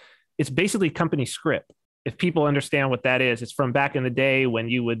 It's basically company script. If people understand what that is, it's from back in the day when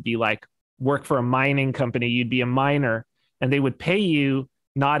you would be like work for a mining company, you'd be a miner and they would pay you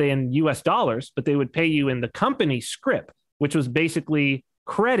not in US dollars, but they would pay you in the company scrip, which was basically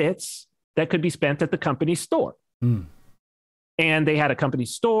credits that could be spent at the company store. Mm. And they had a company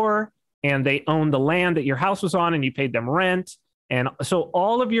store, and they owned the land that your house was on, and you paid them rent. And so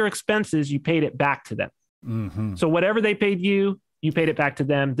all of your expenses, you paid it back to them. Mm-hmm. So whatever they paid you, you paid it back to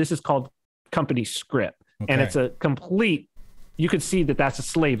them. This is called company scrip. Okay. And it's a complete, you could see that that's a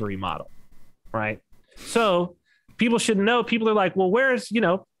slavery model, right? So people should know, people are like, well, where's,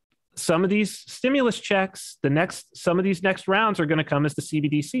 some of these stimulus checks, some of these next rounds are going to come as the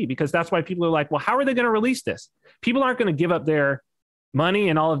CBDC, because that's why people are like, well, how are they going to release this? People aren't going to give up their money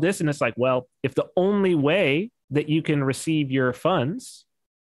and all of this. And it's like, well, if the only way that you can receive your funds,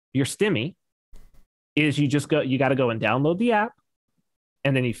 your stimmy, is you got to go and download the app,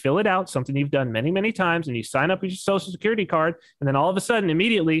 and then you fill it out, something you've done many, many times, and you sign up with your social security card. And then all of a sudden,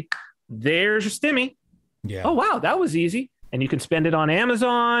 immediately, there's your stimmy. Yeah. Oh, wow, that was easy. And you can spend it on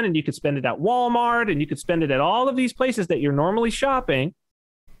Amazon, and you could spend it at Walmart, and you could spend it at all of these places that you're normally shopping.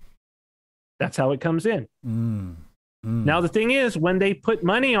 That's how it comes in. Now, the thing is, when they put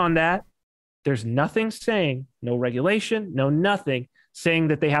money on that, there's nothing saying, no regulation, no nothing saying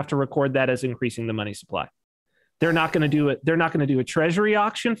that they have to record that as increasing the money supply. They're not going to do it. They're not going to do a treasury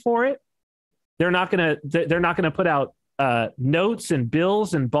auction for it. They're not going to put out notes and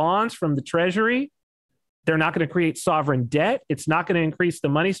bills and bonds from the treasury. They're not going to create sovereign debt. It's not going to increase the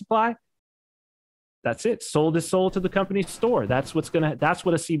money supply. That's it. Sold is sold to the company store. That's what a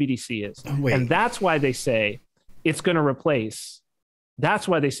CBDC is. Wait. And that's why they say it's going to replace. That's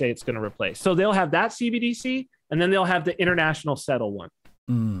why they say it's going to replace. So they'll have that CBDC, and then they'll have the international settle one.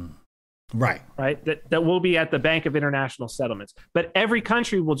 Right. That will be at the Bank of International Settlements. But every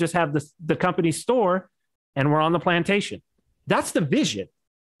country will just have the company store, and we're on the plantation. That's the vision.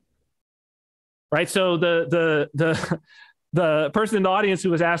 Right. So the person in the audience who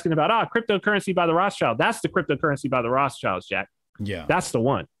was asking about cryptocurrency by the Rothschild, that's the cryptocurrency by the Rothschilds, Jack. Yeah. That's the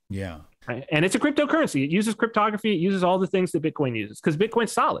one. Yeah. Right? And it's a cryptocurrency. It uses cryptography. It uses all the things that Bitcoin uses, because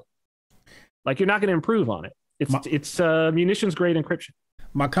Bitcoin's solid. Like, you're not going to improve on it. It's munitions grade encryption.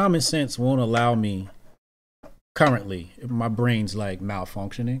 My common sense won't allow me currently, my brain's like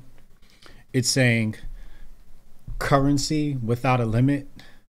malfunctioning. It's saying currency without a limit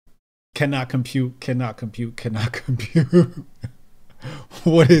cannot compute.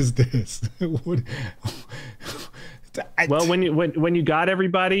 What is this? Well, when you got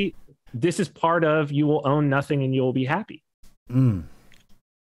everybody, this is part of, you will own nothing and you will be happy.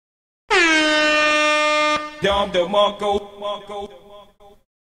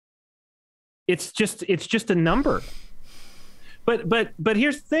 It's just a number. But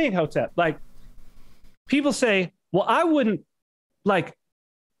here's the thing, Hotep. Like, people say, well, I wouldn't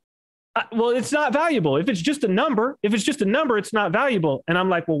well, it's not valuable. If it's just a number, it's not valuable. And I'm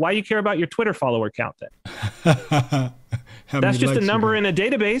like, well, why you care about your Twitter follower count then? That's just a number in a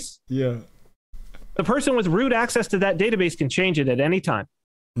database. Yeah. The person with root access to that database can change it at any time.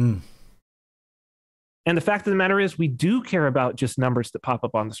 And the fact of the matter is, we do care about just numbers that pop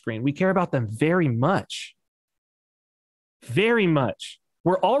up on the screen. We care about them very much. Very much.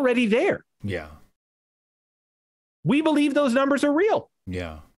 We're already there. Yeah. We believe those numbers are real.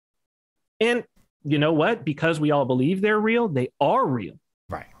 Yeah. And you know what? Because we all believe they're real, they are real.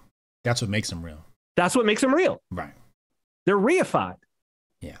 Right. That's what makes them real. That's what makes them real. Right. They're reified.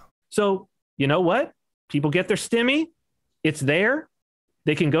 Yeah. So, you know what? People get their stimmy. It's there.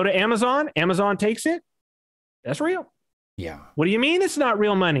 They can go to Amazon. Amazon takes it. That's real. Yeah. What do you mean it's not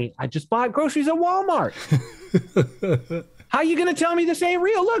real money? I just bought groceries at Walmart. How are you going to tell me this ain't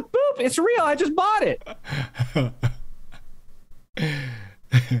real? Look, boop, it's real. I just bought it.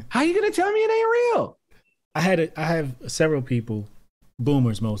 How are you going to tell me it ain't real? I have several people,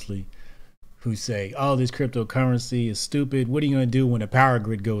 boomers mostly, who say, oh, this cryptocurrency is stupid. What are you going to do when the power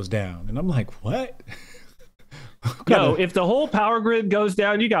grid goes down? And I'm like, what? No, if the whole power grid goes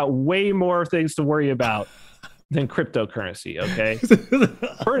down, you got way more things to worry about than cryptocurrency, okay?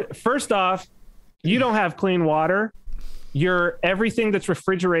 First off, you don't have clean water. You're everything that's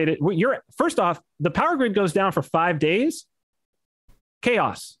refrigerated. First off, the power grid goes down for 5 days.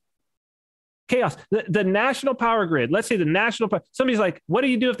 Chaos. The national power grid. Let's say somebody's like, what do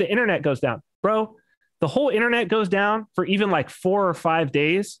you do if the internet goes down? Bro, the whole internet goes down for even like 4 or 5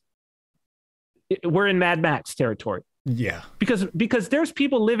 days. We're in Mad Max territory. Yeah. Because there's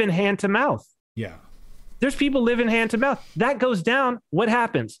people living hand to mouth. Yeah. There's people living hand to mouth. That goes down. What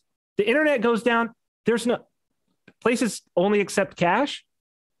happens? The internet goes down. There's no places only accept cash.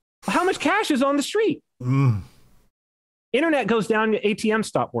 How much cash is on the street? Internet goes down. Your ATM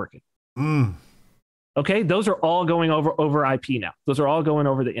stop working. Okay, those are all going over IP now. Those are all going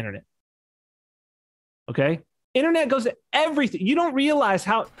over the internet. Okay, internet goes to everything. You don't realize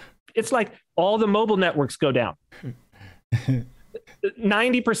how it's like all the mobile networks go down.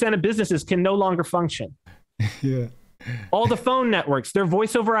 90% of businesses can no longer function. Yeah. All the phone networks, they're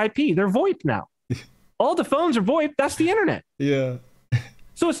voice over IP. They're VoIP now. All the phones are VoIP. That's the internet. Yeah.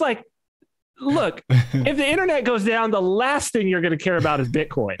 So it's like, look, if the internet goes down, the last thing you're going to care about is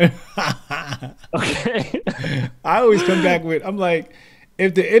Bitcoin. Okay. I always come back with, I'm like,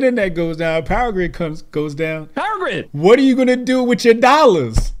 if the internet goes down, power grid goes down. Power grid. What are you going to do with your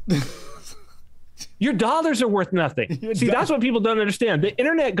dollars? Your dollars are worth nothing. See, that's what people don't understand. The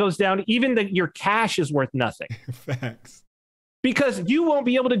internet goes down, even your cash is worth nothing. Facts. Because you won't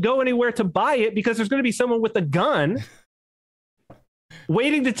be able to go anywhere to buy it because there's going to be someone with a gun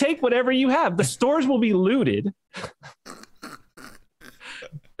waiting to take whatever you have. The stores will be looted.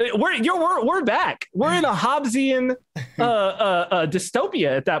 We're back. We're in a Hobbesian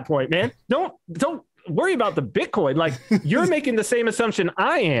dystopia at that point, man. Don't worry about the Bitcoin. Like, you're making the same assumption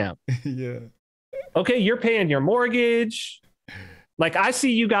I am. Yeah. Okay, you're paying your mortgage. Like, I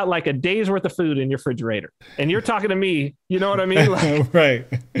see you got like a day's worth of food in your refrigerator, and you're talking to me. You know what I mean? Like, right.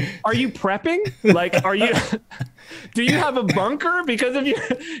 Are you prepping? Like, do you have a bunker? Because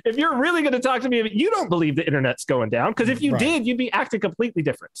if you're really going to talk to me, you don't believe the internet's going down. Because if you did, you'd be acting completely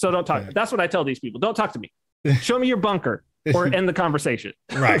different. So don't talk. Right. That's what I tell these people. Don't talk to me. Show me your bunker or end the conversation.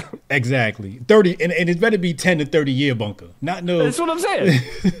 Right. Exactly. 30, and it better be 10 to 30 year bunker. Not no. That's what I'm saying.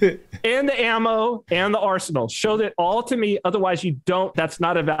 And the ammo and the arsenal. Show that all to me. Otherwise, you don't. That's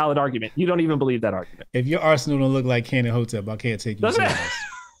not a valid argument. You don't even believe that argument. If your arsenal don't look like Cannon Hotep, I can't take you serious.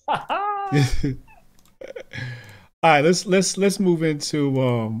 All right, let's move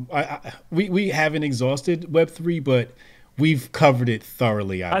into we haven't exhausted Web3, but we've covered it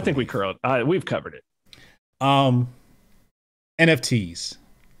thoroughly. I think we've covered it. NFTs.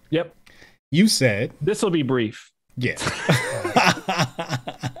 Yep. You said this will be brief. Yeah.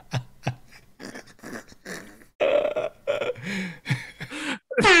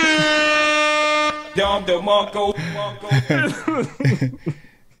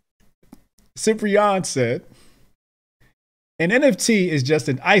 Cyprian said, an NFT is just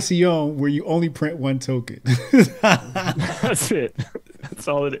an ICO where you only print one token. That's it. That's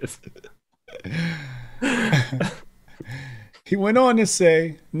all it is. He went on to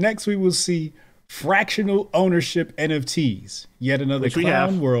say, next we will see fractional ownership NFTs, yet another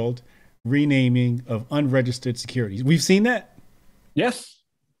clown world renaming of unregistered securities. We've seen that? Yes.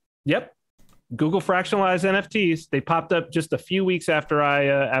 Yep. Google fractionalized NFTs. They popped up just a few weeks after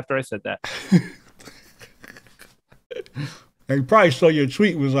I said that. I probably saw your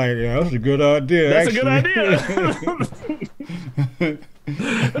tweet was like, yeah, that's a good idea. That's a good idea.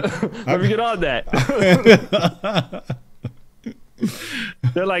 Let me get on that.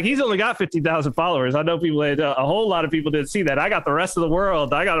 They're like, he's only got 50,000 followers. I know people, a whole lot of people didn't see that. I got the rest of the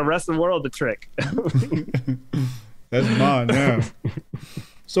world. I got the rest of the world to trick. That's mine now.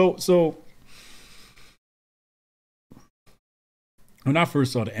 So when I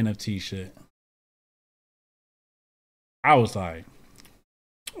first saw the NFT shit, I was like,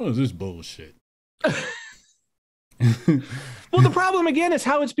 what is this bullshit? Well, the problem again is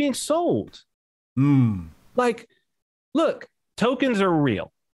how it's being sold. Like, look, tokens are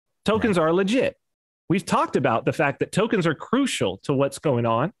real. Tokens are legit. We've talked about the fact that tokens are crucial to what's going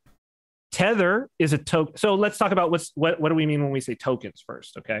on. Tether is a token. So let's talk about what do we mean when we say tokens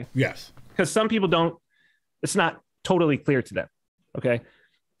first, okay? Yes. Because some people don't, it's not totally clear to them, okay?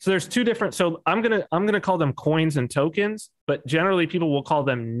 So there's two different, so I'm gonna call them coins and tokens, but generally people will call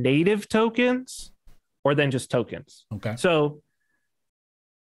them native tokens or then just tokens. Okay. So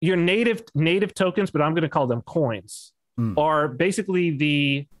your native tokens, but I'm gonna call them coins, are basically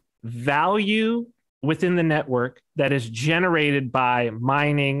the value within the network that is generated by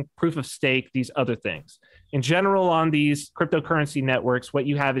mining, proof of stake, these other things. In general, on these cryptocurrency networks, what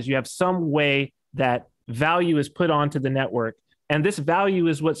you have is you have some way that value is put onto the network. And this value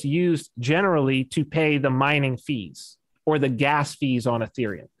is what's used generally to pay the mining fees or the gas fees on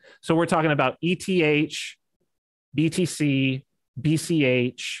Ethereum. So we're talking about ETH, BTC,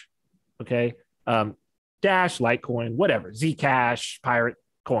 BCH, okay, Dash, Litecoin, whatever, Zcash, Pirate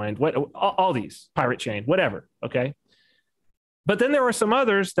Coin, all these, Pirate Chain, whatever, okay? But then there are some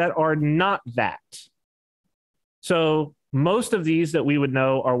others that are not that. So most of these that we would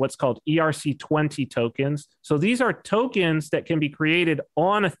know are what's called ERC20 tokens. So these are tokens that can be created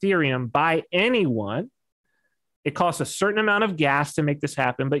on Ethereum by anyone. It costs a certain amount of gas to make this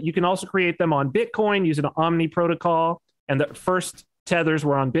happen, but you can also create them on Bitcoin using an Omni protocol. And the first tethers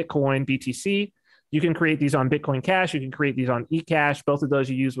were on Bitcoin, BTC. You can create these on Bitcoin Cash. You can create these on eCash. Both of those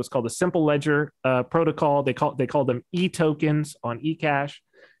you use what's called the Simple Ledger protocol. They call them e-tokens on eCash,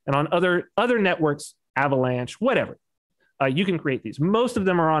 and on other networks, Avalanche, whatever. You can create these. Most of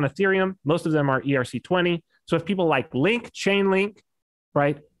them are on Ethereum. Most of them are ERC20. So if people like Link, Chainlink,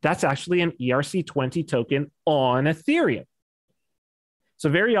 right, that's actually an ERC20 token on Ethereum. So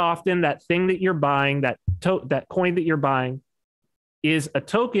very often that thing that you're buying, that coin that you're buying, is a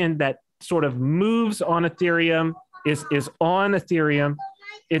token that sort of moves on Ethereum, is on Ethereum.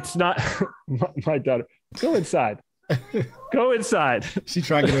 It's not my daughter. Go inside. Go inside. She's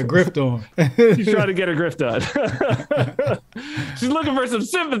trying to get her grift on. She's trying to get her grift on. She's looking for some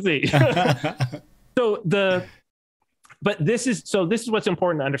sympathy. This is what's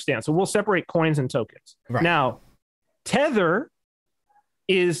important to understand. So we'll separate coins and tokens. Right. Now, Tether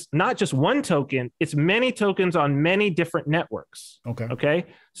is not just one token, it's many tokens on many different networks. Okay.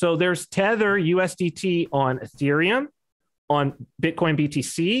 So there's Tether USDT on Ethereum, on Bitcoin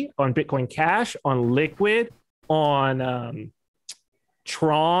BTC, on Bitcoin Cash, on Liquid, on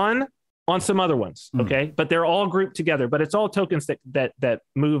Tron, on some other ones. Okay. But they're all grouped together, but it's all tokens that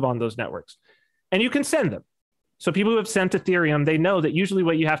move on those networks. And you can send them. So people who have sent Ethereum, they know that usually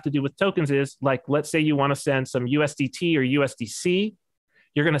what you have to do with tokens is, like, let's say you want to send some USDT or USDC.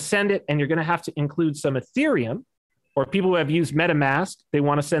 You're going to send it and you're going to have to include some Ethereum, or people who have used MetaMask, they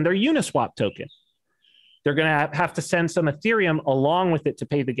want to send their Uniswap token. They're going to have to send some Ethereum along with it to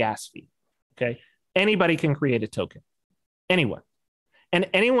pay the gas fee. Okay. Anybody can create a token. Anyone. And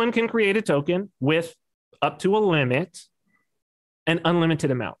anyone can create a token with up to a limit, an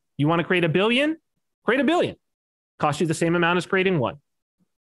unlimited amount. You want to create 1 billion? Create 1 billion. Cost you the same amount as creating one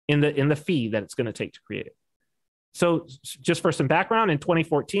in the fee that it's going to take to create it. So just for some background, in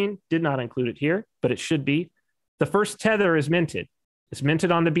 2014, did not include it here, but it should be. The first Tether is minted. It's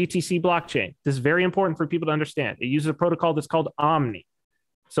minted on the BTC blockchain. This is very important for people to understand. It uses a protocol that's called Omni.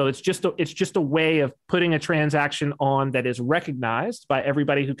 So it's just a way of putting a transaction on that is recognized by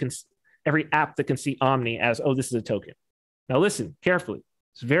everybody every app that can see Omni as, oh, this is a token. Now listen carefully.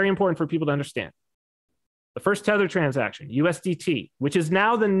 It's very important for people to understand. The first Tether transaction, USDT, which is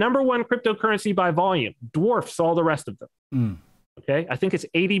now the #1 cryptocurrency by volume, dwarfs all the rest of them. Okay, I think it's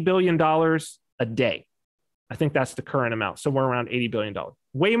 $80 billion a day. I think that's the current amount, somewhere around $80 billion.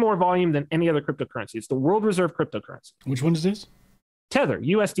 Way more volume than any other cryptocurrency. It's the world reserve cryptocurrency. Which one is this? Tether,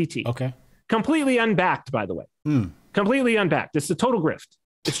 USDT. Okay. Completely unbacked, by the way. Completely unbacked. It's a total grift.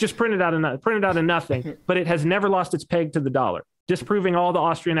 It's just printed out of nothing, but it has never lost its peg to the dollar, disproving all the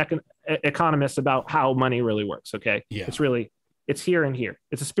Austrian economists about how money really works. Okay. Yeah. It's here and here.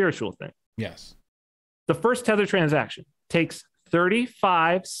 It's a spiritual thing. Yes. The first Tether transaction takes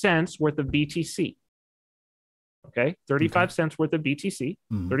 35 cents worth of BTC. Okay. 35 cents worth of BTC,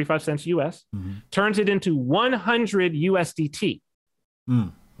 35 cents US, turns it into 100 USDT.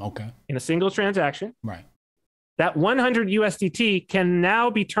 Okay. In a single transaction. Right. That 100 USDT can now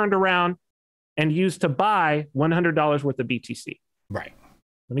be turned around and used to buy $100 worth of BTC. Right.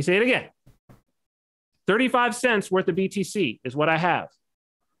 Let me say it again. 35 cents worth of BTC is what I have.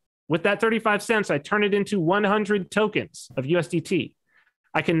 With that 35 cents, I turn it into 100 tokens of USDT.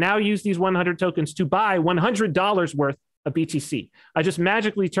 I can now use these 100 tokens to buy $100 worth of BTC. I just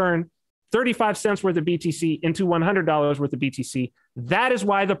magically turn 35 cents worth of BTC into $100 worth of BTC. That is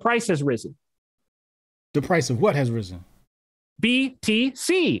why the price has risen. The price of what has risen?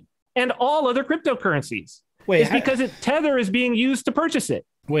 BTC and all other cryptocurrencies. Wait, it's because Tether is being used to purchase it.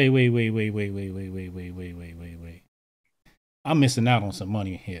 Wait. I'm missing out on some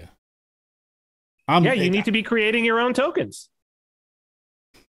money here. You need to be creating your own tokens.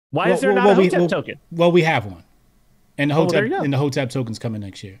 Why is there not a Hotep token? Well, we have one. And the Hotep token's coming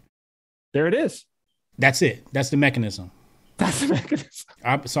next year. There it is. That's it. That's the mechanism. That's the mechanism.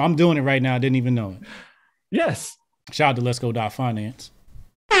 So I'm doing it right now. I didn't even know it. Yes. Shout out to Let's Go Finance.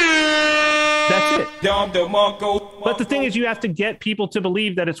 That's it. But the thing is, you have to get people to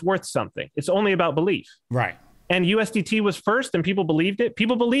believe that it's worth something. It's only about belief. Right. And USDT was first and people believed it.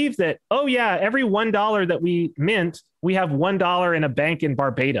 People believed that, oh yeah, every $1 that we mint, we have $1 in a bank in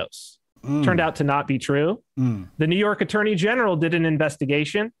Barbados. Turned out to not be true. The New York Attorney General did an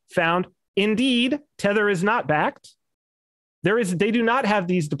investigation, found indeed Tether is not backed. They do not have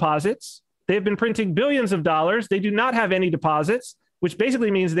these deposits. They've been printing billions of dollars. They do not have any deposits, which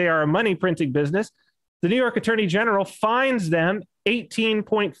basically means they are a money printing business. The New York Attorney General fines them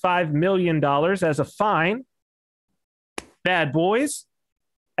 $18.5 million as a fine. Bad boys.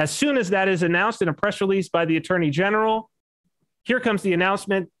 As soon as that is announced in a press release by the Attorney General, here comes the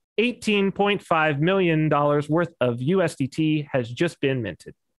announcement. $18.5 million worth of USDT has just been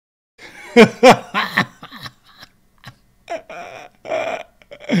minted.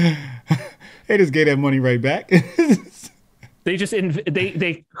 They just gave that money right back. They just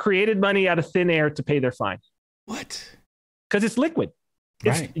they created money out of thin air to pay their fine. What? Because it's liquid.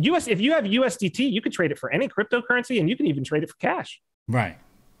 It's Right. If you have USDT, you can trade it for any cryptocurrency, and you can even trade it for cash. Right.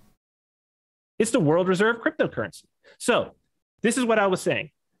 It's the world reserve cryptocurrency. So this is what I was saying.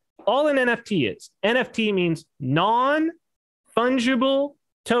 All an NFT is. NFT means non-fungible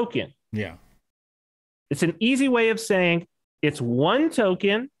token. Yeah. It's an easy way of saying it's one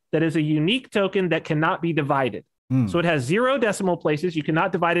token that is a unique token that cannot be divided. So it has 0 decimal places. You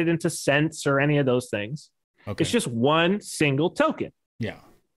cannot divide it into cents or any of those things. Okay. It's just one single token. Yeah.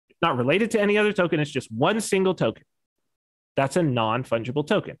 Not related to any other token. It's just one single token. That's a non-fungible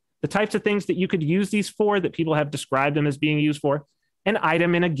token. The types of things that you could use these for, that people have described them as being used for, an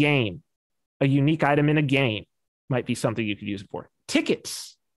item in a game, a unique item in a game might be something you could use it for.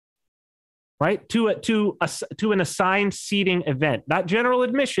 Tickets, right? To an assigned seating event, not general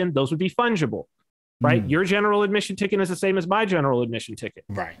admission. Those would be fungible, right? Your general admission ticket is the same as my general admission ticket.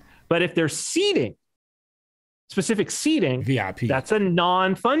 Right. But if there's seating, specific seating, VIP. that's a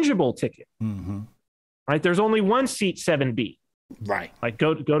non-fungible ticket, right? There's only one seat 7B. Right. Like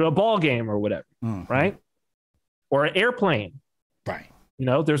go to a ball game or whatever, right? Or an airplane. Right. You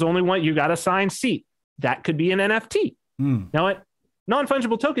know, there's only one. You got assigned seat. That could be an NFT. Now, a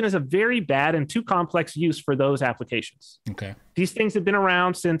non-fungible token is a very bad and too complex use for those applications. Okay. These things have been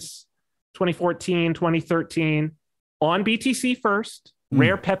around since 2014, 2013 on BTC first.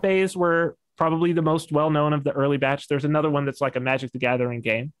 Rare Pepes were probably the most well-known of the early batch. There's another one that's like a Magic the Gathering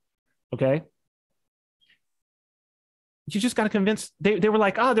game. Okay. You just got to convince. They were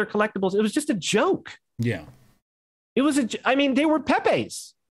like, oh, they're collectibles. It was just a joke. Yeah. It was they were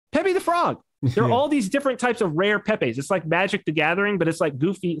Pepes. Pepe the Frog. There are all these different types of rare Pepes. It's like Magic the Gathering, but it's like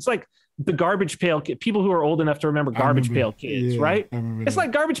goofy. It's like the Garbage Pail Kid. People who are old enough to remember Garbage Pail Kids, right? It's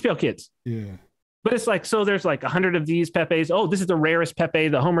like Garbage Pail Kids. Yeah. But it's like, so there's like 100 of these Pepes. Oh, this is the rarest Pepe,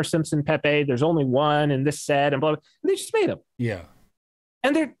 the Homer Simpson Pepe. There's only one in this set and blah, blah. And they just made them. Yeah.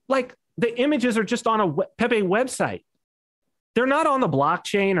 And they're like, the images are just on a Pepe website. They're not on the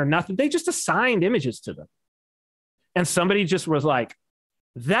blockchain or nothing. They just assigned images to them. And somebody just was like,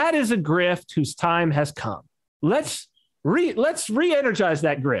 that is a grift whose time has come. Let's re-energize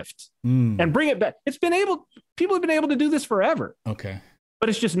that grift and bring it back. People have been able to do this forever. Okay. But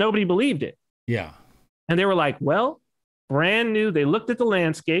it's just nobody believed it. Yeah. And they were like, well, brand new. They looked at the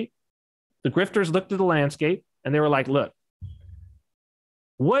landscape. The grifters looked at the landscape and they were like, look,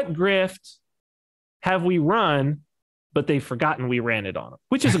 what grift have we run, but they've forgotten we ran it on them?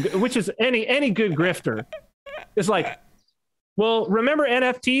 Which is any good grifter is like, well, remember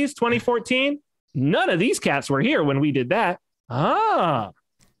NFTs 2014? None of these cats were here when we did that. Ah,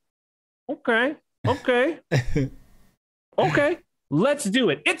 okay. Okay, let's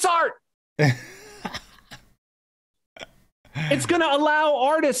do it. It's art. It's going to allow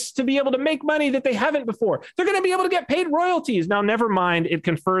artists to be able to make money that they haven't before. They're going to be able to get paid royalties. Now, never mind, it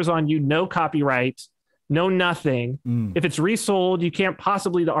confers on you no copyright, no nothing. If it's resold,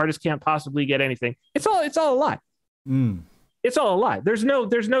 the artist can't possibly get anything. It's all a lie. It's all a lie. There's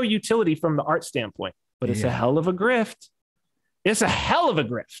no utility from the art standpoint, but it's a hell of a grift. It's a hell of a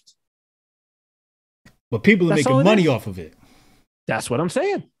grift. But people are making money off of it. That's what I'm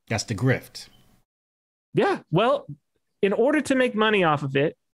saying. That's the grift. Yeah. Well, in order to make money off of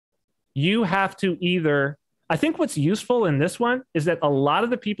it, you have to I think what's useful in this one is that a lot of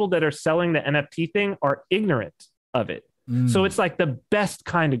the people that are selling the NFT thing are ignorant of it. So it's like the best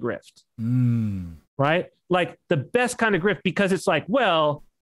kind of grift, right? Like the best kind of grift, because it's like, well,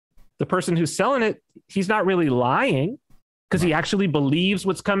 the person who's selling it, he's not really lying because he actually believes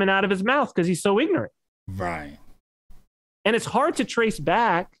what's coming out of his mouth because he's so ignorant. Right. And it's hard to trace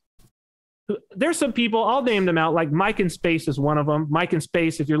back. There's some people, I'll name them out, like Mike in Space is one of them. Mike in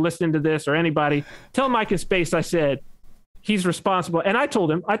Space, if you're listening to this or anybody, tell Mike in Space I said he's responsible. And I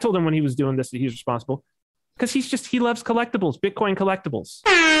told him when he was doing this that he's responsible because he loves collectibles, Bitcoin collectibles.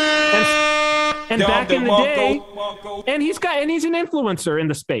 And back in the day, and he's an influencer in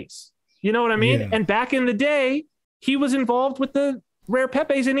the space. You know what I mean? Yeah. And back in the day, he was involved with the rare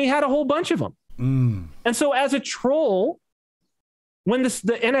Pepes and he had a whole bunch of them. And so as a troll, when the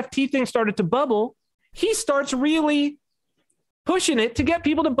NFT thing started to bubble, he starts really pushing it to get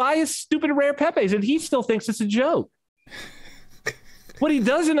people to buy his stupid rare Pepes, and he still thinks it's a joke. What he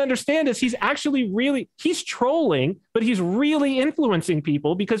doesn't understand is he's trolling, but he's really influencing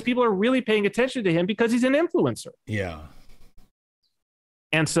people because people are really paying attention to him because he's an influencer. Yeah.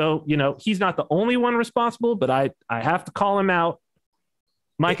 And so, he's not the only one responsible, but I have to call him out.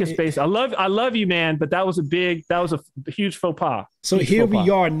 Mike and Space. I love you, man, but that was a huge faux pas. So huge here faux pas. we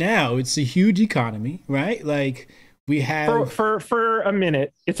are now. It's a huge economy, right? Like we have for a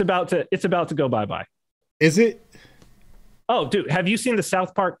minute. It's about to go bye-bye. Is it? Oh, dude, have you seen the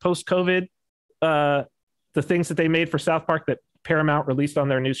South Park post-COVID? The things that they made for South Park that Paramount released on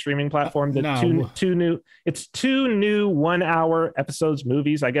their new streaming platform. No. Two new 1 hour episodes,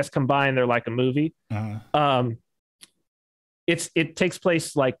 movies. I guess combined, they're like a movie. It takes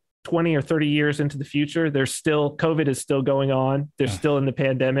place like 20 or 30 years into the future. There's still COVID is still going on. They're still in the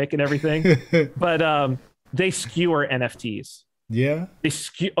pandemic and everything, but they skewer NFTs. Yeah. They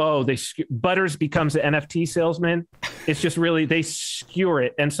skew. Butters becomes an NFT salesman. It's just really, they skewer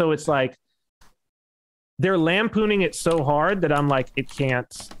it. And so it's like, they're lampooning it so hard that I'm like, it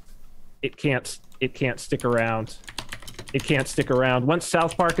can't stick around. It can't stick around. Once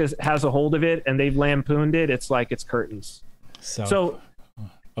South Park has a hold of it and they've lampooned it, it's like it's curtains. So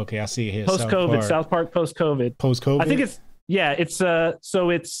okay, I see it here. Post-COVID, South Park post-COVID. Post-COVID? I think it's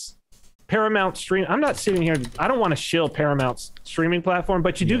Paramount stream. I'm not sitting here. I don't want to shill Paramount's streaming platform,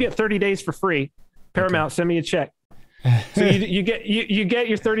 but you do get 30 days for free. Paramount, send me a check. So you get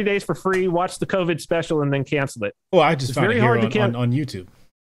your 30 days for free, watch the COVID special, and then cancel it. Well, I just found it here on YouTube.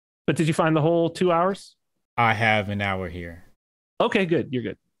 But did you find the whole 2 hours? I have an hour here. Okay, good. You're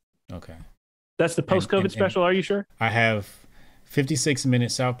good. Okay. That's the post-COVID special, are you sure? I have 56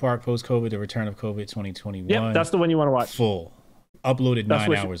 minutes South Park post-COVID, the return of COVID 2021. Yep, that's the one you want to watch. Full. Uploaded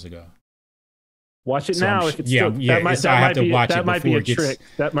 9 hours ago. Watch it now. If it's that might be a trick.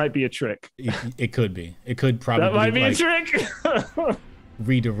 That might be a trick. It could be. It could probably. That might be a trick.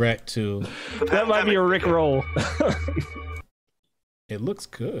 Redirect to. That might be a Rick roll. It looks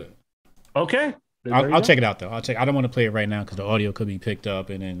good. Okay. I'll check it out though. I don't want to play it right now because the audio could be picked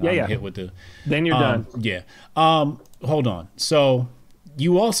up and then I'm hit with the. Then you're done. Yeah. Hold on. So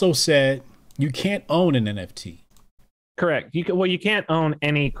you also said you can't own an NFT. Correct. You can't own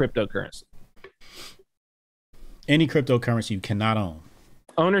any cryptocurrency. Any cryptocurrency you cannot own.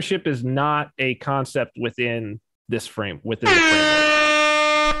 Ownership is not a concept within this frame. Within the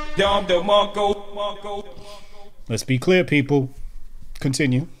framework. Let's be clear, people.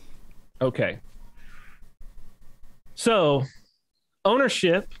 Continue. Okay. So,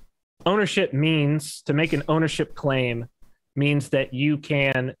 ownership means, to make an ownership claim, means that you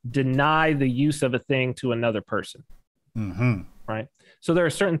can deny the use of a thing to another person. Mm-hmm. Right? So there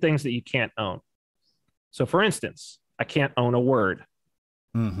are certain things that you can't own. So, for instance, I can't own a word.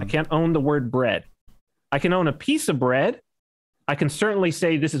 Mm-hmm. I can't own the word bread. I can own a piece of bread. I can certainly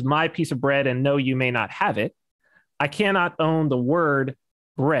say this is my piece of bread and no, you may not have it. I cannot own the word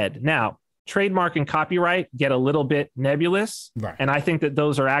bread. Now, trademark and copyright get a little bit nebulous. Right. And I think that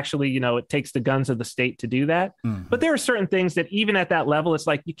those are actually, it takes the guns of the state to do that. Mm-hmm. But there are certain things that even at that level, it's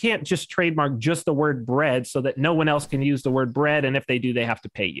like you can't just trademark just the word bread so that no one else can use the word bread. And if they do, they have to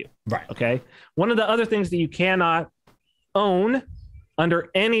pay you. Right. Okay. One of the other things that you cannot own under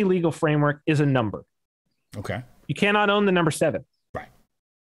any legal framework is a number. Okay. You cannot own the number 7. Right.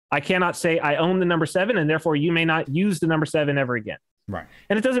 I cannot say I own the number 7 and therefore you may not use the number 7 ever again. Right.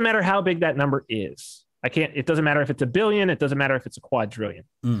 And it doesn't matter how big that number is. It doesn't matter if it's a billion. It doesn't matter if it's a quadrillion.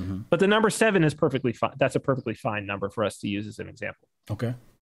 Mm-hmm. But the number 7 is perfectly fine. That's a perfectly fine number for us to use as an example. Okay.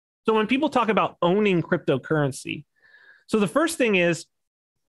 So when people talk about owning cryptocurrency, so the first thing is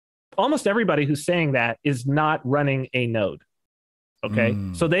almost everybody who's saying that is not running a node. Okay.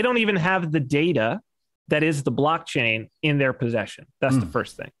 So they don't even have the data that is the blockchain in their possession. That's the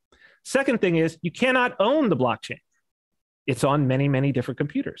first thing. Second thing is you cannot own the blockchain. It's on many, many different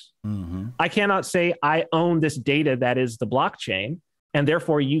computers. Mm-hmm. I cannot say I own this data that is the blockchain, and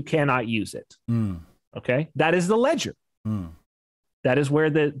therefore you cannot use it. Okay, that is the ledger. That is where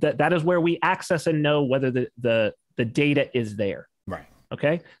that is where we access and know whether the data is there. Right.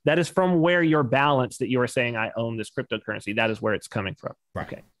 Okay, that is from where your balance that you are saying I own this cryptocurrency. That is where it's coming from. Right.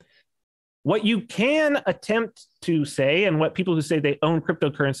 Okay. What you can attempt to say, and what people who say they own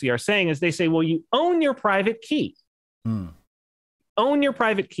cryptocurrency are saying, is they say, well, you own your private key. Own your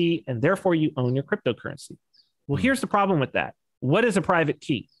private key, and therefore you own your cryptocurrency. Well, here's the problem with that. What is a private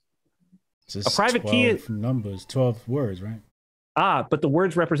key? A private key is numbers, 12 words, right? But the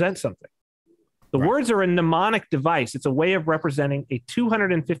words represent something. The words are a mnemonic device. It's a way of representing a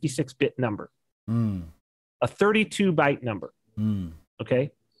 256-bit number, a 32-byte number. Okay.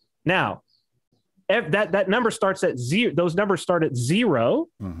 Now, that number starts at 0. Those numbers start at 0.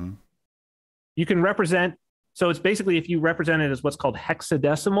 You can represent. So it's basically, if you represent it as what's called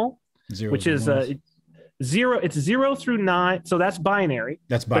hexadecimal, which is 0. It's 0 through 9. So that's binary.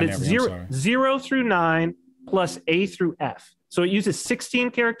 That's binary. But it's 0 through 9 plus A through F. So it uses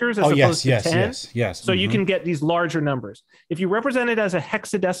 16 characters as Oh, opposed yes, to 10. yes. So you can get these larger numbers. If you represent it as a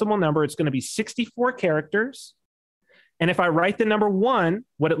hexadecimal number, it's going to be 64 characters. And if I write the number 1,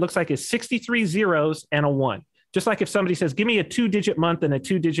 what it looks like is 63 zeros and a 1. Just like if somebody says, give me a 2-digit month and a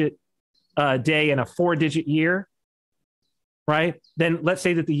 2-digit day and a 4-digit year, right? Then let's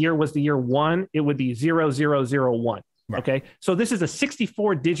say that the year was the year 1, it would be 0001. Right. Okay. So this is a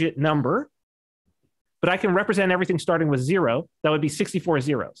 64-digit number, but I can represent everything starting with 0. That would be 64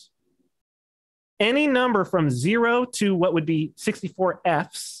 zeros. Any number from 0 to what would be 64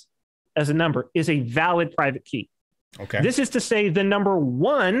 Fs as a number is a valid private key. Okay. This is to say the number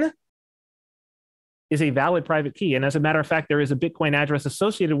 1 is a valid private key. And as a matter of fact, there is a Bitcoin address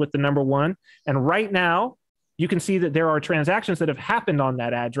associated with the number 1. And right now, you can see that there are transactions that have happened on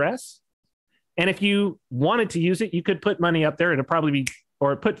that address. And if you wanted to use it, you could put money up there. It'll probably be,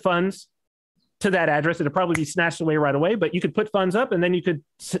 or put funds to that address. It'll probably be snatched away right away, but you could put funds up and then you could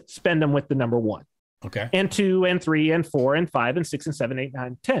spend them with the number 1. Okay. And 2 and 3 and 4 and 5 and 6 and 7, 8,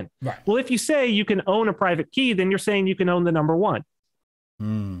 9, 10. Right. Well, if you say you can own a private key, then you're saying you can own the number 1.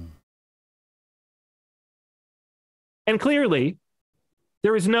 And clearly,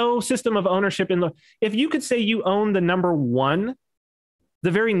 there is no system of ownership in the. If you could say you own the number 1,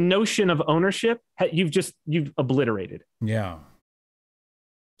 the very notion of ownership, you've obliterated. Yeah.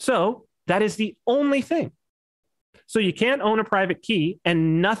 So that is the only thing. So you can't own a private key,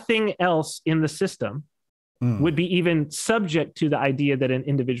 and nothing else in the system would be even subject to the idea that an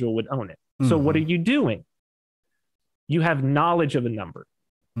individual would own it. So what are you doing? You have knowledge of a number.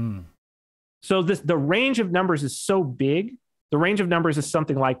 So the range of numbers is so big. The range of numbers is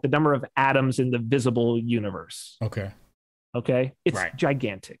something like the number of atoms in the visible universe. Okay. It's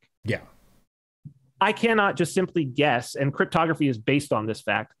gigantic. Yeah. I cannot just simply guess, and cryptography is based on this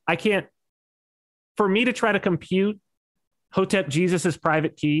fact. For me to try to compute Hotep Jesus's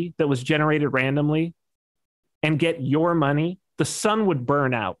private key that was generated randomly and get your money, the sun would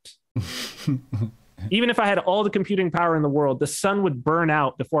burn out. Even if I had all the computing power in the world, the sun would burn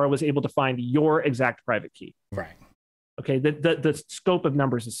out before I was able to find your exact private key. Right. Okay. The scope of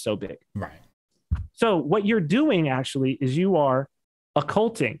numbers is so big. Right. So what you're doing actually is you are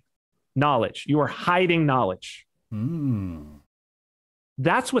occulting knowledge. You are hiding knowledge.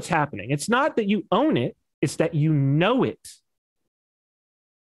 That's what's happening. It's not that you own it. It's that you know it.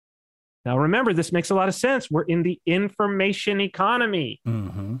 Now, remember, this makes a lot of sense. We're in the information economy.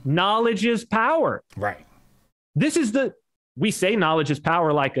 Knowledge is power. Right. We say knowledge is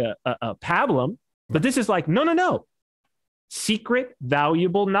power like a pablum, but this is like, no. Secret,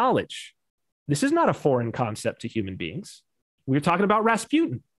 valuable knowledge. This is not a foreign concept to human beings. We're talking about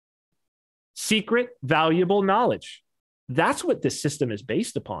Rasputin. Secret, valuable knowledge. That's what this system is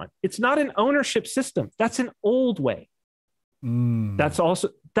based upon. It's not an ownership system. That's an old way. That's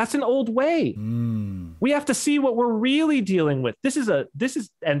an old way. We have to see what we're really dealing with. This is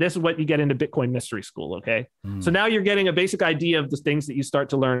what you get into Bitcoin Mystery School. Okay. So now you're getting a basic idea of the things that you start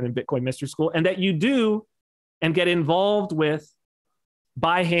to learn in Bitcoin Mystery School and that you do and get involved with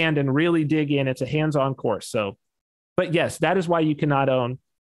by hand and really dig in. It's a hands-on course. So, but yes, that is why you cannot own.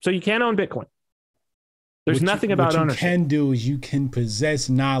 So you can't own Bitcoin. There's nothing about ownership. What you can do is you can possess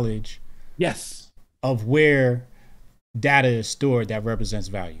knowledge. Yes. Of where data is stored that represents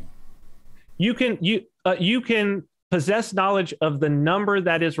value. You can possess knowledge of the number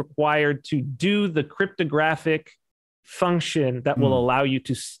that is required to do the cryptographic function that will allow you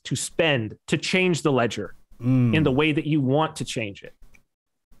to spend, to change the ledger in the way that you want to change it.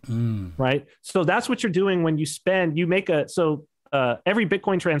 Right. So that's what you're doing when you spend. You make every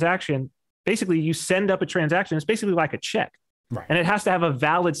Bitcoin transaction. Basically, you send up a transaction. It's basically like a check. Right. And it has to have a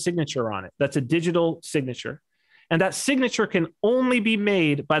valid signature on it. That's a digital signature. And that signature can only be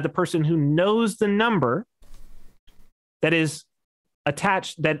made by the person who knows the number that is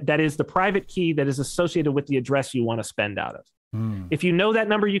attached, that is the private key that is associated with the address you want to spend out of. If you know that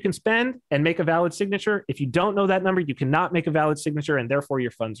number, you can spend and make a valid signature. If you don't know that number, you cannot make a valid signature, and therefore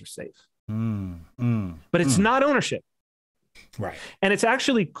your funds are safe. But it's not ownership. Right. And it's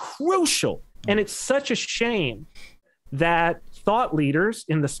actually crucial. And it's such a shame that thought leaders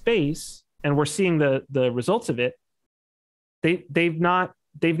in the space, and we're seeing the results of it, they've not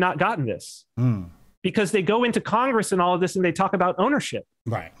gotten this. Because they go into Congress and all of this and they talk about ownership.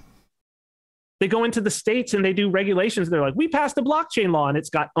 Right. They go into the states and they do regulations. They're like, we passed a blockchain law and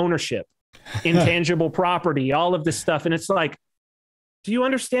it's got ownership, intangible property, all of this stuff. And it's like, do you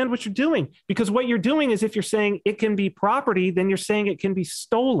understand what you're doing? Because what you're doing is, if you're saying it can be property, then you're saying it can be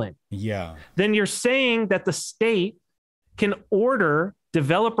stolen. Yeah. Then you're saying that the state can order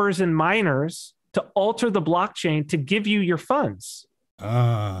developers and miners to alter the blockchain to give you your funds.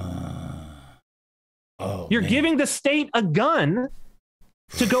 You're giving the state a gun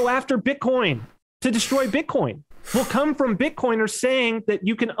to go after Bitcoin, to destroy Bitcoin. Will come from Bitcoiners saying that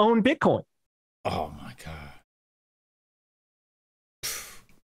you can own Bitcoin. Oh my God.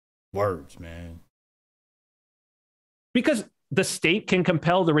 Words, man. Because the state can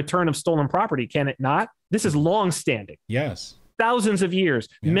compel the return of stolen property, can it not? This is long-standing. Yes. Thousands of years.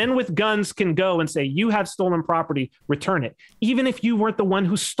 Yeah. Men with guns can go and say, you have stolen property, return it. Even if you weren't the one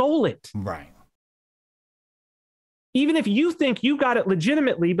who stole it. Right. Even if you think you got it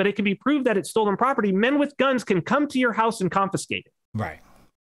legitimately, but it can be proved that it's stolen property, men with guns can come to your house and confiscate it. Right.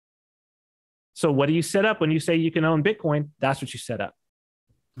 So what do you set up when you say you can own Bitcoin? That's what you set up.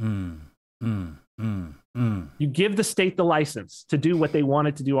 You give the state the license to do what they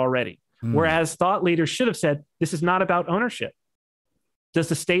wanted to do already. Whereas thought leaders should have said, this is not about ownership. Does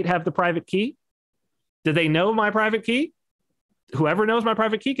the state have the private key? Do they know my private key? Whoever knows my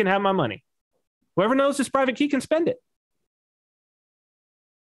private key can have my money. Whoever knows this private key can spend it.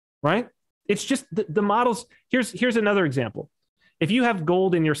 Right? It's just the models. Here's another example. If you have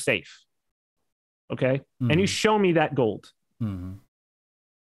gold in your safe, okay, and you show me that gold,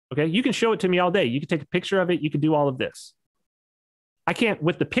 okay, you can show it to me all day. You can take a picture of it. You can do all of this. I can't,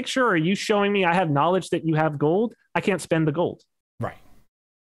 with the picture or you showing me I have knowledge that you have gold, I can't spend the gold. Right.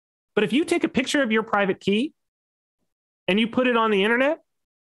 But if you take a picture of your private key and you put it on the internet,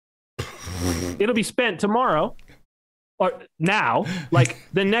 it'll be spent tomorrow or now, like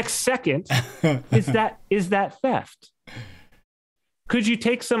the next second. Is that theft? Could you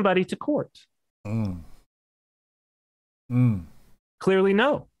take somebody to court? Clearly,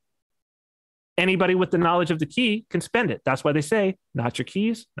 no. Anybody with the knowledge of the key can spend it. That's why they say, not your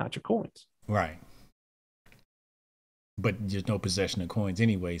keys, not your coins. Right. But there's no possession of coins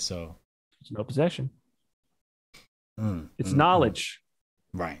anyway, so. There's no possession. It's knowledge.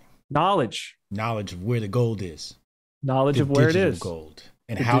 Right. Knowledge. Knowledge of where the gold is. Knowledge of where it is. Gold.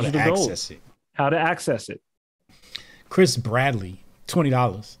 And how to access it. How to access it. Chris Bradley,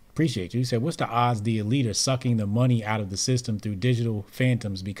 $20. Appreciate you. He said, what's the odds the elite are sucking the money out of the system through digital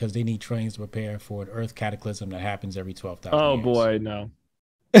phantoms because they need trains to prepare for an earth cataclysm that happens every 12,000 years? Oh, boy, no.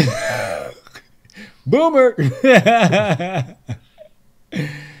 Boomer.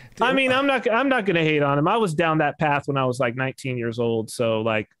 I mean, I'm not going to hate on him. I was down that path when I was like 19 years old. So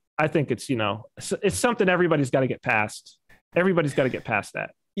like, I think it's, it's something everybody's got to get past. Everybody's got to get past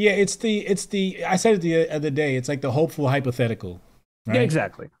that. Yeah. I said it the other day. It's like the hopeful hypothetical. Right? Yeah,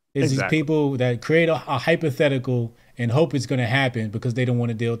 exactly. It's these people that create a hypothetical and hope it's going to happen because they don't want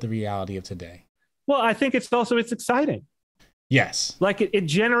to deal with the reality of today. Well, I think it's exciting. Yes. Like it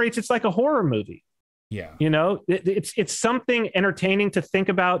generates, it's like a horror movie. Yeah. It's something entertaining to think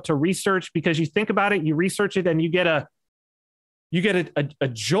about, to research, because you think about it, you research it, and you get a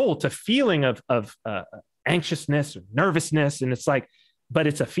jolt, a feeling of anxiousness or nervousness. And it's like, but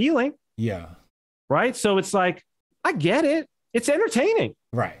it's a feeling. Yeah. Right. So it's like, I get it. It's entertaining.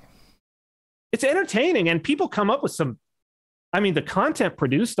 Right. It's entertaining. And people come up with the content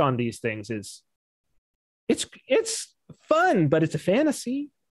produced on these things it's fun, but it's a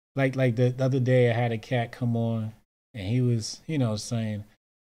fantasy. Like the other day I had a cat come on and he was, saying,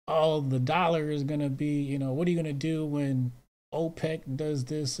 oh, the dollar is going to be, what are you going to do when OPEC does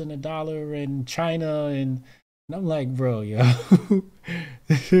this and the dollar and China and I'm like, bro,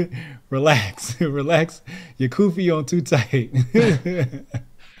 relax. Your kufi on too tight.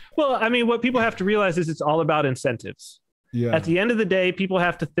 Well, I mean, what people have to realize is it's all about incentives. Yeah. At the end of the day, people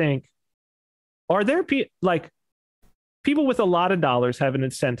have to think, are there people with a lot of dollars have an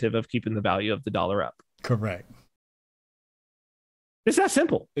incentive of keeping the value of the dollar up? Correct. It's that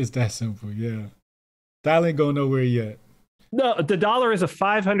simple. It's that simple, yeah. That ain't going nowhere yet. No, the dollar is a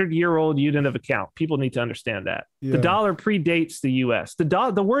 500-year-old unit of account. People need to understand that. Yeah. The dollar predates the U.S.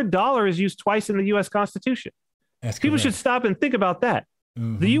 The word dollar is used twice in the U.S. Constitution. People should stop and think about that.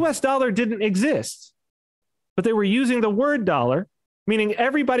 The U.S. dollar didn't exist, but they were using the word dollar, meaning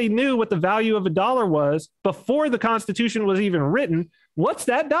everybody knew what the value of a dollar was before the Constitution was even written. What's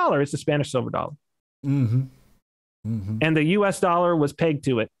that dollar? It's the Spanish silver dollar. And the U.S. dollar was pegged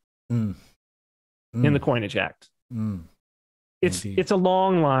to it in the Coinage Act. It's a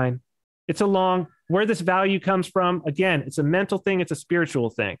long line. Where this value comes from. Again, it's a mental thing. It's a spiritual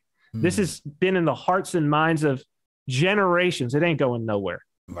thing. This has been in the hearts and minds of generations. It ain't going nowhere.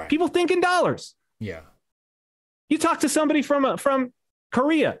 Right. People think in dollars. Yeah. You talk to somebody from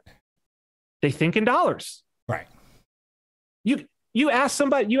Korea, they think in dollars. Right. You ask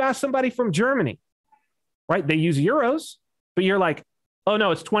somebody from Germany, right? They use euros, but you're like, Oh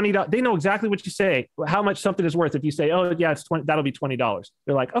no, it's $20. They know exactly what you say, how much something is worth. If you say, oh yeah, it's 20, that'll be $20.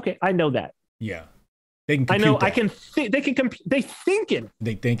 They're like, okay, I know that. Yeah. They can I know compute I that. can they can compute. They thinking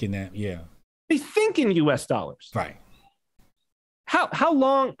that, yeah. they think in US dollars. Right. How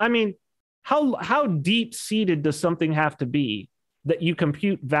long, I mean, how deep seated does something have to be that you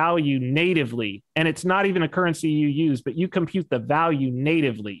compute value natively, and it's not even a currency you use, but you compute the value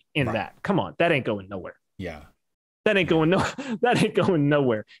natively in Right. that? Come on, that ain't going nowhere. Yeah. That ain't going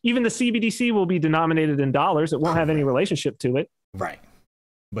nowhere. Even the CBDC will be denominated in dollars. It won't have any relationship to it. Right.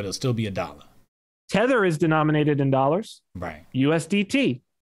 But it'll still be $1. Tether is denominated in dollars. Right. USDT.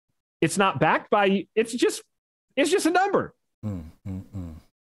 It's not backed by, it's just a number.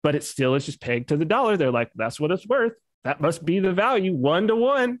 But it still is just pegged to the dollar. They're like, that's what it's worth. That must be the value, 1 to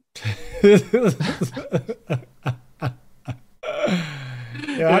 1.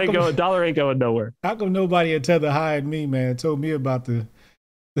 Yeah, Dollar ain't going nowhere. How come nobody at Tether hired me, man? Told me about the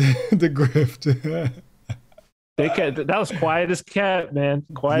grift. That was quiet as cat, man.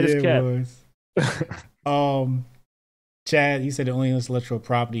 Quiet as cat. Chad, he said the only intellectual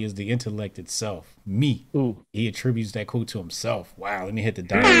property is the intellect itself. Me. Ooh. He attributes that quote to himself. Wow, let me hit the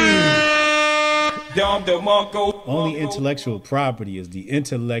diamond. Only intellectual property is the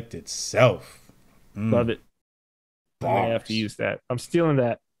intellect itself. Love it. I have to use that. I'm stealing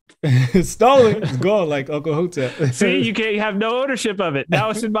that. It's stolen. It's gone like Uncle Hotep. See, you have no ownership of it.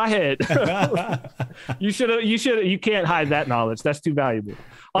 Now it's in my head. You can't hide that knowledge. That's too valuable.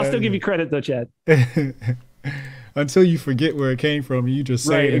 I'll still give you credit though, Chad. Until you forget where it came from, you just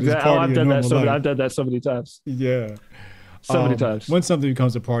say it. Exactly. I've done that so many times. Yeah. So many times. When something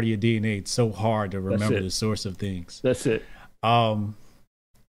becomes a part of your DNA, it's so hard to remember the source of things. That's it.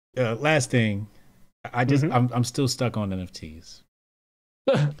 Last thing, I'm still stuck on NFTs.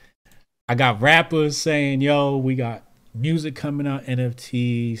 I got rappers saying, yo, we got music coming out,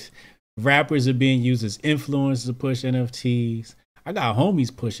 NFTs. Rappers are being used as influencers to push NFTs. I got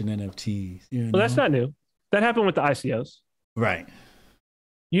homies pushing NFTs. Well, that's not new. That happened with the ICOs. Right.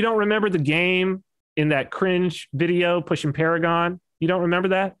 You don't remember the game in that cringe video pushing Paragon? You don't remember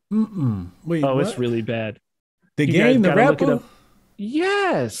that? Wait, what? It's really bad. The game, the rapper?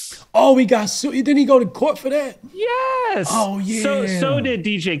 Yes. Oh, he got sued. Didn't he go to court for that? Yes. Oh, yeah. So did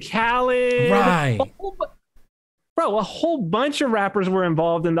DJ Khaled. Right. Bro, a whole bunch of rappers were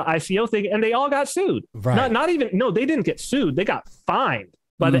involved in the ICO thing, and they all got sued. Right. They didn't get sued. They got fined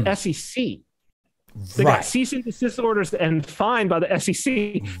by the SEC. They got cease and desist orders and fined by the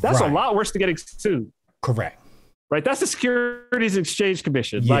SEC. That's a lot worse than getting sued. Correct. Right? That's the Securities Exchange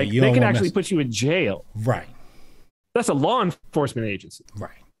Commission. Yeah, they can actually put you in jail. Right. That's a law enforcement agency.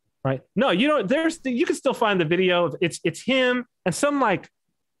 Right. Right. No, you can still find the video of it's him and some like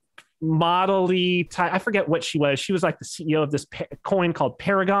model-y type. I forget what she was. She was like the CEO of this coin called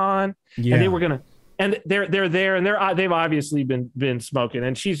Paragon. Yeah. And they were and they're there and they've obviously been smoking.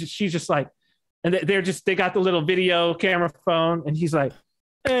 And she's just like, and they got the little video camera phone, and he's like,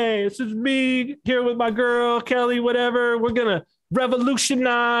 hey, this is me here with my girl, Kelly, whatever. We're going to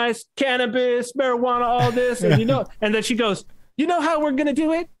revolutionize cannabis, marijuana, all this. And and then she goes, you know how we're going to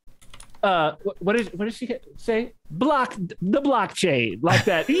do it? What did she say? The blockchain, like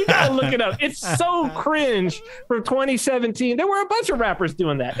that. You gotta look it up. It's so cringe from 2017. There were a bunch of rappers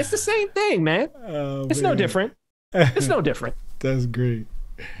doing that. It's the same thing, man. It's no different. It's no different. That's great.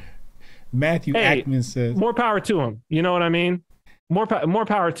 Matthew Ackman says, more power to him. You know what I mean? More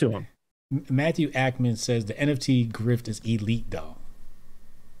power to him. Matthew Ackman says the NFT grift is elite, though.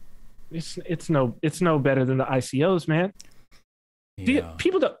 It's no better than the ICOs, man. Yeah.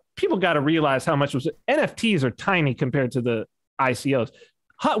 People got to realize how much NFTs are tiny compared to the ICOs.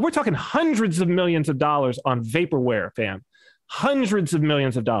 We're talking hundreds of millions of dollars on vaporware, fam. Hundreds of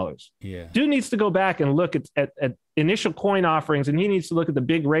millions of dollars. Yeah. Dude needs to go back and look at initial coin offerings, and he needs to look at the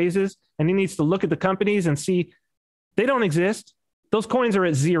big raises, and he needs to look at the companies and see they don't exist. Those coins are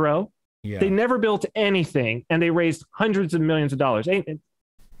at zero. Yeah. They never built anything, and they raised hundreds of millions of dollars. And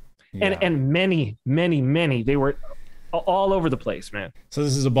many, many, many. They were all over the place, man. So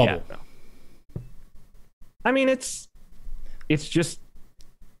this is a bubble. Yeah, no. I mean, it is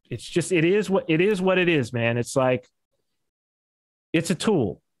what it is, man. It's like, it's a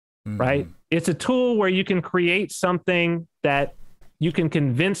tool, right? It's a tool where you can create something that you can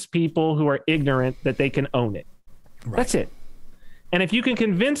convince people who are ignorant that they can own it. Right. That's it. And if you can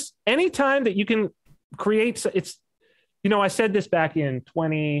convince anytime that you can create, I said this back in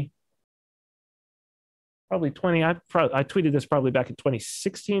I tweeted this probably back in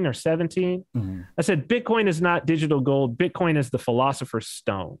 2016 or 17. I said, Bitcoin is not digital gold. Bitcoin is the philosopher's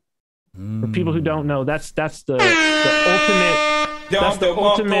stone. For people who don't know, that's the ultimate That's the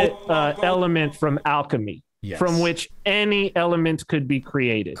ultimate element from alchemy, Yes. from which any element could be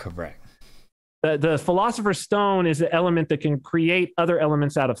created. Correct. The Philosopher's Stone is an element that can create other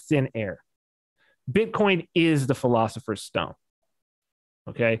elements out of thin air. Bitcoin is the Philosopher's Stone.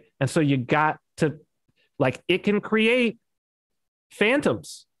 Okay. And so you got to, like, it can create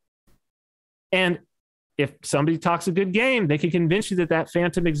phantoms. And if somebody talks a good game, they can convince you that that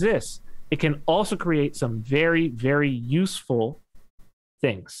phantom exists. It can also create some very, very useful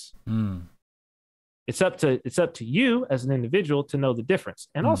things. Mm. It's up to you as an individual to know the difference.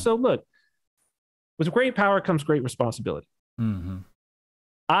 And also, look, with great power comes great responsibility. Mm-hmm.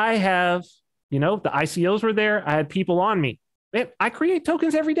 I have, the ICOs were there. I had people on me. Man, I create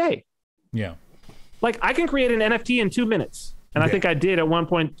tokens every day. Yeah. Like, I can create an NFT in 2 minutes. And I think I did at one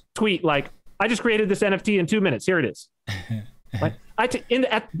point tweet, like, I just created this NFT in 2 minutes. Here it is. Like,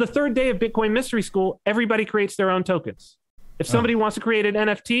 at the third day of Bitcoin Mystery School, everybody creates their own tokens. If somebody wants to create an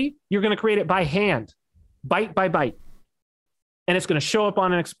NFT, you're going to create it by hand, byte by byte. And it's going to show up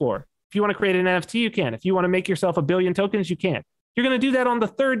on an Explorer. If you want to create an NFT, you can. If you want to make yourself 1 billion tokens, you can. You're going to do that on the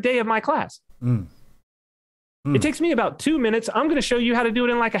third day of my class. It takes me about 2 minutes. I'm going to show you how to do it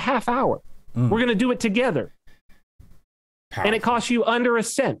in like a half hour. We're going to do it together. Powerful. And it costs you under a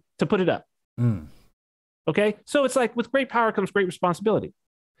cent to put it up. Okay. So it's like, with great power comes great responsibility.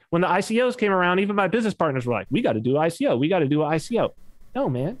 When the ICOs came around, even my business partners were like, we got to do ICO. We got to do an ICO. No,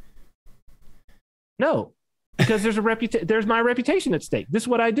 man. No, because there's my reputation at stake. This is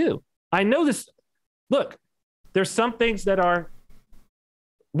what I do. I know this. Look, there's some things that are,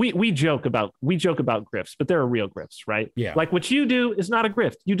 we joke about grifts, but there are real grifts, right? Yeah. Like, what you do is not a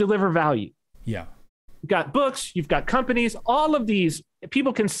grift. You deliver value. Yeah. You've got books, you've got companies, all of these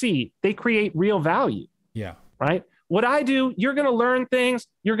people can see they create real value. Yeah. Right? What I do, you're going to learn things.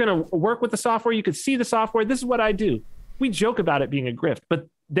 You're going to work with the software. You could see the software. This is what I do. We joke about it being a grift, but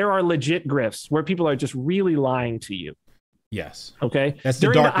there are legit grifts where people are just really lying to you. Yes. Okay. That's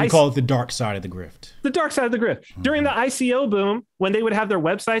the dark. We call it the dark side of the grift. The dark side of the grift. During the ICO boom, when they would have their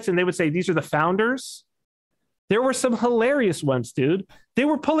websites and they would say, these are the founders, there were some hilarious ones, dude. They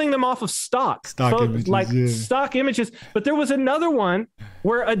were pulling them off of stock images, stock images. But there was another one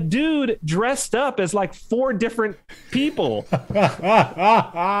where a dude dressed up as like 4 different people. He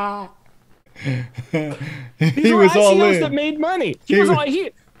was all in. That made money. It was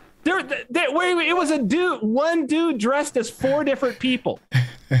one dude dressed as 4 different people.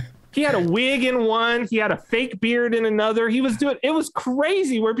 He had a wig in one. He had a fake beard in another. It was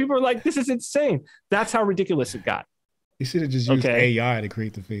crazy where people were like, this is insane. That's how ridiculous it got. You should have just used AI to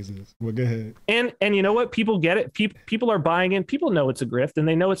create the faces. Well, go ahead. And you know what? People get it. People are buying in. People know it's a grift and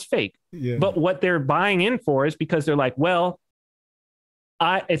they know it's fake. Yeah. But what they're buying in for is because they're like, well,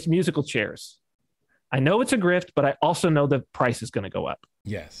 it's musical chairs. I know it's a grift, but I also know the price is going to go up.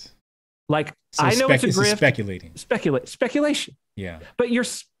 Yes. Like, so I know it's a grift. Speculation. Yeah. But you're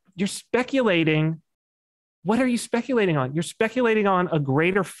speculating. What are you speculating on? You're speculating on a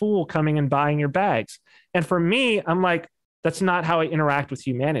greater fool coming and buying your bags. And for me, I'm like, that's not how I interact with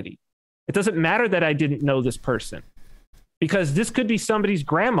humanity. It doesn't matter that I didn't know this person, because this could be somebody's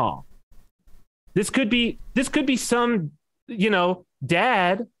grandma. This could be some,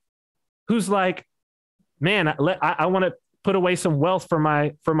 dad who's like, man, I want to put away some wealth for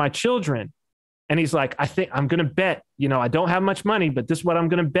my children. And he's like, I think I'm going to bet, I don't have much money, but this is what I'm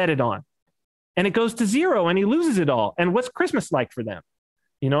going to bet it on. And it goes to zero and he loses it all. And what's Christmas like for them?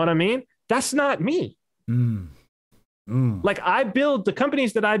 You know what I mean? That's not me. Like, the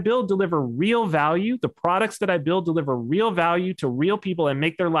companies that I build deliver real value. The products that I build deliver real value to real people and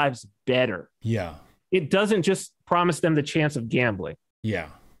make their lives better. Yeah. It doesn't just promise them the chance of gambling. Yeah.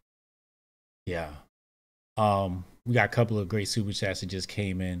 Yeah. We got a couple of great super chats that just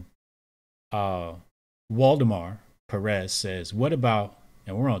came in. Waldemar Perez says, what about,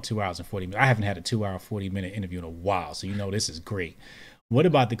 and we're on 2 hours and 40 minutes. I haven't had a 2 hour, 40-minute interview in a while, so this is great. What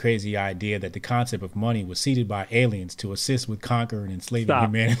about the crazy idea that the concept of money was seeded by aliens to assist with conquering and enslaving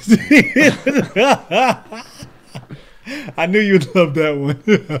humanity? I knew you'd love that one.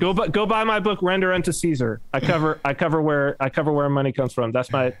 Go buy my book, Render Unto Caesar. I cover where money comes from.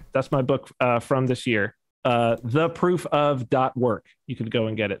 That's my book from this year. theproofof.work. You could go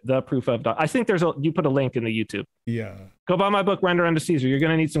and get it. Theproofof. I think you put a link in the YouTube. Yeah. Go buy my book, Render Unto Caesar. You're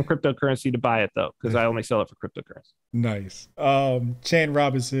going to need some cryptocurrency to buy it though, because I only sell it for cryptocurrency. Nice. Chan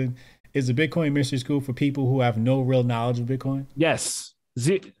Robinson, is the Bitcoin Mystery School for people who have no real knowledge of Bitcoin? Yes.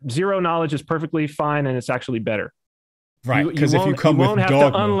 Zero knowledge is perfectly fine, and it's actually better. Right, because if you come with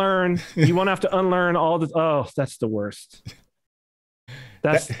dogma, you won't have to unlearn all this. Oh, that's the worst.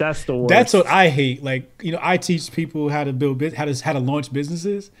 That's the worst. That's what I hate. Like, you know, I teach people how to build how to launch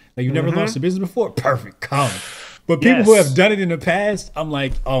businesses. Like, you never launched a business before? Perfect. Come. But people who have done it in the past, I'm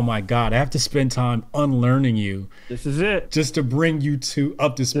like, oh my God, I have to spend time unlearning you. This is it. Just to bring you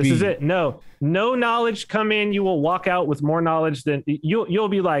up to speed. This is it. No knowledge come in. You will walk out with more knowledge than you'll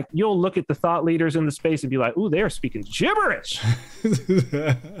be like, you'll look at the thought leaders in the space and be like, ooh, they're speaking gibberish.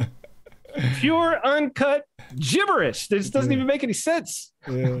 Pure uncut gibberish. This doesn't even make any sense.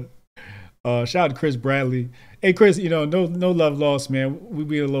 Yeah. Shout out to Chris Bradley. Hey Chris, you know, no love lost, man. We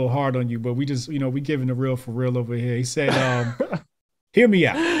be a little hard on you, but we just, you know, we giving the real for real over here. He said, hear me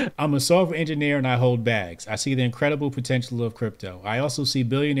out. I'm a software engineer and I hold bags. I see the incredible potential of crypto. I also see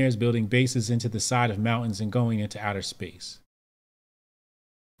billionaires building bases into the side of mountains and going into outer space.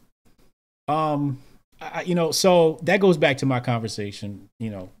 You know, so that goes back to my conversation,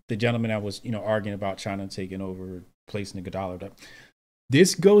 you know, the gentleman I was, you know, arguing about China taking over, placing the dollar.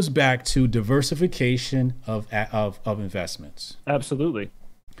 This goes back to diversification of investments. Absolutely.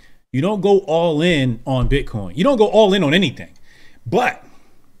 You don't go all in on Bitcoin. You don't go all in on anything. But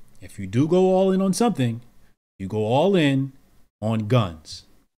if you do go all in on something, you go all in on guns.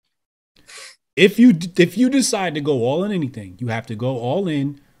 If you decide to go all in anything, you have to go all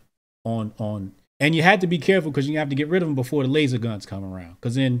in on and you have to be careful because you have to get rid of them before the laser guns come around.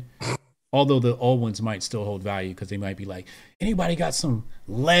 Because then, although the old ones might still hold value because they might be like, anybody got some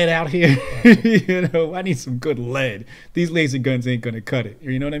lead out here? You know, I need some good lead. These laser guns ain't going to cut it.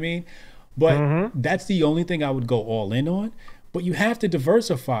 You know what I mean? But that's the only thing I would go all in on. But you have to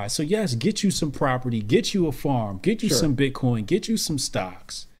diversify. So yes, get you some property, get you a farm, get you some Bitcoin, get you some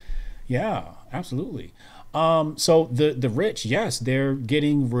stocks. Yeah, absolutely. So the rich, yes, they're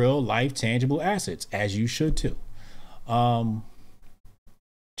getting real life tangible assets, as you should too.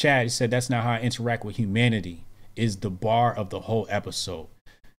 Chad said that's not how I interact with humanity, is the bar of the whole episode.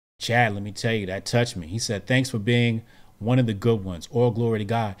 Chad, let me tell you, that touched me. He said, thanks for being one of the good ones. All glory to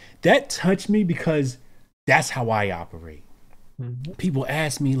God. That touched me because that's how I operate. People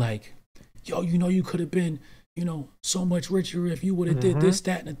ask me like, yo, you know, you could have been, you know, so much richer if you would have did this,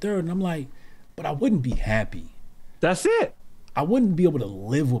 that, and the third. And I'm like, but I wouldn't be happy. That's it. I wouldn't be able to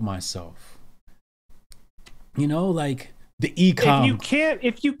live with myself. You know, like the e-com.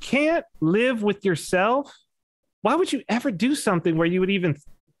 If you can't live with yourself, why would you ever do something where you would even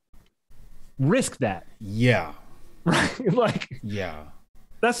risk that? Yeah. Right. Like, yeah,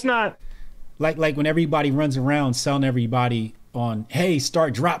 that's not like when everybody runs around selling everybody on, hey,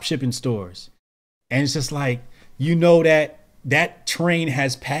 start drop shipping stores. And it's just like, you know, that train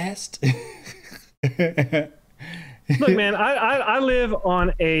has passed. Look, man, I live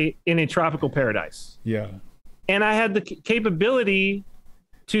in a tropical paradise. Yeah. And I had the capability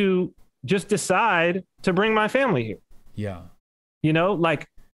to just decide to bring my family here. Yeah. You know, like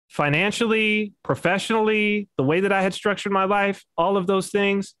financially, professionally, the way that I had structured my life, all of those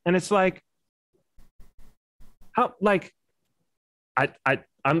things. And it's like, how, like,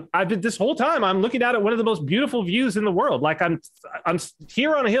 I've been this whole time, I'm looking out at one of the most beautiful views in the world. Like I'm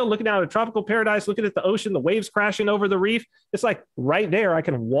here on a hill looking out at a tropical paradise, looking at the ocean, the waves crashing over the reef. It's like right there, I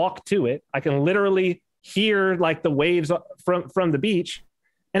can walk to it. I can literally hear like the waves from the beach.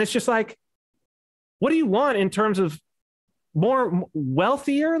 And it's just like, what do you want in terms of more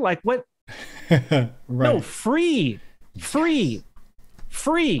wealthier? Like what? Right. No, free.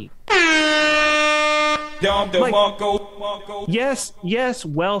 Like, yes,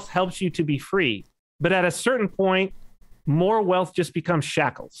 wealth helps you to be free. But at a certain point, more wealth just becomes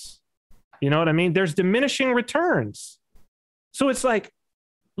shackles. You know what I mean? There's diminishing returns. So it's like,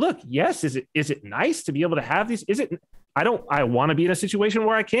 look, yes, is it nice to be able to have these? I want to be in a situation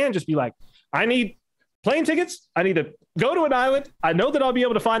where I can just be like, I need plane tickets. I need to go to an island. I know that I'll be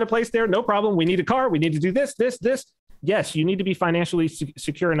able to find a place there. No problem. We need a car. We need to do this. Yes, you need to be financially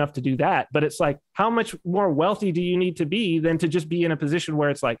secure enough to do that. But it's like, how much more wealthy do you need to be than to just be in a position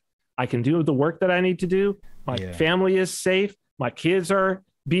where it's like, I can do the work that I need to do. My family is safe. My kids are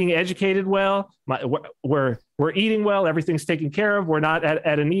being educated well. We're eating well. Everything's taken care of. We're not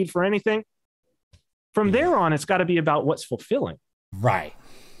at a need for anything. From there on, it's got to be about what's fulfilling. Right.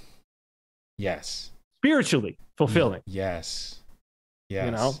 Yes. Spiritually fulfilling. Yes.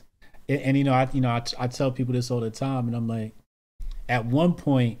 You know? And I tell people this all the time, and I'm like, at one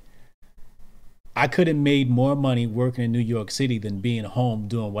point, I could have made more money working in New York City than being home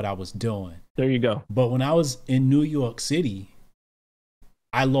doing what I was doing. There you go. But when I was in New York City,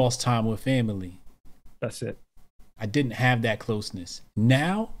 I lost time with family. That's it. I didn't have that closeness.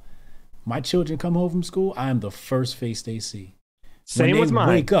 Now, my children come home from school, I am the first face they see. Same with mine.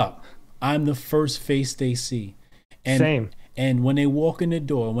 Wake up, I'm the first face they see. And And when they walk in the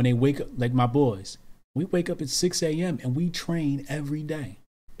door, when they wake up, like my boys, we wake up at 6 a.m. and we train every day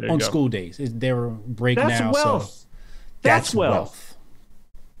on school days. It's their break that's now. Wealth. So that's wealth.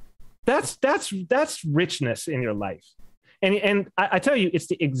 That's richness in your life. And I tell you, it's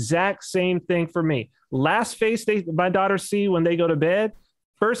the exact same thing for me. Last face my daughters see when they go to bed,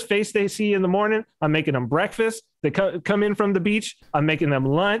 first face they see in the morning, I'm making them breakfast. They come in from the beach, I'm making them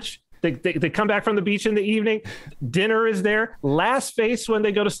lunch. They come back from the beach in the evening, dinner is there. Last face when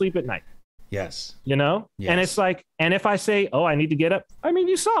they go to sleep at night. Yes. You know? Yes. And it's like, and if I say, oh, I need to get up, I mean,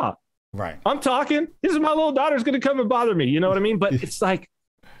 you saw. Right. I'm talking. This is my little daughter's going to come and bother me. You know what I mean? But it's like,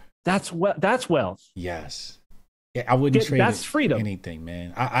 that's wealth. Yes. Yeah, I wouldn't trade that's freedom. Anything,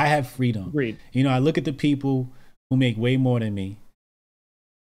 man. I have freedom. Agreed. You know, I look at the people who make way more than me,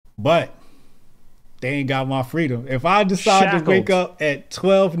 but they ain't got my freedom. If I decide to wake up at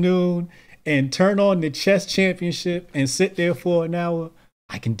 12 noon and turn on the chess championship and sit there for an hour,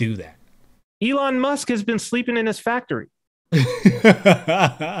 I can do that. Elon Musk has been sleeping in his factory.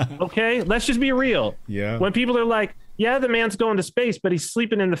 Okay, let's just be real. Yeah. When people are like, yeah, the man's going to space, but he's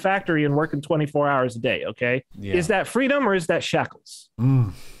sleeping in the factory and working 24 hours a day. Okay. Yeah. Is that freedom or is that shackles?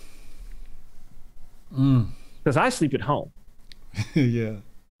 Because I sleep at home. Yeah.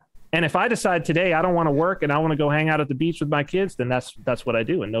 And if I decide today I don't want to work and I want to go hang out at the beach with my kids, then that's what I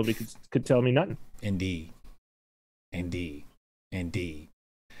do. And nobody could tell me nothing. Indeed.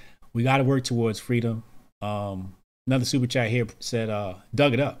 We got to work towards freedom. Another super chat here said,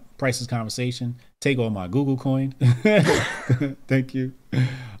 dug it up. Priceless conversation. Take all my Google coin. Thank you.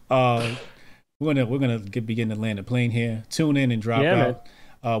 We're gonna begin to land the plane here. Tune in and drop out.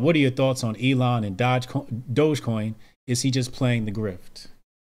 What are your thoughts on Elon and Dogecoin? Is he just playing the grift?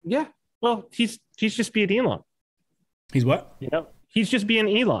 Yeah. Well, he's just being Elon. He's what? You know, he's just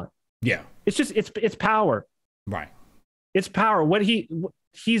being Elon. Yeah. It's just it's power. Right. It's power. What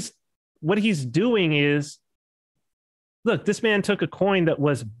he's doing is, look, this man took a coin that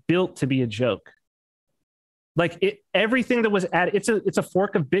was built to be a joke. Like everything that was added, it's a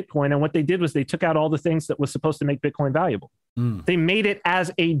fork of Bitcoin. And what they did was they took out all the things that was supposed to make Bitcoin valuable. They made it as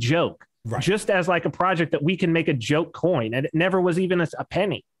a joke, right. Just as like a project that we can make a joke coin. And it never was even a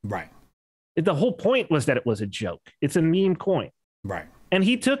penny. Right. The whole point was that it was a joke. It's a meme coin. Right. And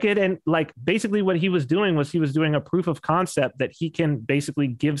he took it and like basically what he was doing was he was doing a proof of concept that he can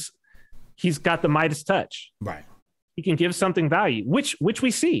basically he's got the Midas touch. Right. He can give something value, which we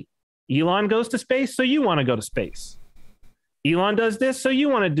see. Elon goes to space, so you want to go to space. Elon does this, so you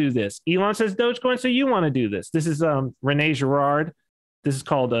want to do this. Elon says Dogecoin, so you want to do this. This is Rene Girard. This is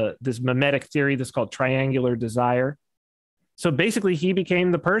called this mimetic theory. This is called triangular desire. So basically, he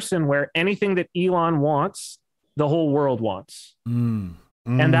became the person where anything that Elon wants, the whole world wants. And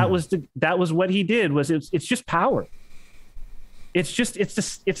that was what he did. It's just power.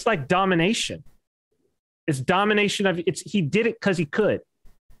 It's like domination. It's domination he did it because he could.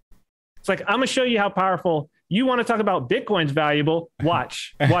 It's like, I'm going to show you how powerful. You want to talk about Bitcoin's valuable?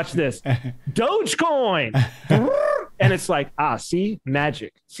 Watch this. Dogecoin. And it's like, see,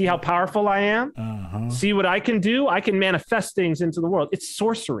 magic. See how powerful I am? Uh-huh. See what I can do? I can manifest things into the world. It's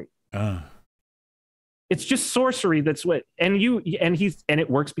sorcery. It's just sorcery. That's what, and it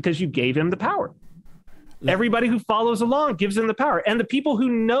works because you gave him the power. Everybody who follows along gives him the power. And the people who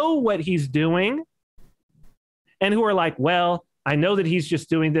know what he's doing and who are like, well, I know that he's just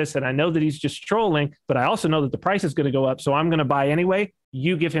doing this and I know that he's just trolling, but I also know that the price is going to go up. So I'm going to buy anyway.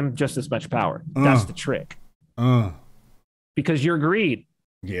 You give him just as much power. That's the trick. Because your greed.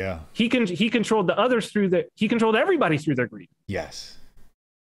 Yeah. He controlled the others he controlled everybody through their greed. Yes.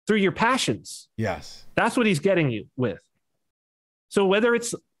 Through your passions. Yes. That's what he's getting you with. So whether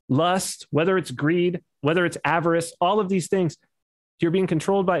it's lust, whether it's greed, whether it's avarice, all of these things, if you're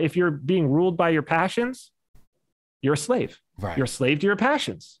being ruled by your passions, you're a slave. Right. You're a slave to your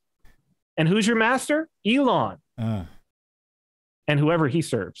passions. And who's your master? Elon. And whoever he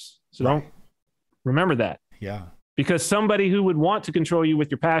serves. So don't remember that. Yeah. Because somebody who would want to control you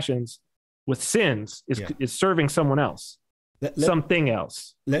with your passions, with sins, is serving someone else. Something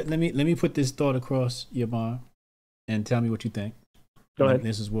else. Let me put this thought across your mind and tell me what you think. Go ahead.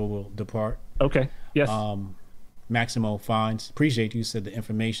 This is where we'll depart. Okay. Yes. Maximo Fines, appreciate you. Said the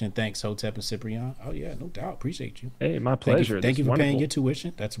information. Thanks, Hotep and Cyprian. Oh yeah, no doubt. Appreciate you. Hey, my pleasure. Thank you for paying your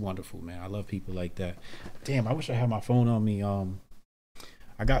tuition. That's wonderful, man. I love people like that. Damn, I wish I had my phone on me.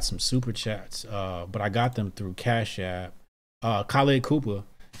 I got some super chats, but I got them through Cash App. Khaled Cooper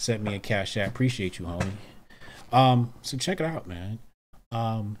sent me a Cash App. Appreciate you, homie. So check it out, man.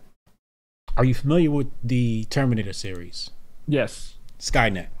 Are you familiar with the Terminator series? Yes.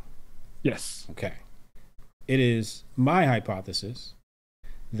 Skynet. Yes. Okay. it is my hypothesis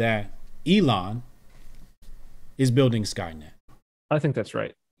that Elon is building Skynet. I think that's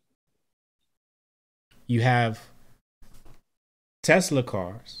right. You have Tesla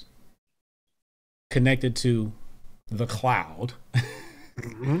cars connected to the cloud,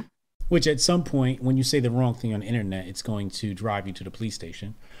 Mm-hmm. which at some point, when you say the wrong thing on the internet, it's going to drive you to the police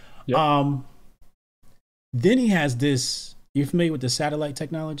station. Yep. Then he has this. You familiar with the satellite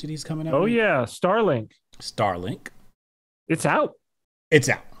technology that he's coming out Oh with? yeah, Starlink. Starlink. It's out. It's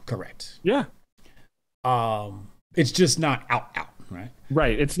out. Correct. Yeah. It's just not out, right?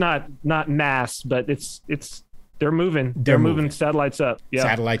 Right. It's not mass, but it's they're moving. They're moving moving. satellites up. Yeah.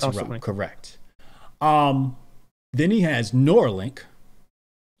 Satellites are constantly. up. Correct. Then he has Neuralink.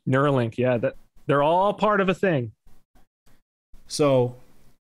 Neuralink. Yeah. That they're all part of a thing. So,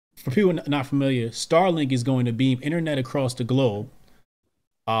 for people not familiar, Starlink is going to beam internet across the globe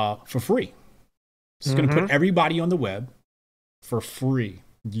for free. It's going to put everybody on the web for free.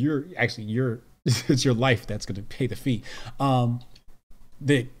 It's your life that's going to pay the fee.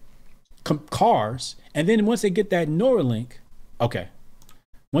 The cars, and then once they get that Neuralink,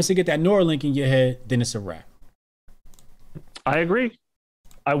 once they get that Neuralink in your head, then it's a wrap. I agree.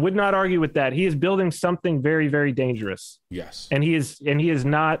 I would not argue with that. He is building something very, very dangerous. Yes. And he is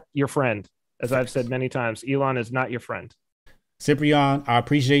not your friend. As I've said many times, Elon is not your friend. Ciprian, I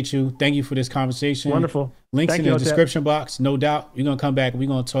appreciate you. Thank you for this conversation. Wonderful. Links Thank in you, the Hotep. description box. No doubt. We're going to come back. We're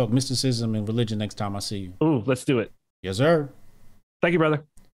going to talk mysticism and religion next time I see you. Ooh, let's do it. Yes, sir. Thank you, brother.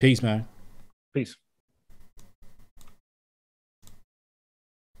 Peace, man. Peace.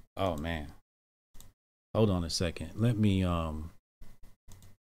 Oh, man. Hold on a second. Let me, hold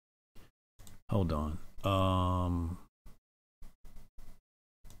on.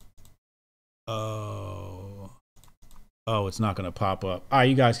 Oh, it's not going to pop up. All right,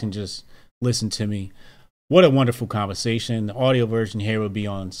 you guys can just listen to me. What a wonderful conversation. The audio version here will be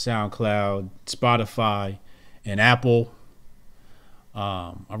on SoundCloud, Spotify, and Apple.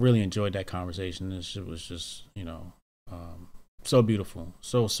 I really enjoyed that conversation. This was just, so beautiful.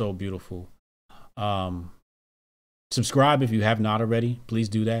 So beautiful. Subscribe if you have not already. Please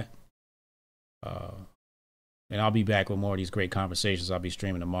do that. And I'll be back with more of these great conversations. I'll be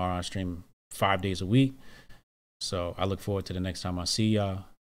streaming tomorrow. I stream 5 days a week. So I look forward to the next time I see y'all.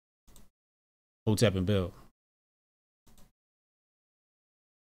 Hotep and Bill.